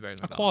opinion. They're way better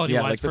than McDonald's. Quality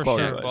Yeah, wise, like the for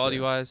quality sure. wise. Quality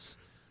wise.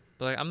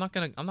 But like, I'm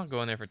not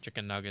going there for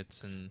chicken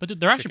nuggets and. But dude,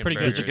 they're actually chicken pretty the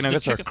good. burgers. chicken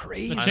nuggets are chicken-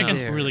 crazy. The I chicken's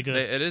there. really good.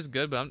 It is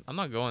good, but I'm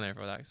not going there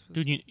for that.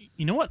 Dude,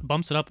 you know what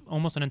bumps it up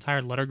almost an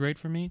entire letter grade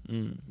for me?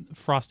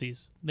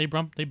 Frosties. They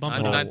bump it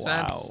 99 up.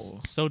 cents.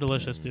 Wow. So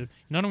delicious, dude. You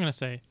know what I'm gonna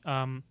say?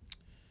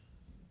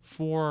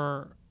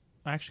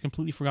 I actually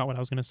completely forgot what I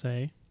was gonna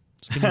say.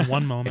 Just give me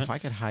one moment. If I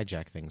could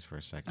hijack things for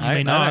a second. You may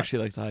I'd not.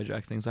 actually like to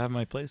hijack things. I have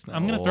my place now.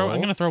 I'm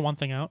gonna throw one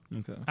thing out.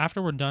 Okay.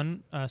 After we're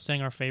done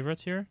saying our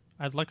favorites here,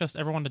 I'd like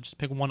everyone to just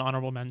pick one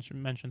honorable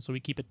mention so we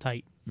keep it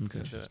tight. Okay.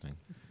 Interesting.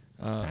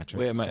 Wait, Patrick,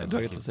 do I sounds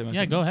get like to you- say my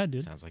Yeah, thing? go ahead,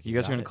 dude. Sounds like You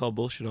guys are got gonna it. call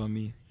bullshit on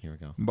me. Here we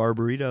go.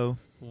 Barburrito.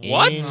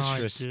 What?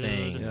 Interesting.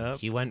 dude. Yep.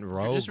 He went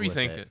rogue. Just with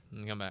rethink it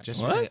and come back.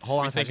 Just What? rethink- hold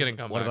on. Rethink it Patrick. and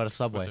come What back. about a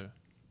Subway?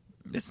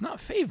 What's It's not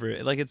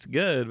favorite. Like it's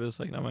good, but it's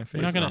like not my You're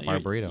favorite. not gonna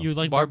not Barburrito. You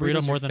like Barburrito's Barburito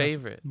your more than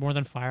favorite. more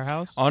than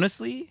Firehouse?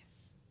 Honestly,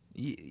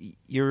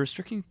 you're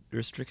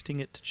restricting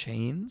it to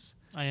chains.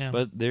 I am.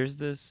 But there's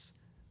this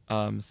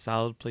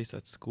salad place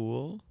at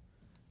school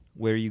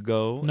where you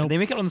go. Nope. They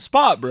make it on the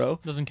spot, bro.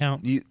 Doesn't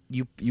count. You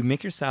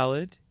make your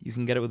salad. You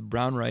can get it with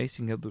brown rice.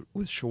 You can get it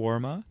with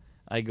shawarma.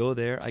 I go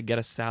there. I get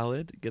a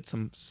salad. Get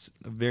some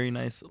very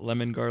nice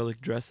lemon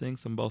garlic dressing,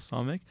 some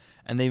balsamic,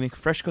 and they make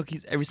fresh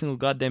cookies every single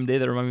goddamn day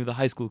that remind me of the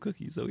high school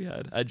cookies that we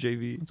had at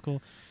JV. That's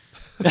cool.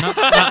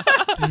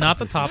 not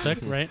the topic,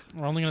 right?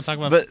 We're only gonna talk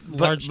about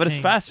large But it's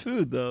chains. fast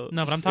food though.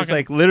 No, but I'm It's talking.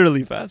 like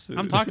literally fast food.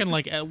 I'm talking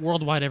like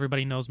worldwide.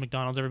 Everybody knows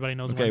McDonald's. Everybody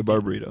knows. Okay, Wendy's.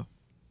 Barburrito.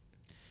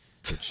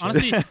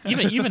 Honestly,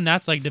 even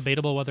that's like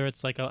debatable whether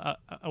it's like a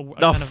The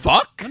kind of,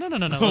 fuck? No.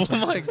 Oh Listen.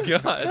 my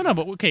god. No,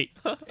 but okay.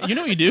 You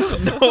know what you do?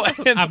 No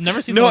answer. I've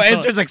never seen No someone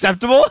answer is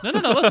acceptable. No.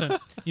 Listen.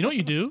 You know what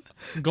you do?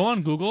 Go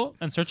on Google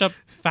and search up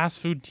fast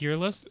food tier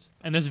lists,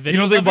 and there's videos. You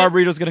don't think of it.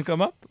 Barburrito's gonna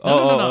come up?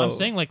 No. I'm Oh.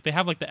 saying like they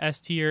have like the S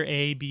tier,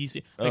 A, B,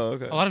 C. Like, Oh,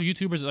 okay. A lot of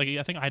YouTubers, like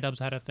I think iDubbbz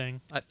had a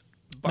thing.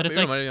 But it's Barburrito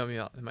like- might not be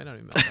out. It might not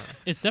be out.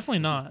 It's definitely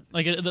not.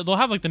 Like they'll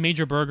have like the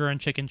major burger and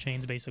chicken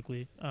chains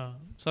basically. So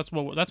that's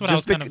what I was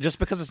just, kind of. just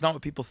because it's not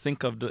what people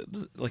think of,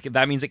 like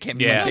that means it can't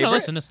be my Yeah. No, favorite.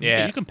 listen.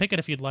 Yeah. You can pick it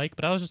if you'd like,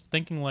 but I was just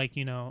thinking like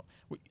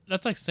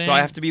that's like saying. So I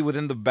have to be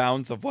within the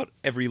bounds of what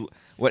everyone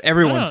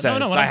No, says.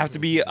 what I I'm- have to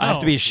be I have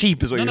to no. be a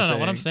sheep, is what no, you're no, saying.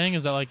 What I'm saying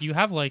is that like you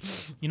have like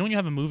when you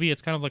have a movie,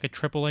 it's kind of like a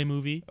AAA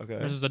movie Okay.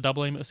 versus a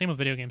AA. Same with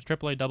video games,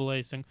 AAA,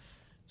 AA.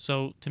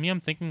 So to me, I'm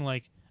thinking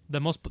like the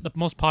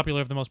most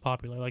popular of the most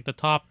popular, like the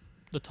top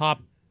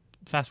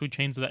fast food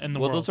chains that in the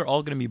Well, world. those are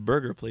all going to be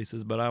burger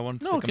places, but I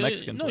wanted to pick a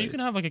Mexican place. you can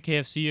have like a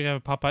KFC, you can have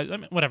a Popeyes, I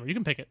mean, whatever. You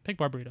can pick it. Pick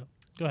Barburrito.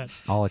 Go ahead.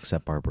 I'll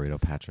accept Barburrito,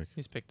 Patrick.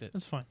 He's picked it.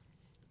 That's fine.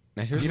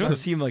 Now, here's You don't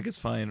seem like it's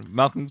fine.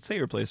 Malcolm, say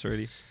your place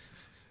already.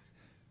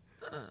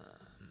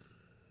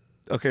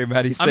 Okay,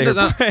 Maddie, say your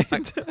just-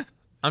 point.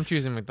 I'm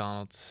choosing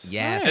McDonald's.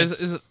 Yes.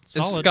 As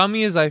Solid.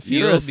 scummy as I feel,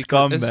 You're a because-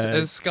 scumbag.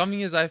 as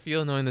scummy as I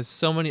feel, knowing there's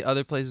so many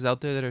other places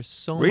out there that are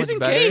so Raising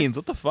much better. Cane's,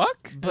 what the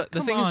fuck? But the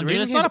Come thing is, on, dude,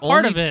 Raising it's Cane's not a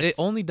part only, of it. It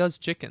only does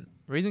chicken.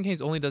 Raising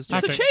Cane's only does chicken.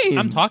 It's a Patrick, chain.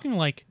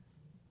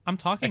 I'm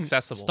talking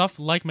Accessible. stuff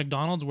like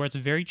McDonald's where it's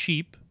very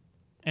cheap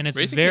and it's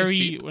Raising Cane's very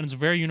cheap. and it's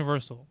very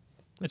universal.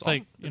 It's It's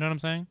like all- you know what I'm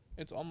saying?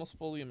 It's almost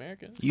fully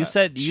American. You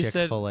said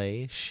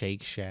Chick-fil-A,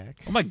 Shake Shack.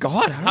 Oh my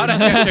god, How'd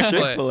did I I get get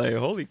Chick-fil-A? Chick-fil-A?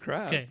 Holy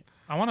crap. Okay,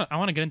 I want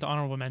to get into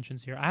honorable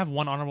mentions here. I have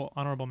one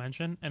honorable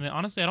mention, and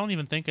honestly, I don't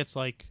even think it's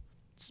like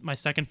my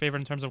second favorite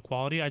in terms of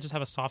quality. I just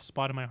have a soft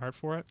spot in my heart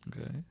for it.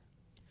 Okay.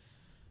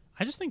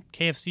 I just think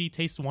KFC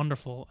tastes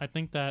wonderful. I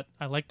think that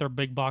I like their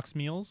big box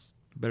meals.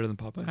 Better than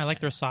Popeyes? I like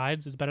their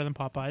sides. It's better than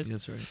Popeyes.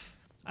 That's right.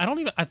 I don't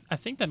even. I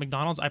think that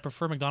McDonald's. I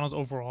prefer McDonald's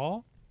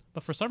overall,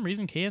 but for some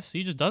reason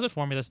KFC just does it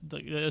for me.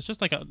 It's just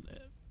like a.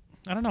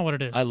 I don't know what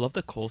it is. I love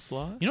the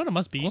coleslaw. You know what it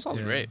must be? Coleslaw's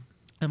Yeah. great.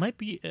 It might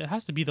be. It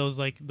has to be those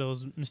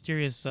those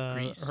mysterious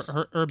Grease.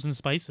 herbs and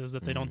spices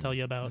that they don't tell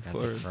you about. That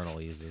course. the Colonel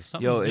uses.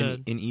 Something's Yo,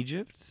 good. in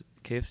Egypt,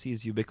 KFC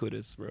is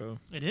ubiquitous, bro.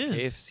 It is.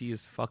 KFC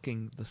is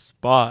fucking the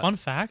spot. Fun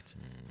fact.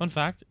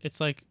 It's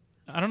like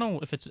I don't know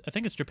if it's. I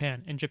think it's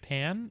Japan. In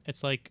Japan,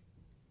 it's like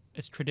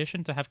it's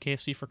tradition to have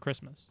KFC for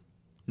Christmas.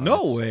 No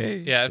that's- way.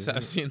 Yeah, Isn't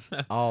I've it? seen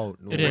that. Oh,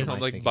 It what is. am I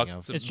Like thinking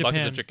buckets, of? It's buckets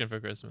Japan. of chicken for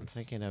Christmas.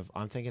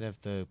 I'm thinking of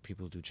the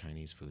people who do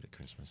Chinese food at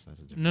Christmas. That's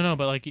a different. No,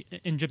 but like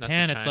in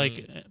Japan, it's like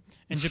Chinese.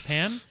 in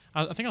Japan.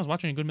 I think I was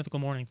watching a Good Mythical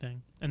Morning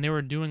thing, and they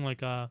were doing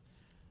like a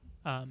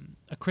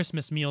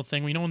Christmas meal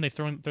thing. You know when they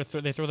throw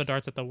the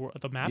darts at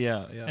the map.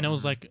 Yeah, yeah. And it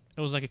was like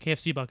a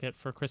KFC bucket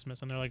for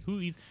Christmas, and they're like, "Who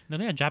eats?" And then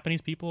they had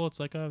Japanese people. It's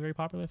like a very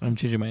popular thing. I'm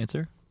changing my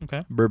answer.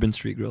 Okay, Bourbon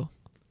Street Grill.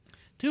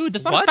 dude,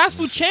 that's not What? a fast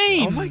food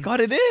chain. Oh my god,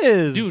 it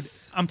is, dude,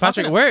 I'm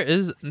talking. Patrick, where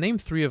is name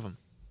 3 of them?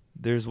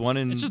 There's one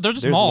in. It's just- they're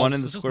just there's malls. one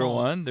in the It's just Square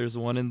malls. One. There's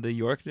one in the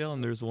Yorkdale,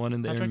 and there's one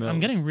in the Aaron Patrick, Mills. I'm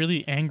getting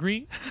really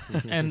angry,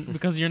 and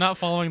because you're not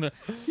following the,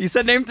 You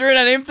said name 3, and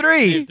I named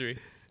 3. Name 3.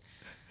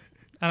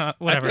 I don't know,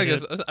 whatever, I feel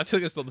dude.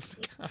 like it's still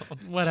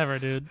discount. Whatever,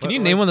 dude. Can you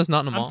name one that's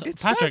not in a I'm mall? t-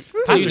 It's Patrick, fast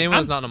food. Patrick, Name one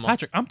I'm- that's not in a mall.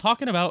 Patrick, I'm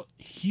talking about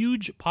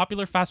huge,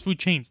 popular fast food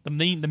chains, the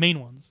main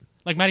ones.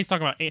 Like Maddie's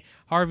talking about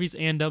Harvey's,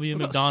 A&W,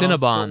 What about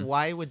McDonald's. Cinnabon? But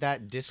why would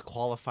that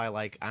disqualify?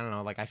 Like, I don't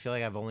know. Like, I feel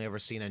like I've only ever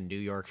seen a New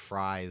York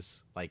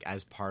Fries like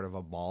as part of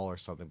a mall or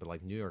something. But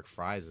like, New York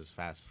Fries is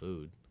fast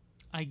food.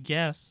 I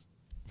guess.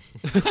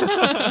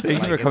 Thank you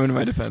Like, for coming to it's-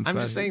 my defense. I'm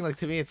man. just saying, like,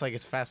 to me, it's like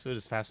it's fast food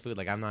is fast food.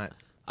 Like, I'm not.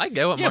 I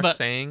get what Yeah, Mark's but-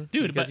 saying,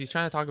 dude, because but- he's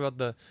trying to talk about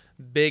the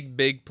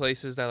big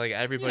places that like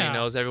everybody Yeah,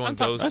 knows, everyone I'm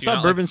ta- goes I to. thought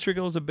not, Bourbon Street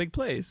Grill was a big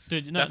place.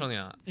 Dude, like, no, definitely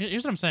not.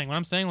 here's what I'm saying. When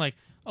I'm saying like,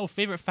 oh,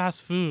 favorite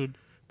fast food,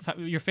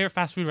 your favorite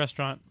fast food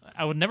restaurant,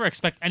 I would never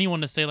expect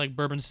anyone to say like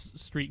Bourbon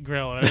Street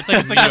Grill. It's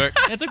like New York-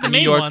 it's like the New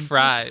main York ones.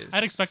 fries.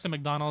 I'd expect a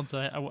McDonald's,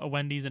 a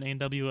Wendy's, an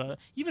A&W,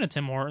 even a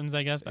Tim Hortons,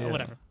 I guess. But Yeah.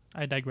 whatever.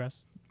 I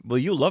digress. Well,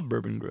 you love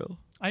Bourbon Grill.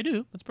 I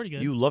do. That's pretty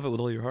good. You love it with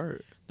all your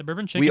heart. The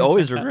bourbon chicken. We is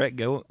always fanta- regret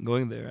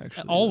going there.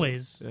 Actually,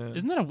 Always. Yeah.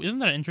 Isn't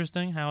that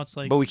interesting? How it's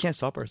like But we can't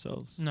stop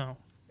ourselves. no.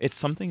 It's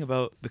something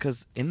about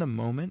because in the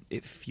moment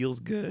it feels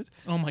good,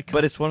 Oh my god.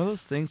 but it's one of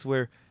those things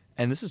where,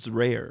 and this is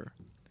rare,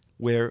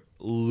 where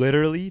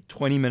literally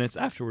 20 minutes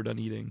after we're done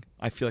eating,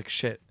 I feel like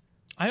shit,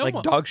 I like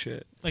almost, dog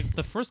shit. like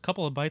the first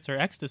couple of bites are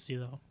ecstasy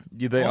though.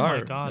 Yeah, they Oh are.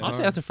 my God. They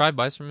Honestly, are. after 5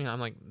 bites from me, I'm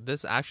like,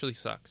 this actually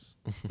sucks.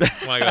 When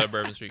I go to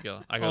Bourbon Street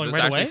Grill, I go, Oh, like this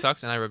right actually away?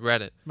 sucks, and I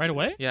regret it. Right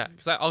away? Yeah,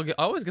 because I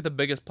always get the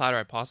biggest platter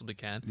I possibly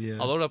can. Yeah.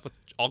 I'll load up with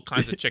all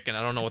kinds of chicken.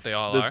 I don't know what they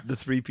all the, are. the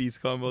 3-piece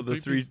combo,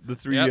 the Three-piece.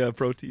 three Yep.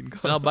 protein combo.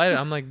 And I'll bite it.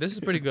 I'm like, this is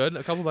pretty good.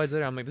 A couple bites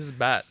later, I'm like, this is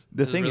bad.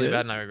 The This thing is really is,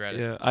 bad, and I regret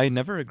it. yeah, I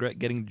never regret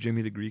getting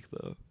Jimmy the Greek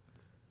though.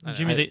 I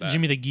Jimmy hate the that.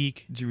 Jimmy the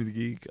Geek. Jimmy the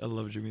Geek, I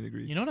love Jimmy the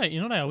Greek. You know what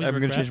I always I'm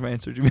regret? gonna change my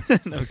answer, Jimmy.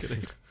 No I'm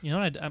kidding. You know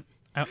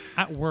what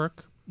at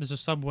work there's a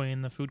Subway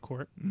in the food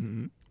court.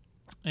 hmm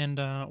And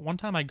one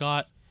time I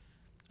got,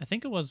 I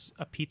think it was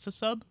a pizza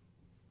sub,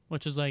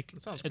 which is like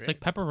That sounds it's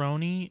great. like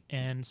pepperoni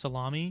and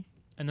salami,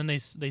 and then they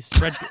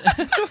spread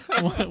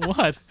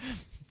what?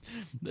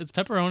 It's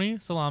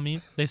pepperoni,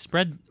 salami. They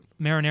spread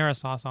marinara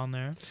sauce on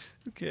there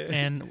Okay.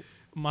 and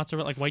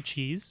mozzarella, like white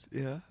cheese.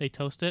 yeah. They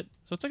toast it,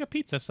 so it's like a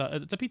pizza sub.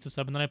 It's a pizza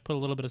sub, and then I put a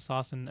little bit of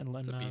sauce and a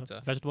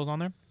pizza. vegetables on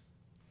there.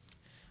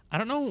 I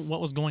don't know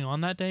what was going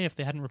on that day, if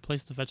they hadn't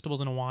replaced the vegetables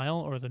in a while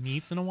or the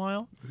meats in a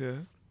while. Okay.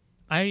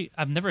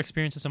 I've never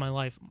experienced this in my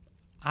life.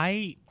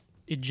 I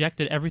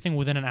ejected everything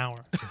within an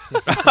hour.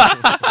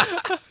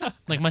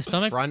 Like my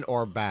stomach Front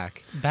or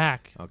back?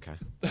 back. Okay.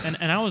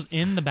 And I was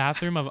in the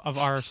bathroom of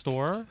our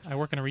store. I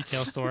work in a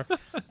retail store.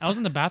 I was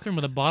in the bathroom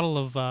with a bottle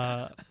of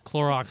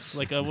Clorox,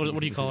 like what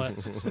do you call it?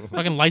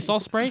 Fucking Lysol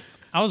spray.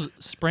 I was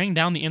spraying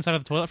down the inside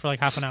of the toilet for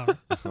like half an hour.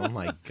 Oh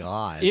my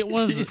god. It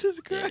was Jesus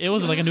Christ. it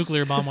was like a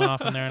nuclear bomb went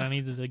off in there, and I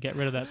needed to get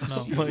rid of that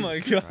smell. Oh my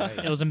god.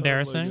 It was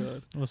embarrassing.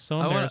 God. It was so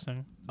I wanna-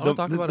 embarrassing. I want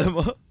to talk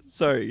about it.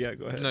 Sorry, yeah,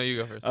 go ahead. No, you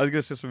go first. I was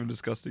gonna say something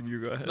disgusting.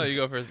 You go ahead. No, you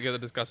go first. Get the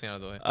disgusting out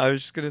of the way. I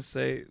was just gonna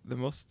say the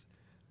most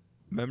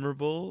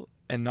memorable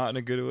and not in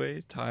a good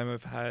way time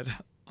I've had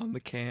on the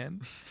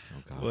can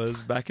Oh god.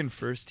 was back in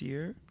first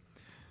year.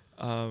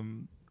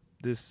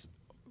 This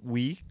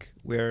week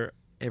where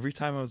every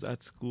time I was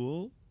at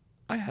school,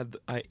 I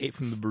ate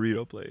from the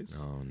burrito place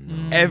Oh no.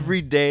 Mm.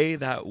 every day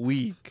that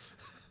week,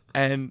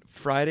 and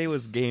Friday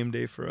was game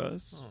day for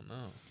us. Oh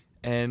no.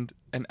 And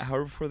an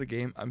hour before the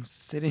game, I'm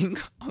sitting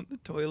on the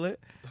toilet,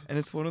 and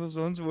it's one of those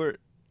ones where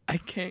I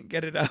can't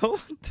get it out,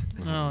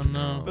 Oh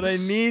no. but I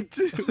need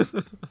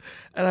to.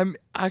 And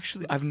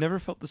I've never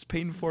felt this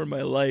pain before in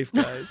my life,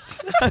 guys.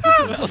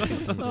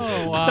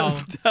 Oh wow.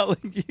 I'm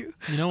telling you.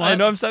 You know what? I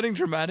know I'm sounding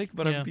dramatic,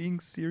 but Yeah. I'm being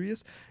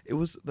serious. It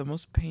was the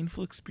most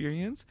painful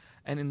experience,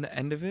 and in the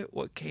end of it,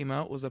 what came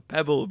out was a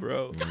pebble,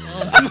 bro.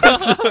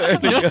 I swear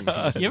to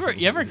God.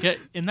 You ever get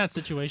in that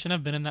situation?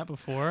 I've been in that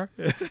before,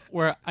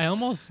 where I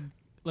almost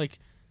like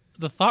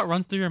the thought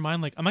runs through your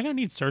mind like, am I gonna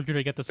need surgery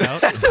to get this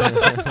out?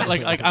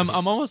 like I'm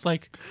almost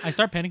like I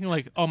start panicking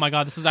like, oh my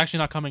god, this is actually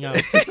not coming out.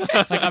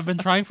 Like I've been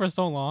trying for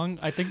so long.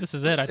 I think this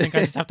is it. I think I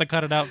just have to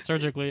cut it out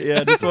surgically.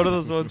 Yeah, just one of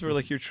those ones where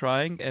like you're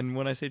trying, and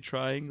when I say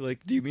trying,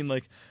 like, do you mean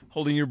like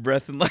holding your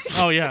breath and like?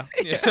 Oh yeah.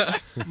 Yeah.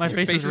 My Your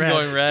face is red.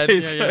 going red.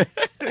 Yeah,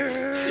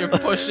 yeah. You're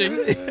pushing.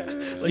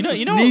 Like, You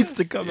this know- needs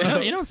to come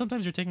out. You know,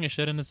 sometimes you're taking a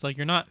shit and it's like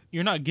you're not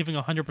giving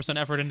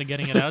 100% effort into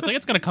getting it out. It's like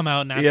it's gonna come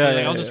out naturally. Yeah, like,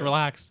 yeah, I'll just yeah.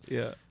 relax.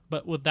 Yeah.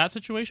 But with that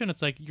situation,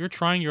 it's like you're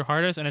trying your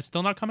hardest and it's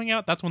still not coming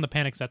out. That's when the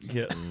panic sets in.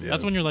 Yes.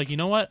 That's when you're like, you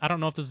know what? I don't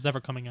know if this is ever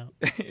coming out.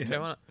 Okay, I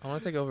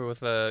want to take over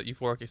with a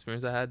euphoric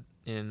experience I had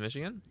in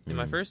Michigan. In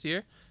my first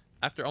year,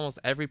 after almost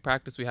every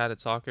practice we had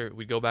at soccer,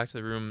 we'd go back to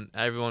the room.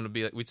 Everyone would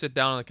be like, we'd sit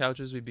down on the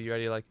couches. We'd be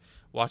ready to like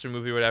watch a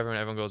movie or whatever, and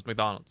everyone goes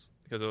McDonald's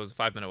because it was a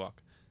 5-minute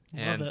walk.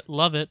 And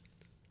Love it.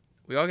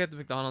 we all get to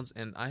McDonald's,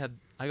 and I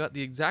got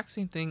the exact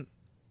same thing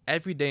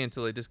every day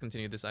until they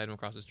discontinued this item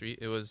across the street.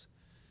 It was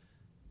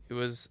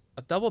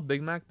a double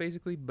Big Mac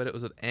basically, but it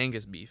was with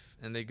Angus beef,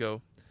 and they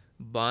go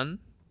bun,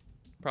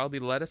 probably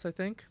lettuce, I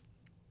think,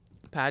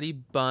 patty,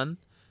 bun,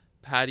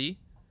 patty,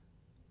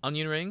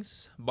 onion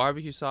rings,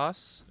 barbecue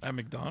sauce. At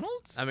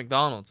McDonald's? At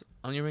McDonald's,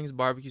 onion rings,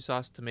 barbecue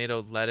sauce,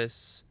 tomato,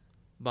 lettuce,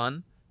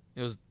 bun.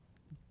 It was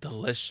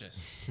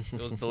delicious.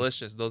 It was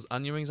delicious. Those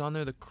onion rings on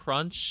there, the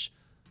crunch.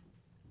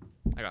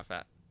 I got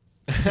fat.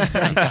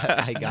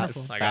 I got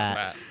Wonderful. I got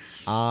fat.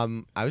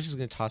 I was just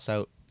gonna toss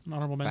out An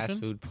honorable mention. fast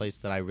food place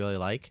that I really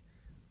like,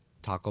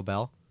 Taco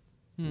Bell.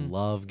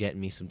 Love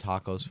getting me some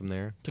tacos from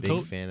there.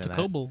 Big fan of that.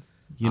 Taco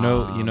You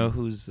know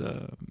who's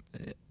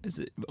is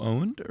it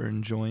owned or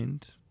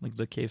enjoined, like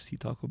the KFC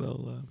Taco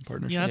Bell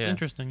partnership? Yeah, that's Yeah.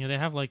 interesting. Yeah, they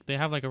have like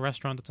a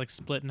restaurant that's like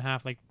split in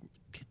half, like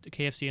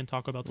KFC and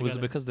Taco Bell together. Was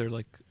it because they're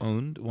like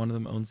owned? One of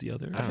them owns the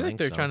other. I I don't feel like think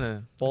they're so. trying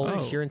to. Well,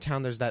 Oh. here in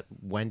town, there's that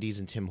Wendy's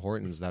and Tim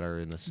Hortons that are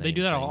in the same. They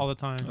do that thing. all the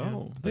time. yeah.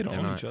 Oh, they don't They're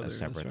own not each other. a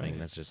separate that's thing. right.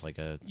 That's just like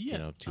a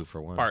Yeah.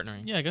 2-for-1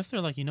 Partnering. Yeah, I guess they're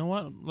like, you know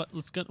what? We're gonna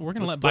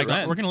Let's let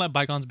split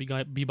bygones be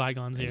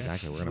bygones here.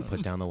 Exactly. We're gonna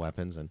put down the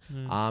weapons and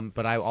Yeah.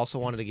 but I also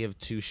wanted to give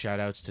 2 shout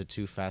outs to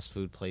 2 fast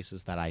food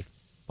places that I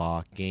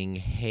fucking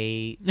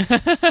hate.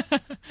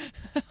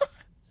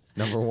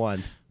 Number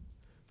 1,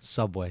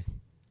 Subway.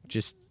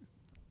 Just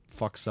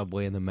fuck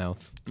Subway in the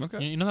mouth.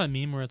 Okay. You know that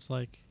meme where it's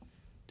like,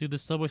 dude,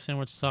 this Subway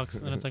sandwich sucks,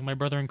 and it's like, my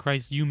brother in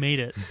Christ, you made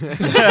it.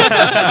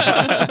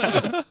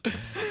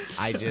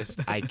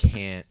 I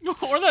can't.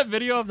 Or that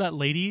video of that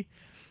lady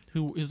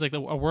who is like a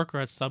worker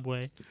at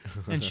Subway,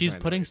 and she's I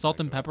know putting what you're salt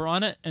talking and pepper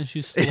on it, and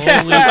she's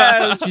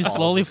Falls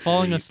slowly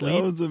falling asleep. That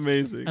asleep. one's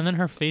amazing. And then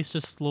her face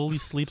just slowly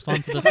sleeps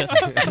onto the set.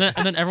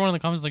 And then everyone in the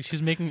comments is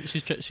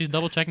like, she's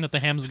double checking that the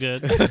ham's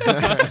good.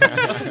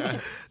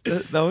 that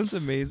one's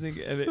amazing,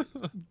 and it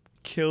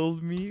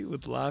killed me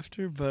with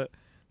laughter. But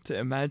to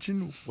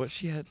imagine what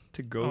she had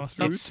to go Oh,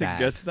 through to that's sad.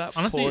 get to that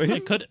Honestly, point.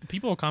 it could.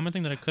 People were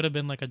commenting that it could have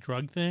been like a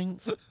drug thing.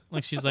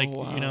 Like she's like,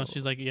 Oh, you know, wow.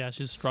 she's like, yeah,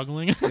 she's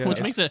struggling, Yeah.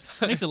 which makes it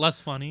less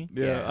funny.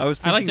 Yeah, Yeah. I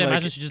was I like thinking. to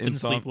imagine she just didn't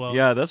sleep well.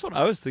 Yeah, that's what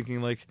I was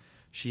thinking. Like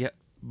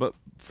but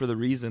for the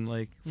reason,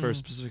 like for a Mm.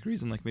 specific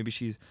reason, like maybe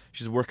she's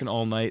working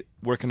all night,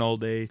 working all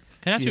day.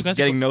 Can I ask you She's guys?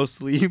 getting no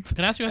sleep,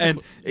 Can I ask you guys? and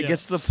it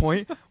gets to the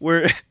point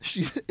where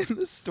she's in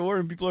the store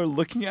and people are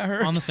looking at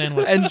her on the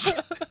sandwich. and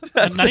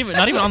not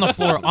even on the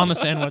floor, on the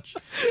sandwich.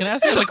 Can I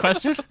ask you guys a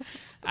question?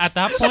 At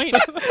that point,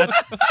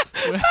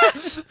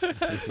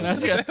 can I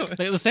ask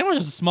you, the sandwich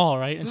is small,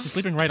 right? And she's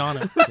sleeping right on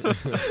it.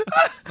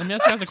 Let me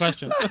ask you guys a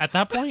question. At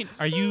that point,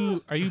 are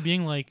you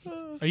being like,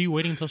 are you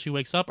waiting until she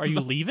wakes up? Are you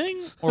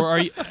leaving, or are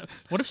you?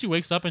 What if she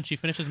wakes up and she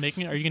finishes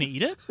making it? Are you gonna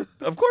eat it?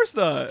 of course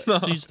not.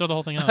 So you just throw the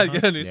whole thing out. I'd huh?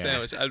 get a new Yeah.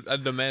 sandwich.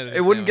 I'd demand a new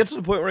It wouldn't get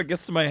sandwich. to the point where it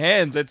gets to my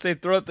hands. I'd say,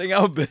 throw that thing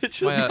out,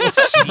 bitch.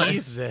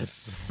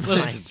 Jesus.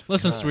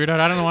 Listen, sweetheart,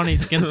 I don't want any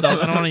skin cells.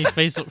 I don't want any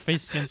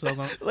face skin cells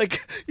on.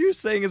 Like you're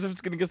saying, as if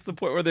it's gonna get to the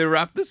point where they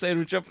wrap the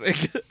sandwich up and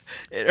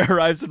it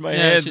arrives in my Yeah,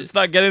 hands. It's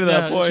not getting to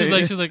that point.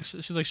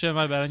 She's like, shit,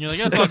 my bad. And you're like,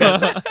 yeah, it's all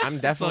good. I'm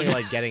definitely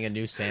like getting a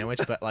new sandwich,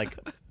 but like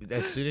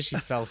as soon as she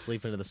fell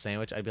asleep into the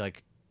sandwich, I'd be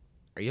like,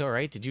 "Are you all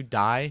right? Did you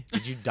die?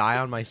 Did you die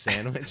on my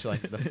sandwich?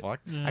 Like the fuck?"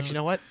 Yeah. Actually, you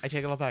know what? I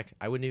take it all back.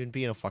 I wouldn't even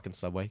be in a fucking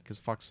Subway because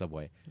fuck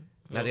Subway.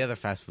 Now the other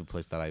fast food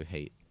place that I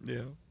hate,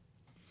 Yeah.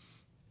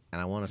 and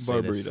I want to say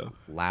this Barburrito.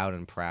 loud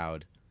and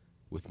proud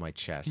with my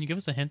chest. Can you give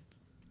us a hint?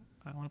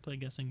 I want to play a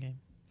guessing game.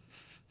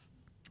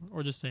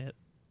 Or just say it.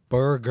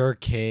 Burger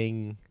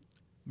King?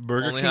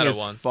 Burger Only King had it is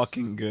once.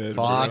 fucking good.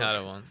 Fuck. bro. I only had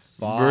it once.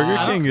 Fuck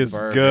Burger King is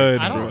Burger good,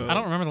 King. I bro.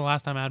 don't remember the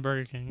last time I had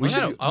Burger King. We I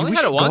should- only we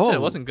had it should once and go.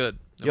 it wasn't good.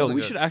 It Yo, wasn't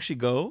we good. should actually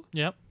go.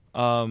 Yep.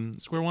 Um,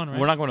 Square One, right?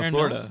 We're not going to Aaron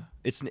Florida.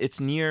 Mills. It's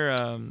near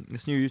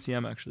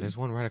UTM actually. There's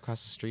one right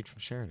across the street from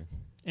Sheridan.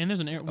 And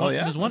there's an Oh,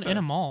 yeah? there's one Okay. in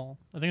a mall.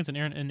 I think it's in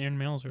Aaron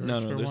Mills or no,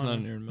 Square there's One.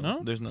 none near Mills.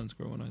 No? There's none in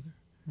Square One either.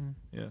 Hmm.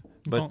 Yeah,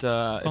 Call- but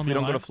call if me we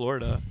don't go to alive.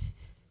 Florida,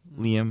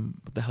 Liam,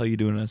 what the hell you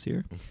doing us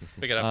here?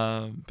 Pick it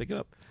up. Pick it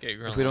up. Get your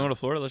girl If we don't on. go to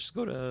Florida, let's just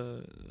go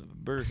to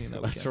Burger King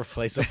that Let's weekend.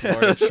 replace a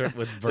Florida trip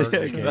with Burger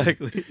Yeah, King.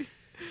 exactly.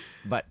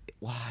 But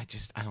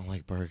I don't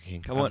like Burger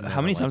King. How I've many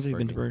never times liked have you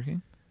been to Burger Burger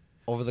King?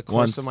 Over the course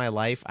Once. of my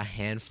life, a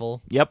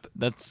handful. Yep,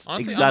 that's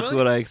Honestly, exactly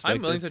what I I'm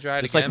expected. willing to try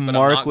it Just again, like but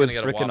I'm Mark not with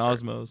gonna get a frickin'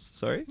 Whopper. Osmos.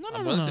 Sorry? No, no,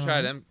 I'm no, willing to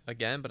try no. it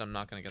again, but I'm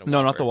not gonna get a Whopper.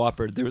 No, not the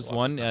Whopper. There was The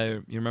one. Whopper's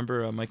not You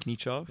remember Mike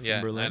Nietzsche Yeah,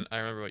 from Berlin? I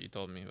remember what you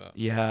told me about.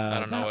 Yeah, I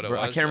don't know what it I was,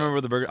 can't but-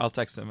 remember the burger. I'll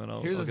text him and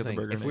I'll Here's look the at the thing: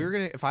 burger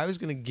name. if I was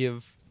gonna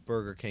give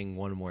Burger King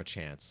one more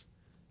chance,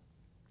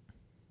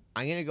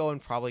 I'm gonna go and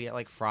probably get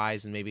like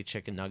fries and maybe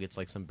chicken nuggets,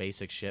 like some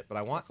basic shit. But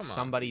I want Come on.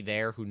 somebody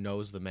there who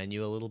knows the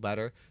menu a little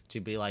better to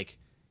be like,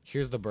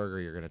 "Here's the burger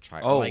you're gonna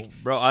try." Oh, like,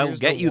 bro, I'll "Here's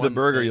get you the one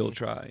burger thing." you'll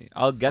try.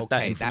 I'll get that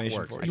Okay, information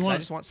works. for Because you. I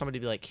just want somebody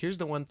to be like, "Here's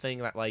the one thing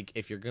that like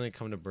if you're gonna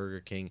come to Burger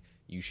King,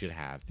 you should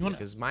have." You wanna-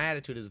 Because my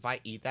attitude is, if I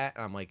eat that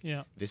and I'm like,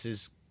 Yeah. "This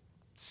is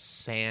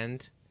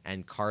sand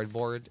and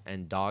cardboard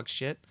and dog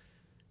shit,"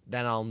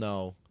 then I'll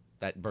know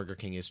that Burger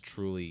King is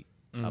truly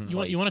a Mhm.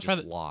 place You want to try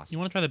just the lost. You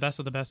want to try the best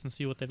of the best and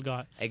see what they've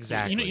got.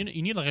 Exactly.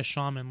 You need like a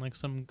shaman, like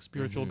some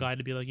spiritual Mhm. guide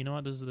to be like, you know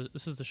what,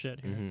 this is the shit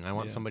here. I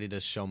want Yeah. somebody to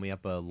show me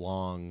up a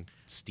long,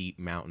 steep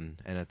mountain,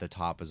 and at the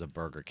top is a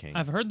Burger King.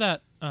 I've heard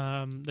that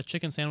the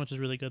chicken sandwich is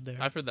really good there.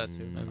 I've heard that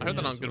too. Mm. I heard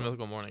that Yeah, on as Good well.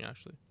 Mythical Morning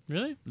actually.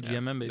 Really?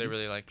 GMM, baby. They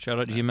really like. Shout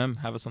out GMM.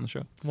 Have us on the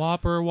show.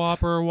 Whopper,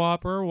 Whopper,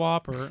 Whopper,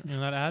 Whopper. You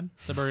know that ad?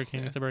 It's a Burger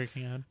King. It's a Burger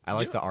King ad. I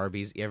like the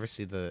Arby's. You ever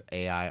see the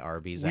AI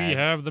Arby's We ads?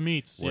 have the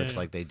meats. Where Yeah. it's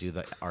like they do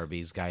the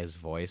Arby's guy's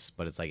voice,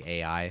 but it's like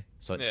AI,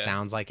 so it Yeah.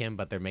 sounds like him,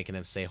 but they're making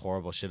him say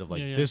horrible shit of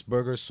like, Yeah, yeah. "This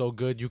burger's so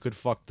good, you could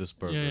fuck this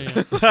burger.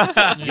 Yeah, yeah,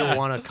 yeah. You'll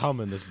want to come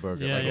in this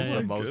burger." Yeah, like yeah, it's yeah.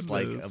 the most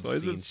like Goodness, obscene why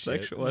is it shit.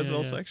 sexual? Why is it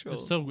all sexual?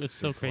 It's so It's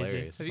crazy.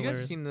 hilarious. Have you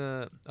guys seen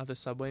the other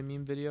Subway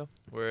meme video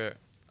where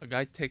a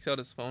guy takes out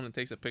his phone and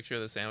takes a picture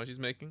of the sandwich he's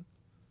making?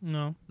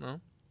 No. No.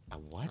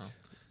 What?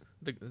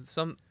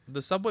 Oh.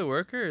 The Subway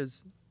worker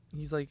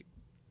he's like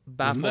that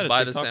baffled a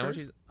by the TikToker?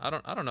 sandwich. I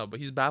don't know, but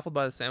he's baffled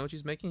by the sandwich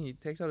he's making. He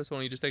takes out his phone.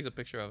 And he just takes a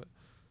picture of it.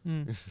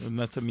 Mm. And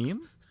that's a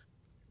meme?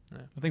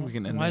 Yeah. I think we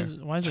can end why there.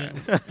 Why is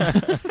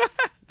it?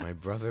 My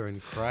brother in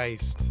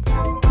Christ.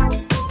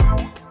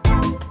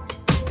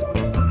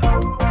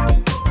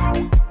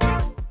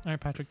 All right,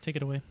 Patrick, take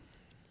it away.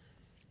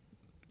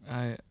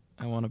 I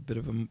want a bit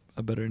of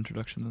a better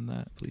introduction than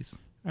that, please.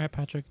 All right,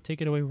 Patrick,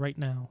 take it away right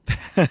now.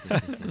 All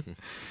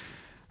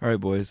right,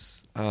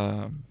 boys.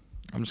 I'm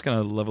just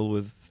gonna level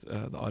with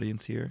the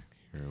audience here.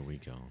 Here we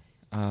go.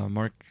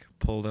 Mark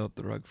pulled out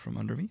the rug from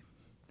under me.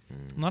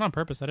 Not on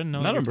purpose. I didn't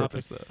know. Not your on topic-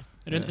 purpose, though.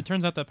 It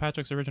turns out that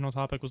Patrick's original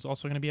topic was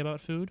also going to be about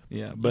food.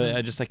 Yeah, but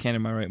I can't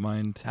in my right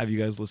mind have you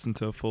guys listen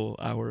to a full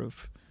hour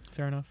of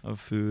Fair enough.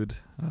 food.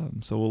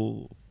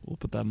 So we'll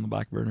put that on the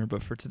back burner.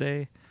 But for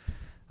today,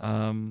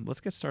 let's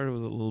get started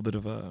with a little bit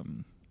of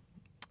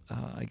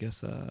I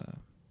guess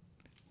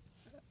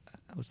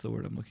what's the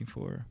word I'm looking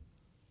for?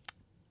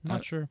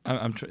 Not sure.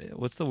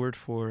 What's the word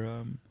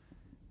for?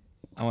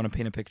 I want to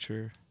paint a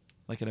picture,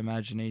 like an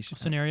imagination,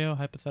 Scenario,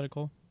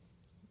 hypothetical.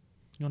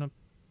 You want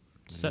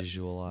to set?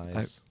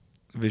 Visualize.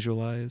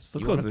 visualize.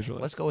 Let's You go with wanna-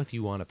 visualize. Let's go with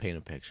you want to paint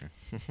a picture.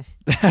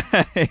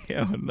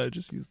 Yeah, why didn't I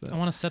just use that? I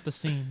want to set the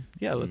scene.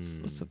 Yeah,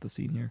 let's set the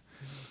scene here.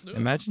 Do it.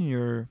 Imagine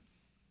you're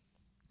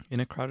in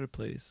a crowded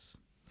place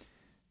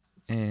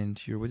and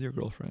you're with your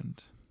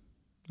girlfriend,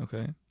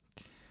 okay?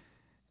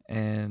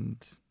 And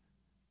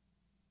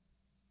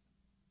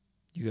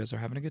you guys are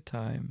having a good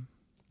time.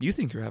 You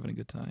think you're having a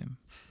good time.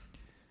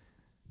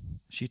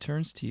 She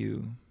turns to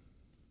you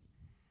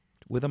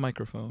with a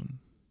microphone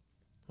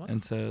What?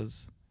 and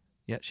says,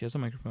 yeah, she has a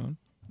microphone.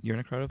 You're in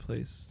a crowded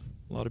place.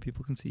 A lot of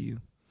people can see you.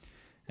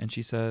 And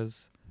she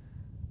says,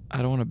 I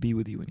don't want to be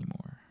with you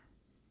anymore.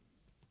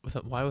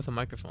 Why with a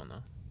microphone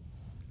though?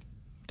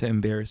 To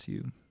embarrass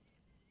you.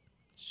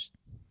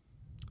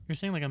 You're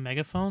saying like a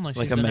megaphone, Like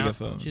she's a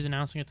megaphone. She's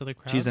announcing it to the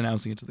crowd. She's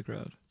announcing it to the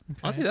crowd. Okay.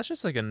 Honestly, that's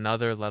just like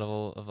another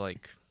level of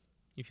like,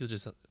 you feel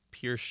just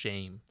pure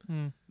shame.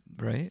 Mm.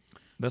 Right?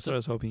 That's what I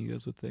was hoping you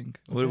guys would think.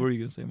 What Okay. were you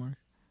going to say, Mark?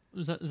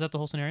 Is that the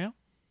whole scenario?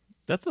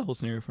 That's the whole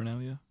scenario for now,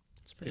 yeah.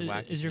 It's a pretty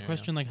wacky. Is your scenario.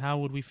 question like how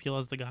would we feel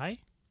as the guy?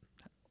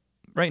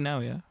 Right now,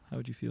 yeah. How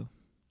would you feel?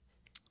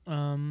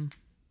 My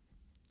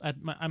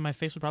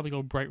face would probably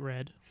go bright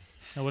red.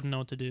 I wouldn't know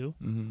what to do.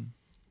 Mm-hmm.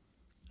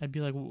 I'd be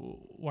like,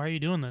 "Why are you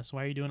doing this?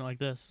 Why are you doing it like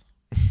this?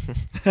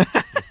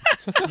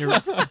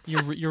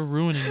 You're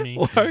ruining me.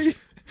 Why are you?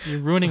 You're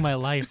ruining my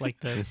life like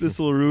this." This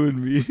will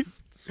ruin me.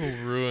 This will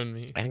ruin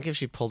me. I think if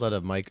she pulled out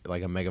a mic,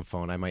 like a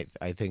megaphone,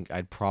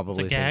 I'd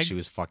probably think gag? she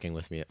was fucking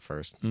with me at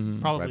first. Mm-hmm.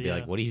 Probably. I'd be yeah.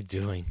 like, "What are you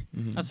doing?"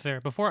 Mm-hmm. That's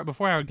fair. Before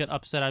I would get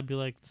upset, I'd be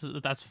like,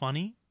 "That's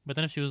funny." But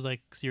then if she was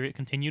like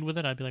continued with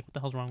it, I'd be like, "What the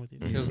hell's wrong with you?"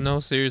 He goes, no,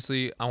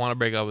 seriously, I want to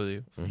break up with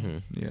you. Mm-hmm.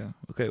 Yeah.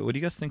 Okay, what do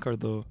you guys think are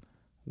the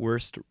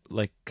worst,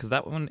 like, because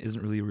that one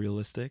isn't really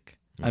realistic.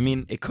 I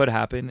mean, it could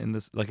happen in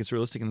this, like, it's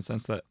realistic in the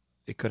sense that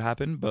it could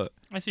happen, but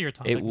I see your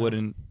topic. it now.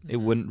 wouldn't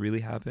Mhm.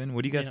 really happen.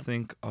 What do you guys Yeah.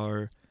 think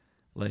are,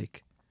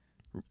 like,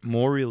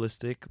 more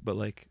realistic, but,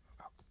 like,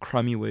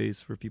 crummy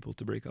ways for people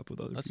to break up with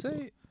other Let's people?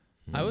 say,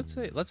 I would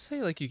say, let's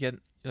say like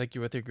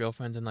you're with your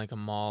girlfriend in like a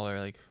mall or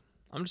like,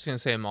 I'm just gonna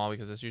say a mall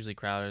because it's usually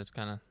crowded. It's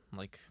kind of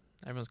like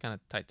everyone's kind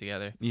of tight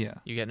together. Yeah.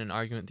 You get in an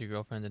argument with your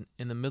girlfriend, and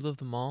in the middle of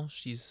the mall,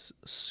 she's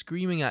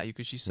screaming at you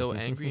because she's so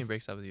angry and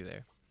breaks up with you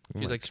there.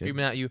 She's my like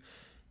screaming at goodness. you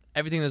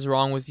everything that's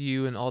wrong with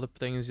you and all the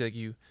things like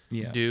you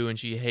Yeah. do, and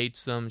she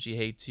hates them. She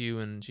hates you,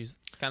 and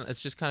it's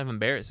just kind of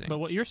embarrassing. But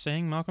what you're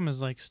saying, Malcolm,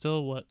 is like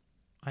still what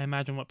I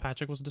imagine what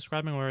Patrick was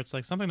describing, where it's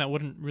like something that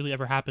wouldn't really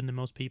ever happen to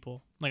most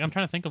people. Like I'm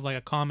trying to think of like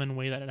a common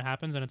way that it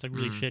happens, and it's like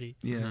really shitty.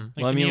 Yeah. Mhm.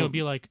 Like to me, it would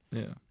be like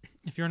yeah.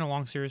 if you're in a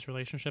long, serious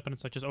relationship and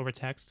it's like just over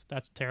text.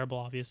 That's terrible.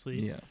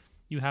 Obviously, Yeah.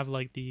 you have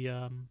like the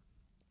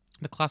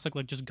classic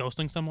like just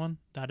ghosting someone.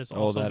 That is Oh,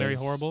 also that very is-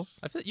 horrible.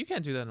 I feel you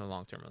can't do that in a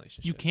long-term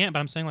relationship. You can't, but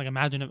I'm saying like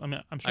imagine if I'm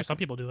sure I some could.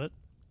 people do it.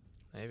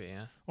 Maybe,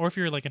 yeah. Or if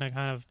you're like in a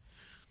kind of,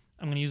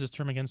 I'm gonna use this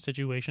term again,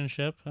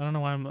 situationship. I don't know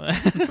why I'm.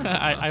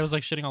 I was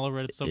like shitting all over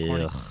it. It's so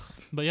corny. Ugh.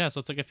 But yeah, so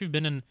it's like if you've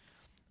been in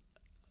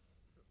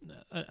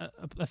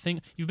a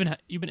thing, you've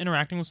been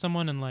interacting with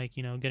someone and like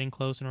getting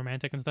close and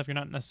romantic and stuff. You're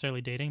not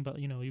necessarily dating, but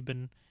you've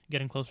been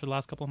getting close for the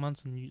last couple of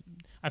months, and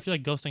I feel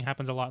like ghosting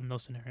happens a lot in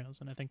those scenarios,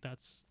 and I think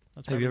that's.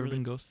 Have you ever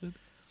been ghosted?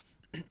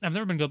 I've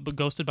never been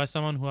ghosted by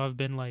someone who I've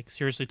been like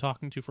seriously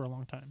talking to for a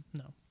long time.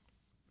 No.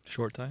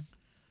 Short time?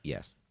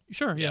 Yes.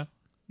 Sure. Yeah. Yeah.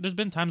 There's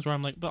been times where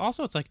I'm like, but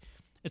also it's like,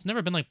 it's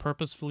never been like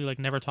purposefully like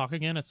never talk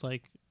again. It's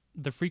like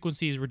the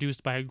frequency is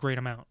reduced by a great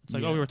amount. It's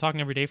like, Yeah. oh, we were talking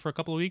every day for a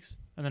couple of weeks,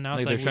 and then now Like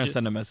it's they're like trying to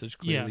send a message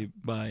clearly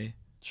by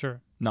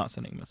sure. not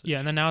sending a message. Yeah,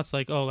 and then now it's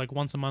like, oh, like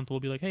once a month we'll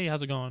be like, hey,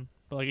 how's it going?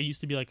 But like it used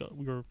to be like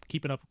we were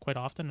keeping up quite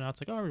often, and now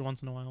it's like, oh, every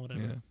once in a while,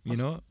 whatever. Yeah. You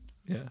know what?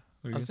 Yeah. What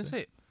were I you was gonna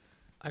say,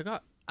 I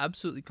got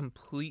absolutely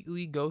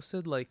completely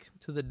ghosted, like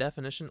to the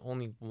definition,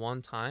 only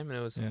one time, and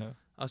it was Yeah.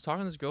 I was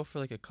talking to this girl for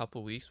like a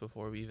couple weeks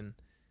before we even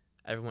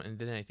ever went and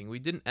did anything. We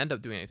didn't end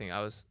up doing anything.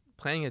 I was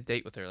planning a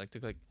date with her, like to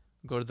like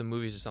go to the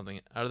movies or something.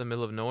 Out of the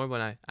middle of nowhere,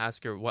 when I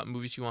ask her what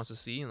movie she wants to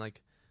see and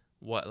like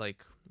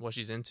what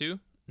she's into,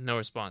 no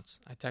response.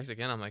 I text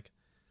again. I'm like,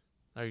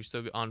 "Are you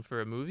still on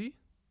for a movie?"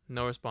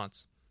 No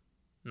response.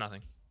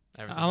 Nothing.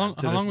 Ever since How long?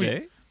 To How this long were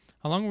day?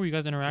 How long were you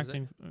guys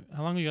interacting?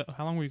 How long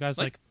were you guys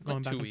like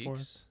going back 2 and forth?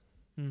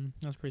 weeks.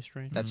 That's pretty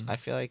strange. That's. I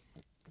feel like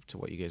to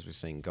what you guys were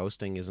saying,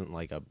 ghosting isn't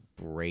like a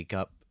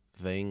breakup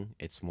thing.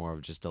 It's more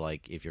of just a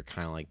like if you're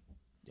kind of like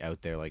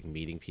out there like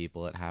meeting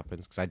people, it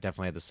happens. Because I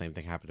definitely had the same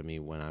thing happen to me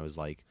when I was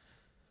like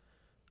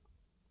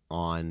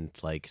on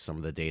like some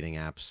of the dating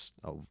apps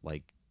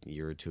like a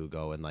year or two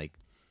ago, and like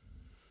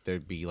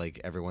there'd be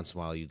like every once in a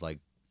while you'd like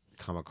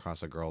come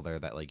across a girl there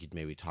that like you'd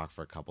maybe talk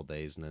for a couple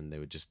days and then they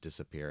would just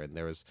disappear. And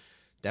there was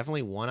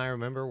definitely one I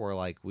remember where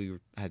like we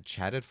had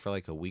chatted for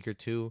like a week or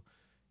two,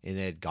 and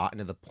it had gotten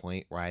to the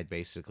point where I'd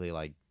basically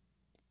like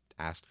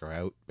asked her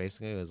out.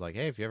 Basically, it was like,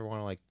 hey, if you ever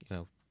want to like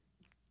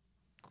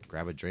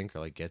grab a drink or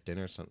like get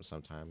dinner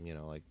sometime,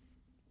 like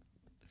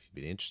if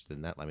you'd be interested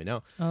in that, let me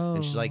know. oh.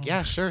 And she's like,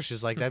 yeah, sure.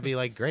 She's like, that'd be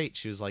like great.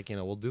 She was like,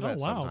 we'll do that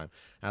wow. sometime.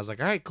 And I was like,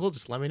 all right, cool.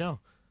 Just let me know.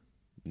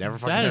 Never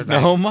fucking That heard is-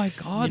 back. Oh my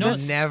god. You know,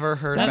 that's Never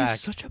heard that back.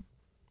 is such a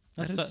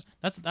That's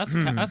That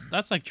is-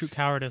 that's like true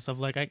cowardice of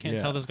like I can't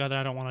Yeah. tell this guy that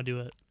I don't want to do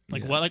it.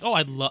 Like Yeah. what? Like, oh,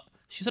 I'd love.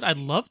 She said I'd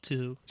love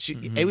to.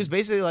 It was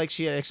basically like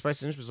she had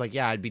expressed interest. Was like,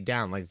 yeah, I'd be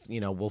down. Like,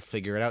 we'll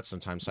figure it out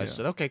sometime. So I Yeah.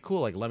 said, okay,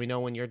 cool. Like, let me know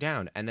when you're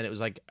down. And then it was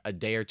like a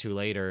day or two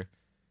later,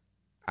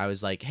 I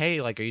was like,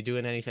 hey, like, are you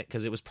doing anything?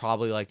 Because it was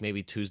probably like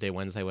maybe Tuesday,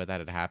 Wednesday where that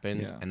had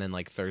happened. Yeah. And then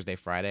like Thursday,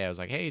 Friday, I was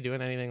like, hey, you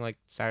doing anything like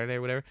Saturday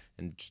or whatever?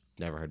 And just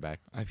never heard back.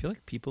 I feel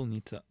like people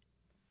need to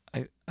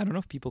I don't know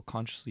if people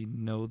consciously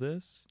know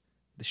this.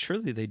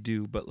 Surely they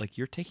do, but like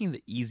you're taking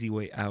the easy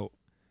way out.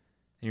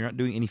 And you're not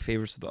doing any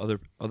favors to the other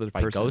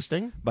By person.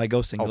 ghosting? By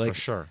ghosting. Oh, like for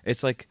sure.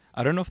 it's like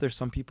I don't know if there's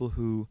some people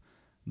who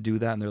do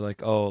that and they're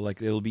like, oh,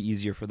 like it'll be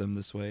easier for them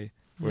this way.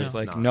 Where it's No.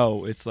 like, It's not.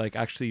 no, it's like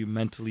actually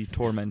mentally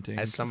tormenting.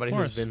 As somebody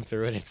course. who's been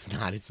through it, it's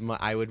not.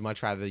 I would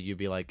much rather you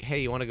be like, hey,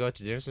 you want to go out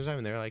to dinner sometime?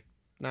 And they're like,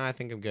 nah, I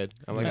think I'm good.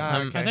 I'm like,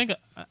 I, okay. I think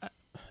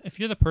if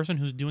you're the person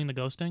who's doing the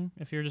ghosting,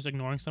 if you're just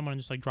ignoring someone and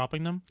just like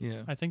dropping them,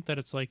 yeah. I think that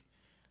it's like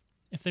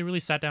if they really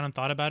sat down and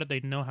thought about it,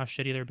 they'd know how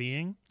shitty they're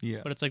being. Yeah.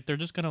 But it's like they're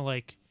just gonna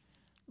like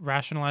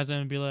rationalize it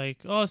and be like,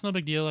 oh, it's no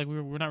big deal. Like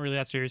we're not really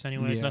that serious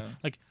anyway. It's not, Yeah.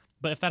 like,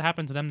 but if that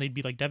happened to them, they'd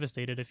be like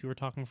devastated if you were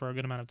talking for a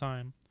good amount of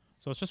time.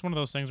 So it's just one of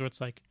those things where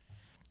it's like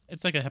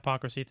a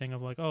hypocrisy thing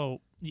of like,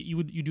 oh,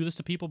 you do this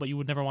to people, but you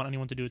would never want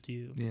anyone to do it to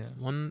you. Yeah.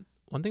 One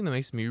thing that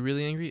makes me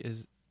really angry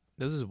is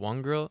there's this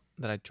one girl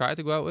that I tried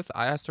to go out with.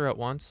 I asked her out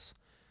once.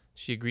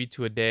 She agreed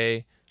to a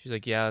day. She's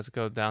like, yeah, let's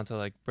go down to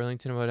like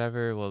Burlington or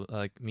whatever. We'll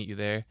like meet you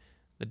there.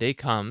 The day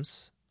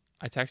comes.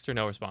 I text her,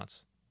 no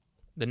response.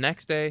 The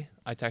next day,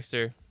 I text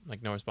her,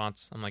 like, no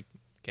response. I'm like,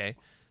 okay.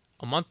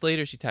 A month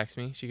later, she texts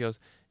me. She goes,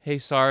 hey,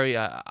 sorry,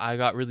 I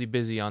got really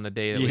busy on the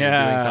day that we were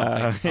doing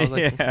something. I was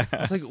like, yeah.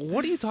 I was like,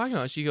 what are you talking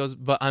about? She goes,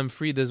 but I'm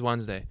free this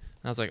Wednesday.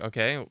 And I was like,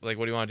 okay, like,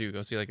 what do you want to do?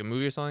 Go see like a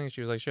movie or something? And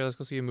she was like, sure, let's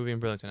go see a movie in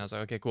Burlington. I was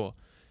like, okay, cool.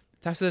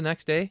 Texted the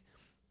next day,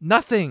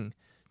 nothing.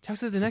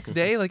 Texted the next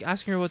day, like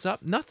asking her what's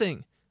up,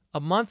 nothing. A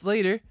month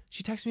later,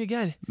 she texts me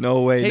again.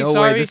 No way, Hey, no way.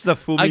 sorry, This is a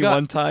fool I me got-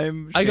 one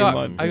time. I Shame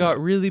on got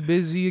me. really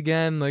busy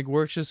again. Like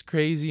work's just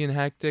crazy and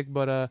hectic,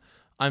 but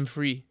I'm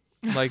free.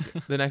 Like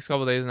the next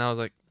couple of days, and I was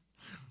like,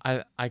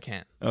 I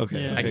can't.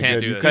 Okay. Yeah. Okay, I can't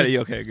good. do You this. cut it.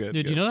 Okay, good.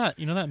 Dude, good.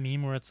 you know that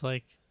meme where it's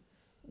like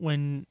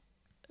when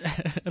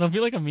it'll be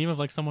like a meme of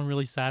like someone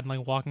really sad and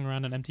like walking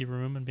around an empty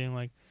room and being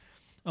like,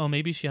 oh,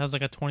 maybe she has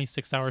like a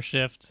 26-hour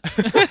shift.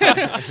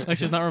 Like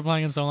she's not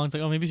replying in so long. It's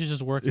like, oh, maybe she's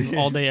just working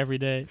all day every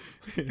day.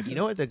 You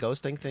know what the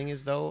ghosting thing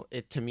is though?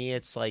 To me,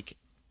 it's like,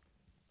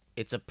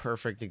 it's a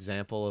perfect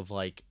example of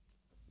like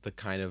the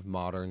kind of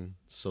modern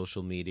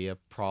social media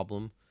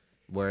problem,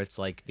 where it's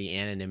like the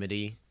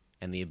anonymity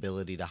and the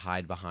ability to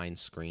hide behind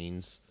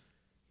screens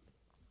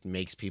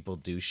makes people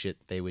do shit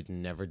they would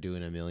never do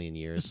in a million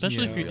years.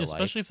 Especially in real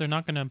life. if they're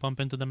not going to bump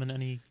into them in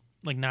any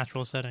like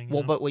natural setting. you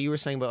Well, know? but what you were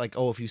saying about like,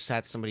 oh, if you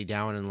sat somebody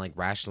down and like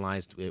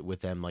rationalized it with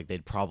them, like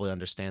they'd probably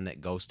understand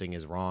that ghosting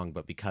is wrong.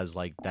 But because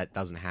like that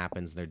doesn't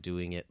happen, they're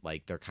doing it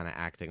like they're kind of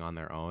acting on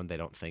their own. They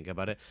don't think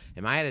about it.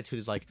 And my attitude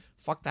is like,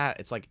 fuck that.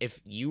 It's like if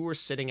you were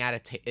sitting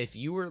at if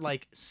you were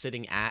like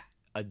sitting at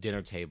a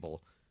dinner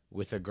table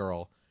with a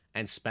girl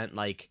and spent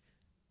like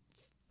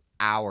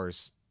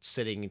hours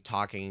sitting and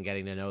talking and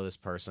getting to know this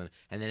person,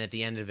 and then at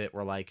the end of it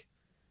we're like,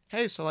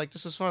 hey, so like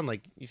this was fun,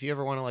 like if you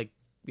ever want to like,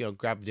 you know,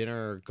 grab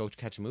dinner or go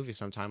catch a movie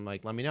sometime,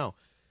 like let me know.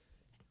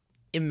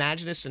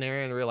 Imagine a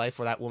scenario in real life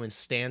where that woman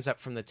stands up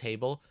from the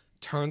table,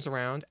 turns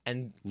around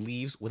and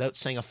leaves without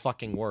saying a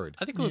fucking word.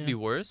 I think what would be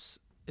worse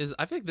is,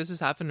 I feel like this has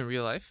happened in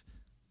real life.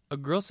 A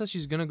girl says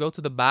she's gonna go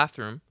to the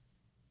bathroom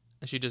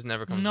and she just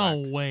never comes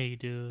no back. way,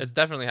 dude. It's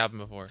definitely happened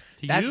before.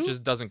 To That's you? It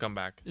just doesn't come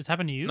back. It's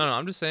happened to you? No,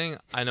 I'm just saying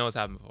I know it's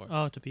happened before.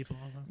 Oh, to people.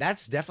 Okay.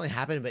 That's definitely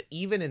happened, but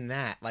even in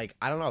that, like,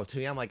 I don't know, to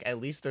me, I'm like, at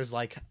least there's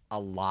like a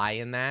lie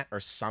in that or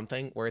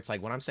something, where it's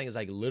like, what I'm saying is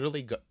like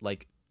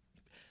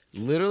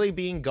literally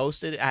being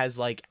ghosted as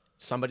like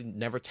somebody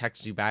never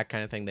texts you back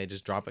kind of thing. They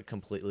just drop it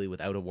completely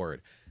without a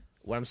word.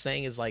 What I'm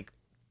saying is like,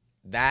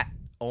 that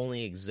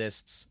only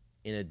exists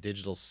in a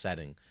digital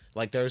setting.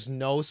 Like, there's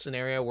no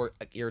scenario where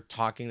you're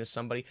talking to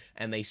somebody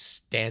and they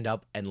stand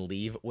up and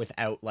leave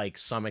without like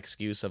some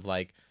excuse of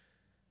like,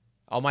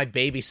 oh, my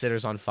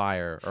babysitter's on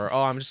fire, or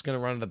oh, I'm just gonna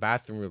run to the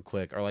bathroom real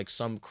quick, or like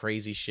some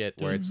crazy shit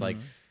where it's like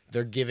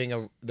they're giving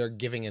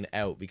an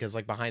out, because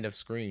like behind a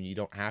screen you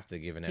don't have to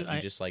give an out. Dude,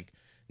 You just like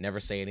never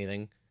say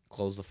anything,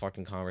 close the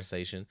fucking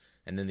conversation,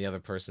 and then the other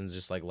person's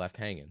just like left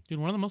hanging. Dude,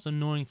 one of the most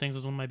annoying things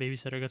is when my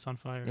babysitter gets on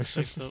fire. It's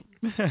like, so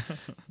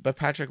But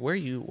Patrick, what are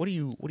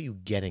you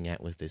getting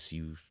at with this,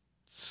 you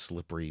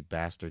slippery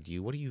bastard?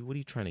 What are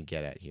you trying to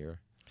get at here?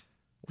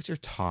 What's your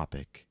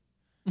topic?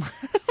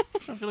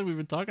 I feel like we've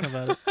been talking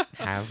about it.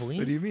 Have we?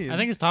 What do you mean? I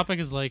think his topic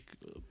is like,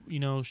 you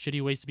know,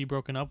 shitty ways to be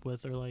broken up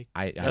with, or like,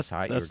 I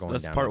thought you were going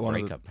that's down part the one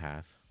of the- breakup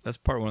path. that's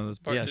part one of those.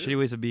 Part Yeah, two? shitty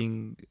ways of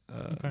being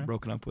Okay.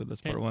 broken up with.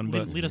 That's okay, part one. lead,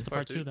 But lead us to Part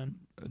part two two. then.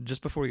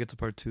 just before we get to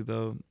part two,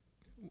 though,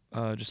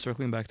 just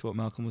circling back to what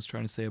Malcolm was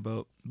trying to say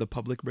about the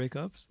public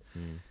breakups.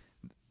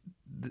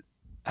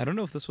 I don't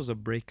know if this was a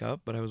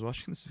breakup, but I was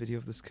watching this video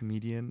of this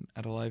comedian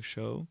at a live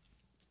show,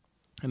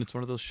 and it's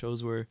one of those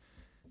shows where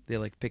they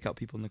like pick out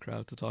people in the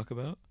crowd to talk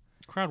about.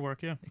 Crowd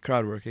work, yeah.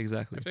 Crowd work,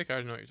 exactly. I feel like I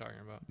already know what you're talking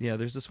about. Yeah,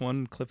 there's this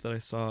one clip that I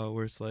saw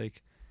where it's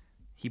like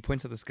he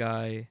points at this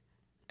guy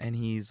and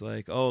he's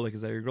like, oh, like, is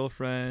that your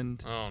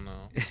girlfriend? Oh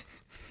no.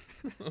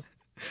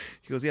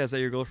 He goes, yeah, is that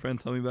your girlfriend?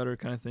 Tell me about her,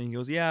 kind of thing. He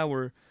goes, yeah,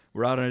 we're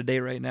out on a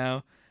date right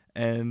now.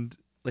 And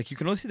like, you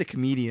can only see the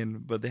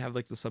comedian, but they have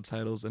like the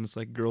subtitles and it's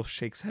like, girl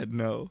shakes head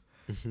no.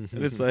 And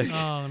it's like,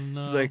 Oh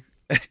no. it's like,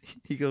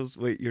 he goes,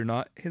 wait, you're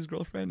not his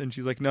girlfriend? And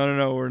she's like,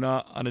 no, we're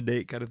not on a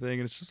date, kind of thing.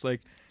 And it's just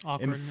like,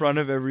 awkward. in front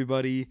of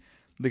everybody,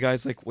 the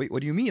guy's like, wait,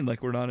 what do you mean?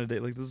 Like, we're not on a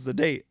date? Like, this is a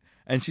date.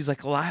 And she's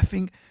like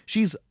laughing.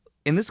 She's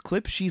in this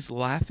clip, she's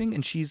laughing,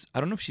 and I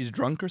don't know if she's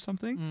drunk or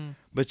something,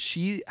 but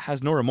she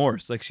has no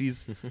remorse. Like,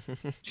 she's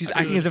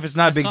acting as if it's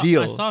not a big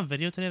deal. I saw a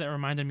video today that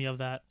reminded me of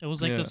that. It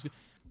was like Yeah. this,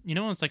 you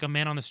know, it's like a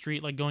man on the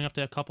street, like going up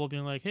to a couple,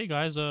 being like, "Hey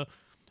guys,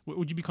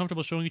 would you be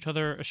comfortable showing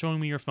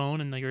me your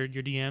phone and like, your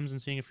DMs and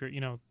seeing if you're,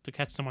 you know, to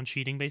catch someone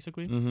cheating,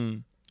 basically." Mm-hmm.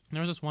 And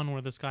there was this one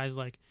where this guy's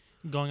like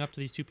going up to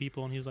these two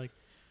people, and he's like,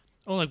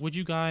 "Oh, like, would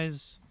you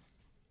guys?"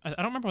 I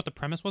don't remember what the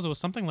premise was. It was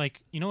something like,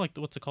 you know, like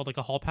what's it called, like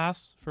a hall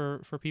pass for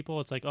people.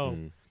 It's like, oh,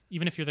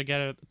 even if you're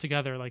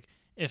together, like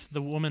if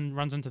the woman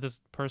runs into this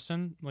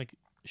person, like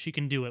she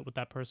can do it with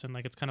that person.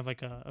 Like it's kind of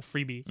like a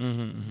freebie.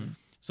 Mm-hmm.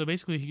 So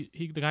basically,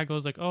 the guy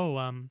goes like,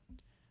 "Oh,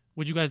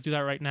 would you guys do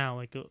that right now,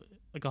 like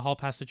a hall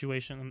pass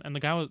situation?" And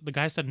the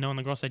guy said no, and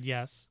the girl said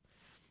yes.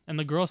 And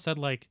the girl said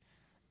like,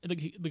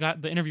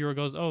 the interviewer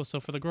goes, "Oh, so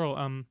for the girl,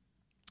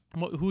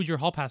 who would your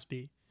hall pass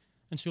be?"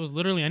 And she goes,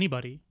 "Literally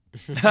anybody."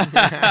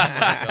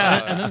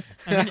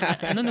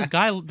 and then this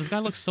guy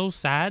looks so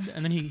sad,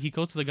 and then he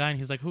goes to the guy and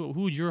he's like, who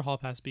would your hall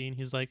pass be? And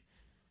he was like,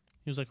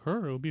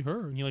 her, it would be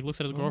her. And he like looks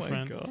at his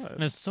girlfriend,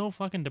 and it's so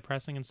fucking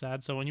depressing and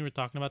sad. So when you were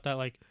talking about that,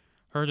 like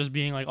her just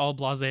being like all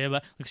blasé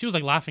about, like she was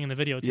like laughing in the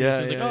video too. Yeah,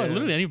 she was like, yeah, oh, yeah.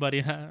 literally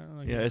anybody.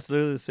 Like, Yeah, it's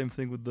literally the same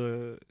thing with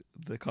the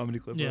comedy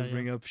clip I Yeah, was yeah.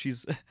 bringing up.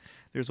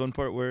 There's one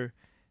part where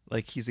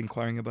like he's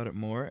inquiring about it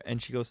more,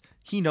 and she goes,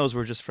 he knows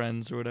we're just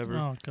friends or whatever.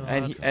 Oh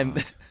god.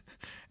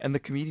 And the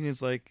comedian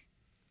is like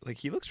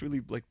he looks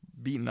really like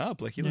beaten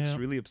up. Like he looks Yeah.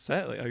 really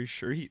upset. Like, are you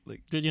sure Dude,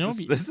 you know,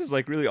 this is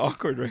like really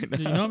awkward right now.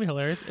 dude, you know what'd be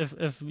hilarious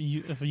if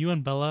you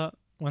and Bella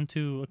went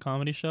to a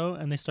comedy show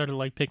and they started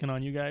like picking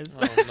on you guys.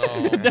 Oh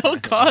no. That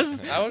would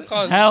cause That would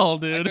cause hell, I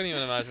dude. couldn't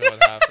even imagine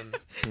what happened.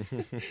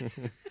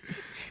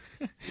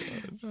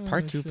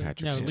 Part 2, shit.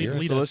 Patrick. Yeah, steer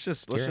lead us- So us. let's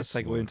steer just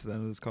us segue along. into the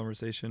end of this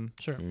conversation.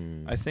 Sure.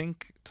 Mm. I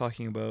think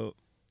talking about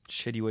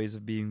shitty ways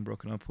of being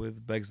broken up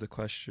with begs the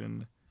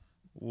question: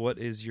 what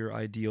is your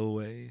ideal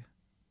way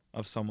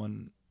of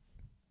someone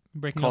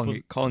Breaking up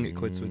with. calling it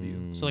quits with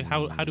you? So like,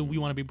 how do we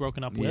want to be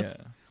broken up with? Yeah,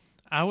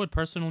 I would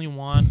personally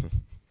want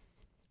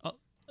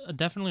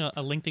definitely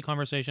a lengthy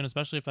conversation,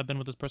 especially if I've been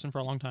with this person for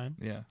a long time.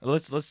 yeah.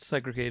 Let's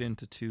segregate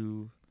into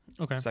two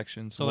Okay.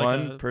 sections. So like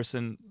One a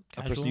person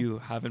casual? you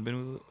haven't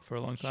been with for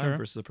a long time Sure.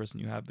 versus a person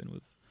you have been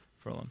with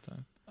for a long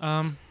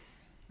time.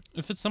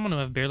 If it's someone who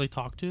I've barely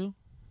talked to,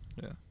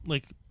 Yeah.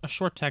 like a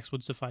short text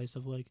would suffice.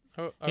 Of like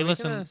Are Hey, we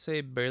listen. gonna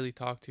say barely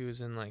talked to as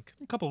in like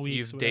a couple weeks.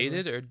 you've or whatever.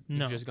 dated or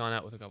No. you've just gone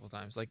out with a couple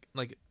times? Like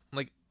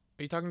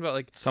are you talking about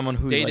like Someone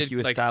who dated like you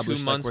like 2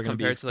 established months like we're gonna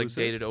be compared to like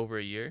exclusive. dated over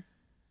a year?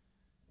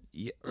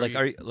 Yeah, Or like you-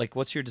 are you, like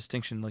what's your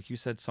distinction? Like you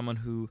said, someone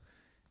who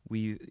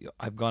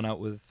I've gone out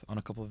with on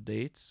a couple of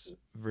dates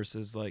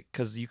versus like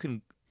because you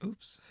can.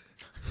 Oops.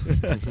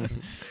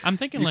 I'm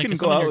thinking You like can if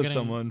go someone out you're with getting-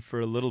 someone for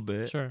a little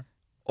bit Sure.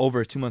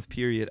 over a 2-month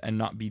period and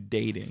not be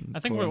dating. I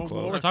think quote what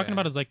unquote. we're talking Okay.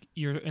 about is like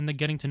you're in the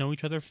getting to know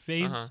each other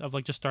phase Uh-huh. of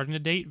like just starting to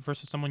date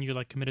versus someone you're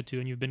like committed to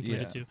and you've been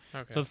committed Yeah. to.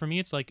 Okay. So for me,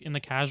 it's like in the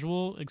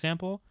casual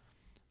example,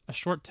 a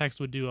short text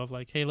would do of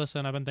like, "Hey,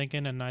 listen, I've been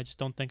thinking, and I just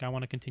don't think I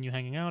want to continue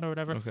hanging out or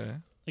whatever." Okay.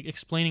 Like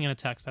explaining in a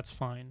text, that's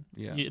fine.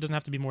 Yeah. It doesn't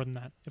have to be more than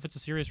that. If it's a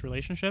serious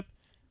relationship,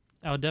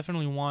 I would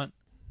definitely want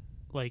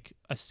like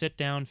a sit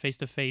down face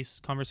to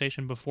face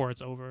conversation before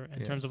it's over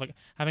in Yeah. terms of like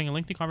having a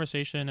lengthy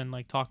conversation and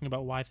like talking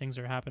about why things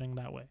are happening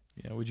that way.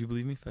 Yeah. Would you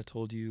believe me if I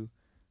told you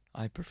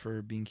I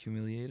prefer being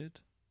humiliated?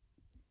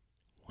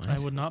 What? I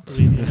would not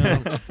believe you.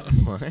 No.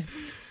 What?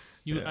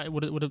 You Yeah.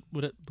 would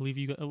it believe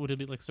you? Would it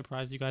be like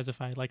surprise you guys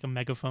if I had like a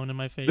megaphone in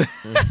my face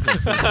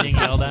being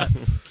yelled at?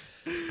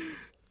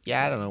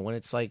 Yeah, I don't know. When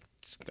it's like,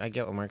 I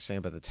get what Mark's saying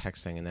about the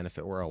texting, and then if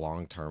it were a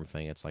long term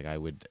thing, it's like I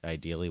would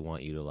ideally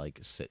want you to like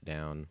sit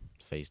down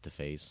face to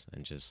face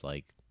and just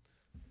like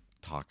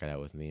talk it out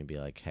with me and be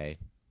like, hey,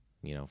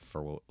 you know,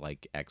 for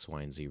like X,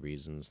 Y, and Z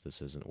reasons,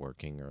 this isn't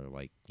working, or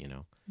like, you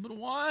know, But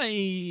why?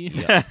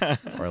 yeah,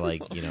 or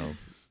like, you know,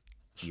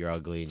 you're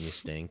ugly and you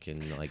stink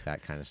and like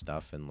that kind of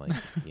stuff, and like,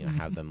 you know,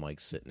 have them like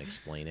sit and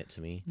explain it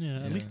to me,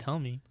 Yeah, at least Yeah. tell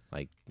me.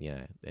 like,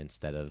 yeah,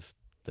 instead of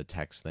the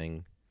text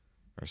thing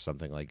or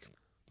something like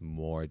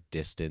more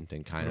distant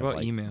and kind What of about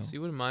like email? So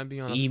you wouldn't mind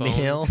being on a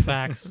email. phone?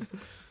 Facts.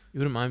 You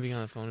wouldn't mind being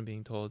on the phone and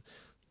being told,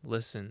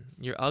 "Listen,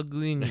 you're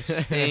ugly and you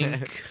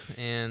stink,"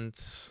 and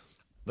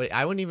But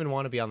I wouldn't even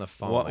want to be on the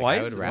phone. Why, Like, why I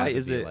would is, rather why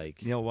is be it?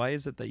 like, Why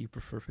is it that you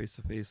prefer face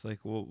to face? Like,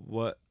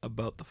 what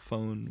about the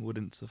phone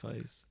wouldn't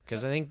suffice?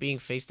 because I think being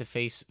face to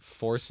face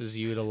forces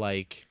you to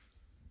like,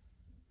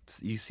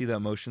 You see the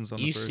emotions on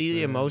the you person. see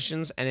the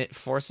emotions, and it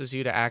forces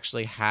you to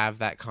actually have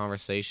that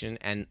conversation,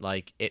 and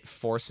like it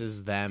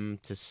forces them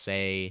to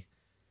say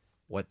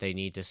what they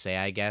need to say,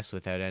 I guess,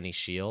 without any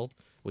shield.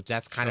 Which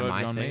that's kind Shout of out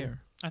my John thing.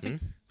 Mayer. I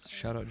think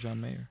Shout out John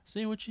Mayer.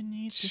 say what you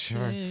need to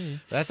Sure. say.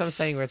 That's what I'm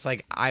saying. Where it's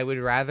like I would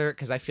rather,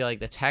 because I feel like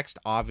the text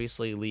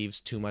obviously leaves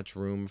too much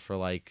room for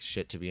like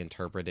shit to be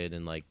interpreted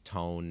and like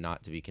tone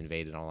not to be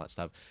conveyed and all that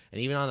stuff.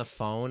 And even on the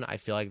phone, I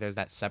feel like there's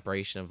that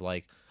separation of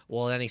like,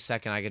 well, at any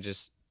second I could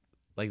just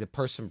like the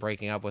person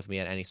breaking up with me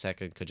at any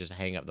second could just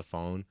hang up the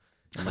phone.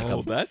 And,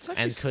 like, That's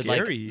actually and could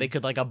scary. like they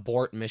could like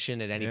abort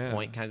mission at any Yeah.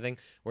 point kind of thing.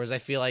 Whereas I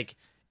feel like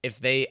if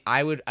they,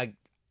 I would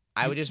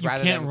just You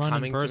rather can't them run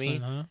coming in person, to me.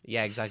 huh?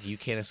 Yeah, exactly. You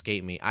can't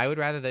escape me. I would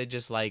rather they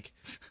just like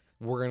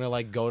we're gonna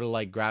like go to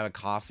like grab a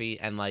coffee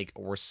and like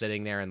we're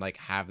sitting there and like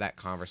have that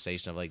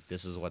conversation of like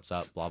this is what's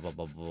up, blah blah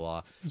blah blah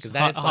blah. Because Just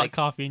then hot, it's hot like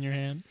coffee in your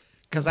hand.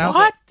 because I also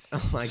What?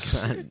 oh my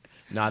god,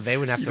 no, they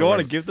would have you to. don't want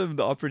to work. give them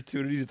the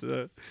opportunity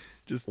to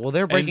just. Well,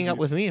 they're breaking end up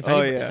you. with me. If,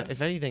 Oh, any, yeah.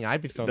 if anything,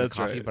 I'd be throwing That's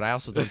the coffee, right. but I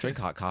also don't drink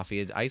hot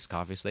coffee, iced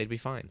coffee, so they'd be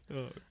fine.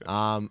 Oh,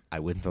 okay. I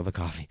wouldn't throw the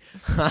coffee.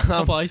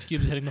 Couple ice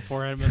cubes hitting the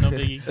forehead, but no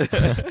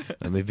biggie.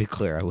 Let me be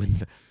clear. I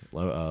wouldn't.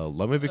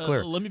 Let me be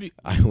clear. Let me be.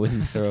 I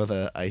wouldn't throw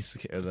the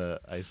iced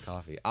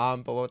coffee.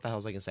 But what the hell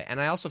was I gonna say?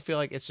 And I also feel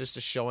like it's just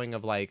a showing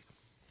of like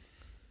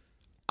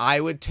I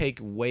would take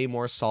way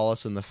more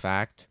solace in the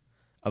fact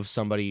of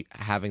somebody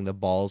having the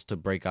balls to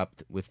break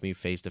up with me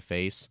face to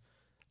face.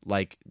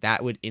 Like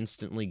that would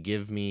instantly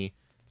give me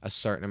a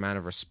certain amount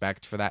of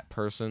respect for that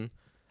person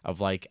of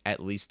like at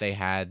least they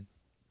had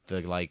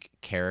the like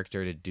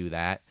character to do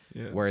that.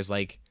 Yeah. Whereas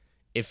like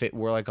if it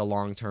were like a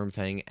long-term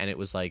thing and it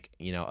was like,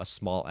 you know, a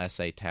small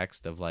essay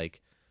text of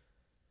like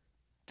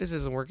this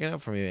isn't working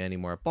out for me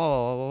anymore, blah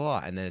blah blah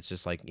blah, and then it's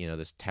just like, you know,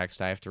 this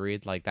text I have to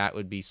read, like that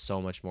would be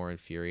so much more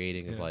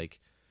infuriating of Yeah. like,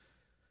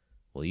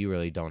 well, you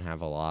really don't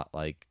have a lot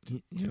like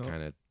You to know,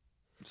 kind of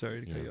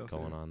sorry to cut you off.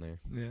 going there. on there.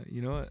 Yeah,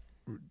 you know what?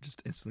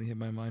 Just instantly hit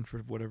my mind for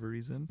whatever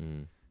reason.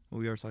 Mm.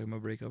 We are talking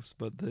about breakups,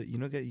 but you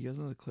guys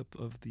know the clip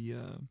of the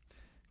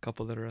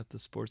couple that are at the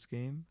sports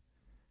game,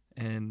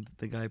 and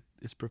the guy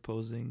is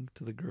proposing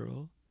to the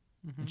girl,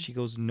 Mm-hmm. and she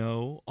goes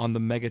no on the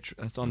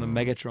Megatron. It's on the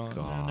Megatron.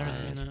 God. I've never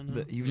seen it.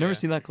 No. You've never Yeah.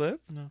 seen that clip?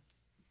 No.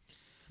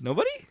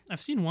 Nobody?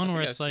 I've seen one I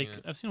where think it's I've like seen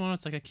it. I've seen one where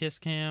it's like a kiss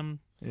cam,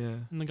 Yeah.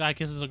 and the guy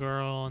kisses a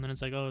girl, and then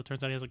it's like, oh, it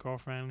turns out he has a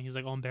girlfriend, and he's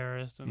like all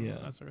embarrassed and Yeah.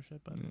 that sort of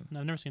shit. But Yeah.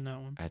 no, I've never seen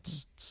that one.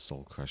 That's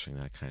soul crushing.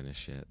 That kind of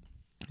shit.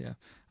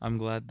 I'm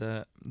glad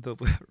that the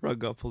rug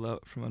got pulled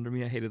out from under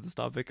me. I hated this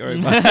topic. All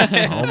right,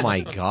 bye. Oh my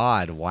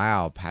God!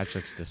 Wow,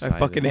 Patrick's I decided.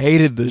 fucking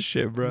hated this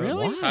shit, bro.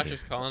 Really? Why?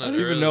 Patrick's calling it I don't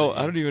even early. know.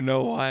 I don't even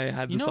know why I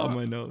had You this know- on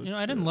my notes.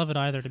 I didn't love it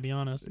either, to be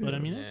honest. But I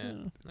mean, it's,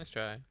 Yeah. Nice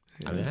try.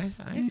 I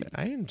mean,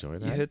 I enjoy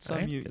that. You hit I some,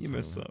 had you good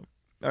missed time. some.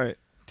 All right,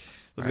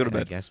 let's All go to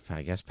right, bed.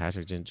 I guess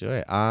Patrick did enjoy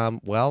it.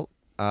 Well,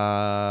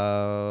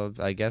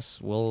 I guess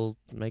we'll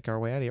make our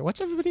way out of here. What's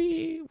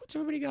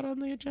everybody got on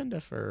the agenda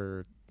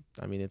for?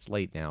 I mean, it's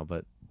late now,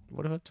 but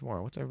what about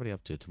tomorrow? What's everybody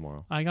up to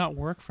tomorrow? I got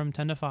work from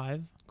 10 to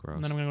 5, Gross.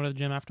 and then I'm gonna go to the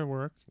gym after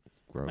work,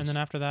 Gross. and then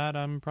after that,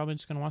 I'm probably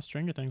just gonna watch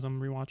Stranger Things.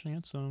 I'm rewatching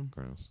it, so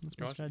Gross. that's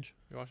You're my watching- schedule.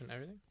 You're watching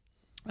everything?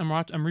 I'm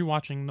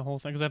rewatching the whole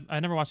thing because I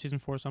never watched season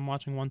 4, so I'm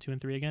watching 1, 2,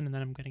 and 3 again, and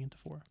then I'm getting into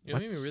 4. You know what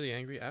made me What's- really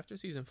angry? After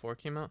season 4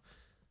 came out,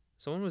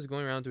 someone was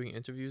going around doing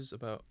interviews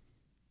about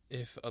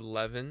if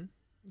 11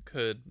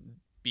 could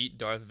beat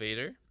Darth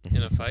Vader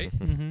in a fight.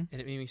 Mm-hmm.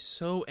 And it made me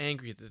so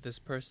angry that this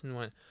person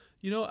went,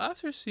 you know,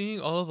 after seeing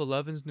all of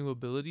 11's new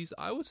abilities,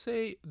 I would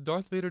say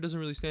Darth Vader doesn't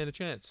really stand a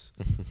chance.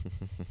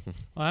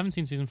 Well, I haven't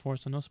seen season 4,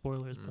 so no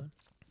spoilers. Mm. But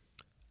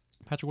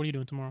Patrick, what are you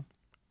doing tomorrow?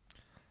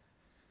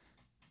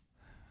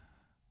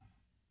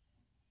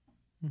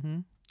 Mm-hmm.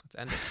 Let's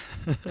end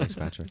it. Thanks,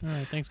 Patrick. All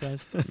right, thanks,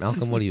 guys.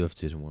 Malcolm, what are you up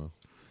to tomorrow?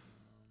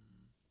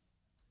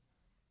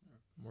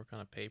 Work on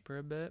a paper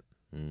a bit.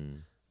 Mm.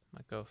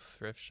 Might go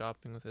thrift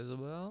shopping with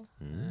Isabel.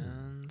 Mm.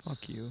 And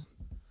Fuck you.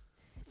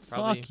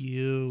 Probably- Fuck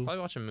you.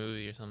 probably watch a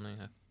movie or something.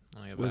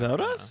 When I get back Without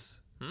from, us?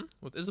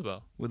 With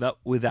Isabel.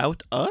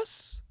 Without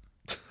us?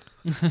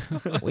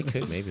 We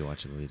could maybe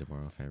watch a movie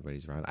tomorrow if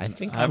everybody's around. I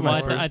think I have Well,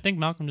 my tomorrow. I think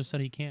Malcolm just said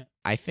he can't.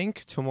 I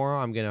think tomorrow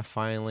I'm gonna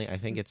finally. I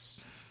think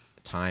it's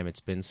time. It's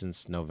been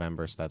since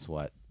November, so that's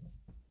what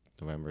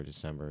November,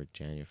 December,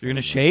 January. You're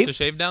gonna February. To shave?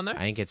 shave down there? I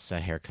think it's a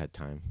haircut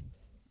time.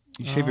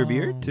 You shave your Oh.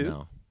 beard too?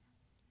 No.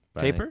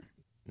 But I think- Taper?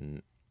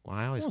 Well,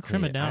 I always Well, clean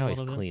trim it down I a always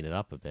little bit. clean it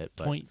up a bit,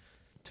 but Point.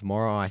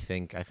 tomorrow I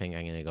think I'm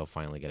gonna go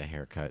finally get a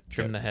haircut.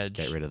 Trim get, the hedge.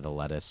 Get rid of the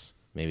lettuce.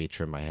 Maybe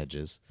trim my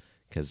hedges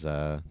because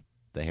the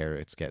hair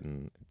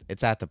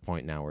it's at the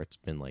point now where it's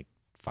been like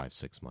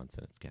 5-6 months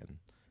and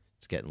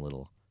it's getting a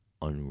little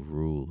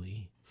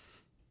unruly.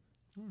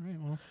 All right,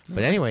 well.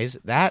 But anyways,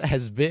 that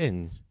has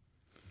been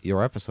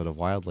your episode of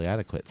Wildly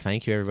Adequate.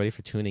 Thank you everybody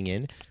for tuning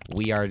in.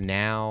 We are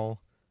now,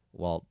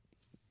 well,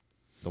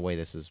 the way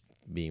this is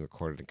being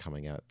recorded and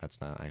coming out, that's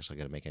not actually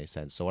going to make any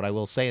sense. So what I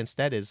will say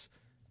instead is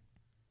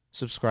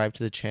subscribe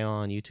to the channel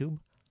on YouTube,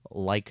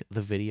 like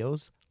the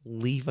videos,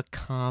 leave a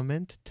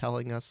comment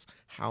telling us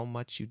how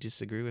much you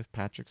disagree with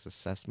Patrick's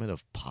assessment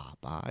of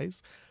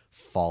Popeyes.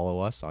 Follow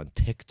us on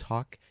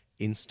TikTok,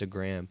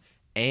 Instagram,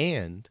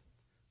 and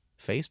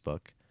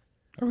Facebook.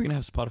 Are we gonna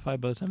have Spotify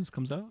by the time this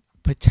comes out?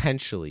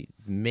 Potentially.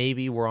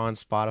 Maybe we're on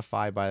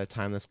Spotify by the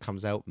time this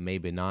comes out.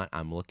 Maybe not.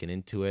 I'm looking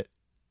into it.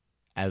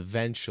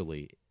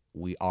 Eventually,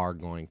 we are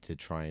going to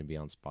try and be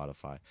on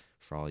Spotify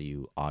for all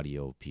you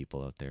audio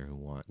people out there who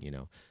want,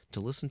 to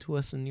listen to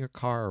us in your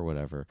car or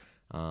whatever.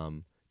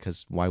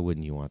 Because why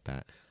wouldn't you want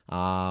that?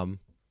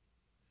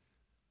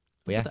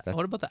 But yeah,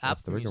 What about the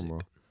that's Apple the Music?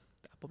 rigmarole.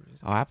 Apple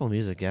Music. Oh, Apple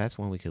Music. Yeah, that's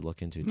one we could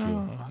look into too.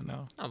 No.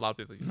 Not a lot of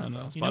people use No, it. no.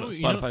 though.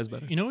 Spotify's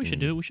better. You know what we should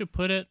Mm. do? We should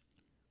put it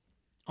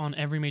on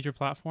every major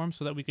platform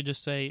so that we could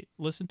just say,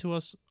 listen to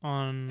us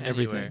on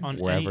Everything. on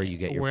Wherever any- you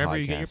get your wherever podcasts.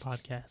 you get your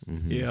podcasts.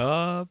 Mhm.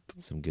 Yup.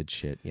 Some good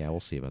shit. Yeah,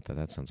 we'll see about that.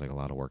 That sounds like a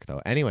lot of work,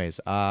 though. Anyways,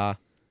 I've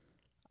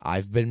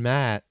been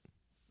Matt.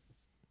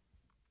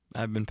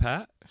 I've been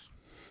Pat.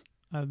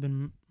 I've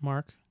been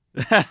Mark.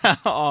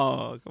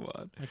 Oh, come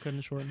on. I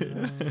couldn't shorten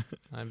it.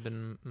 I've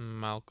been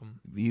Malcolm.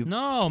 You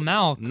No,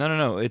 Malk.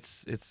 No.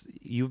 It's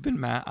you've been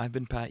Matt, I've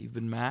been Pat, you've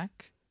been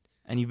Mac,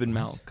 and you've been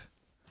What? Malk.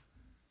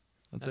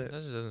 That's That it.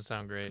 just doesn't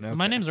sound great. No.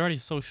 My Okay. name's already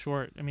so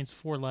short. I mean, it's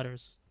 4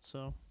 letters.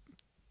 So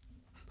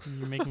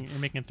you're making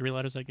it 3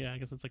 letters. Like, yeah, I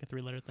guess it's like a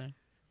 3-letter thing.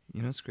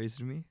 You know what's crazy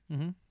to me?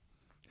 Mm-hmm.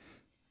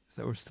 Is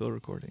that we're still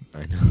recording.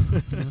 I know.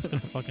 Let's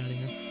get the fuck out of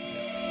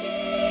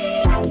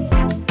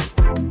here.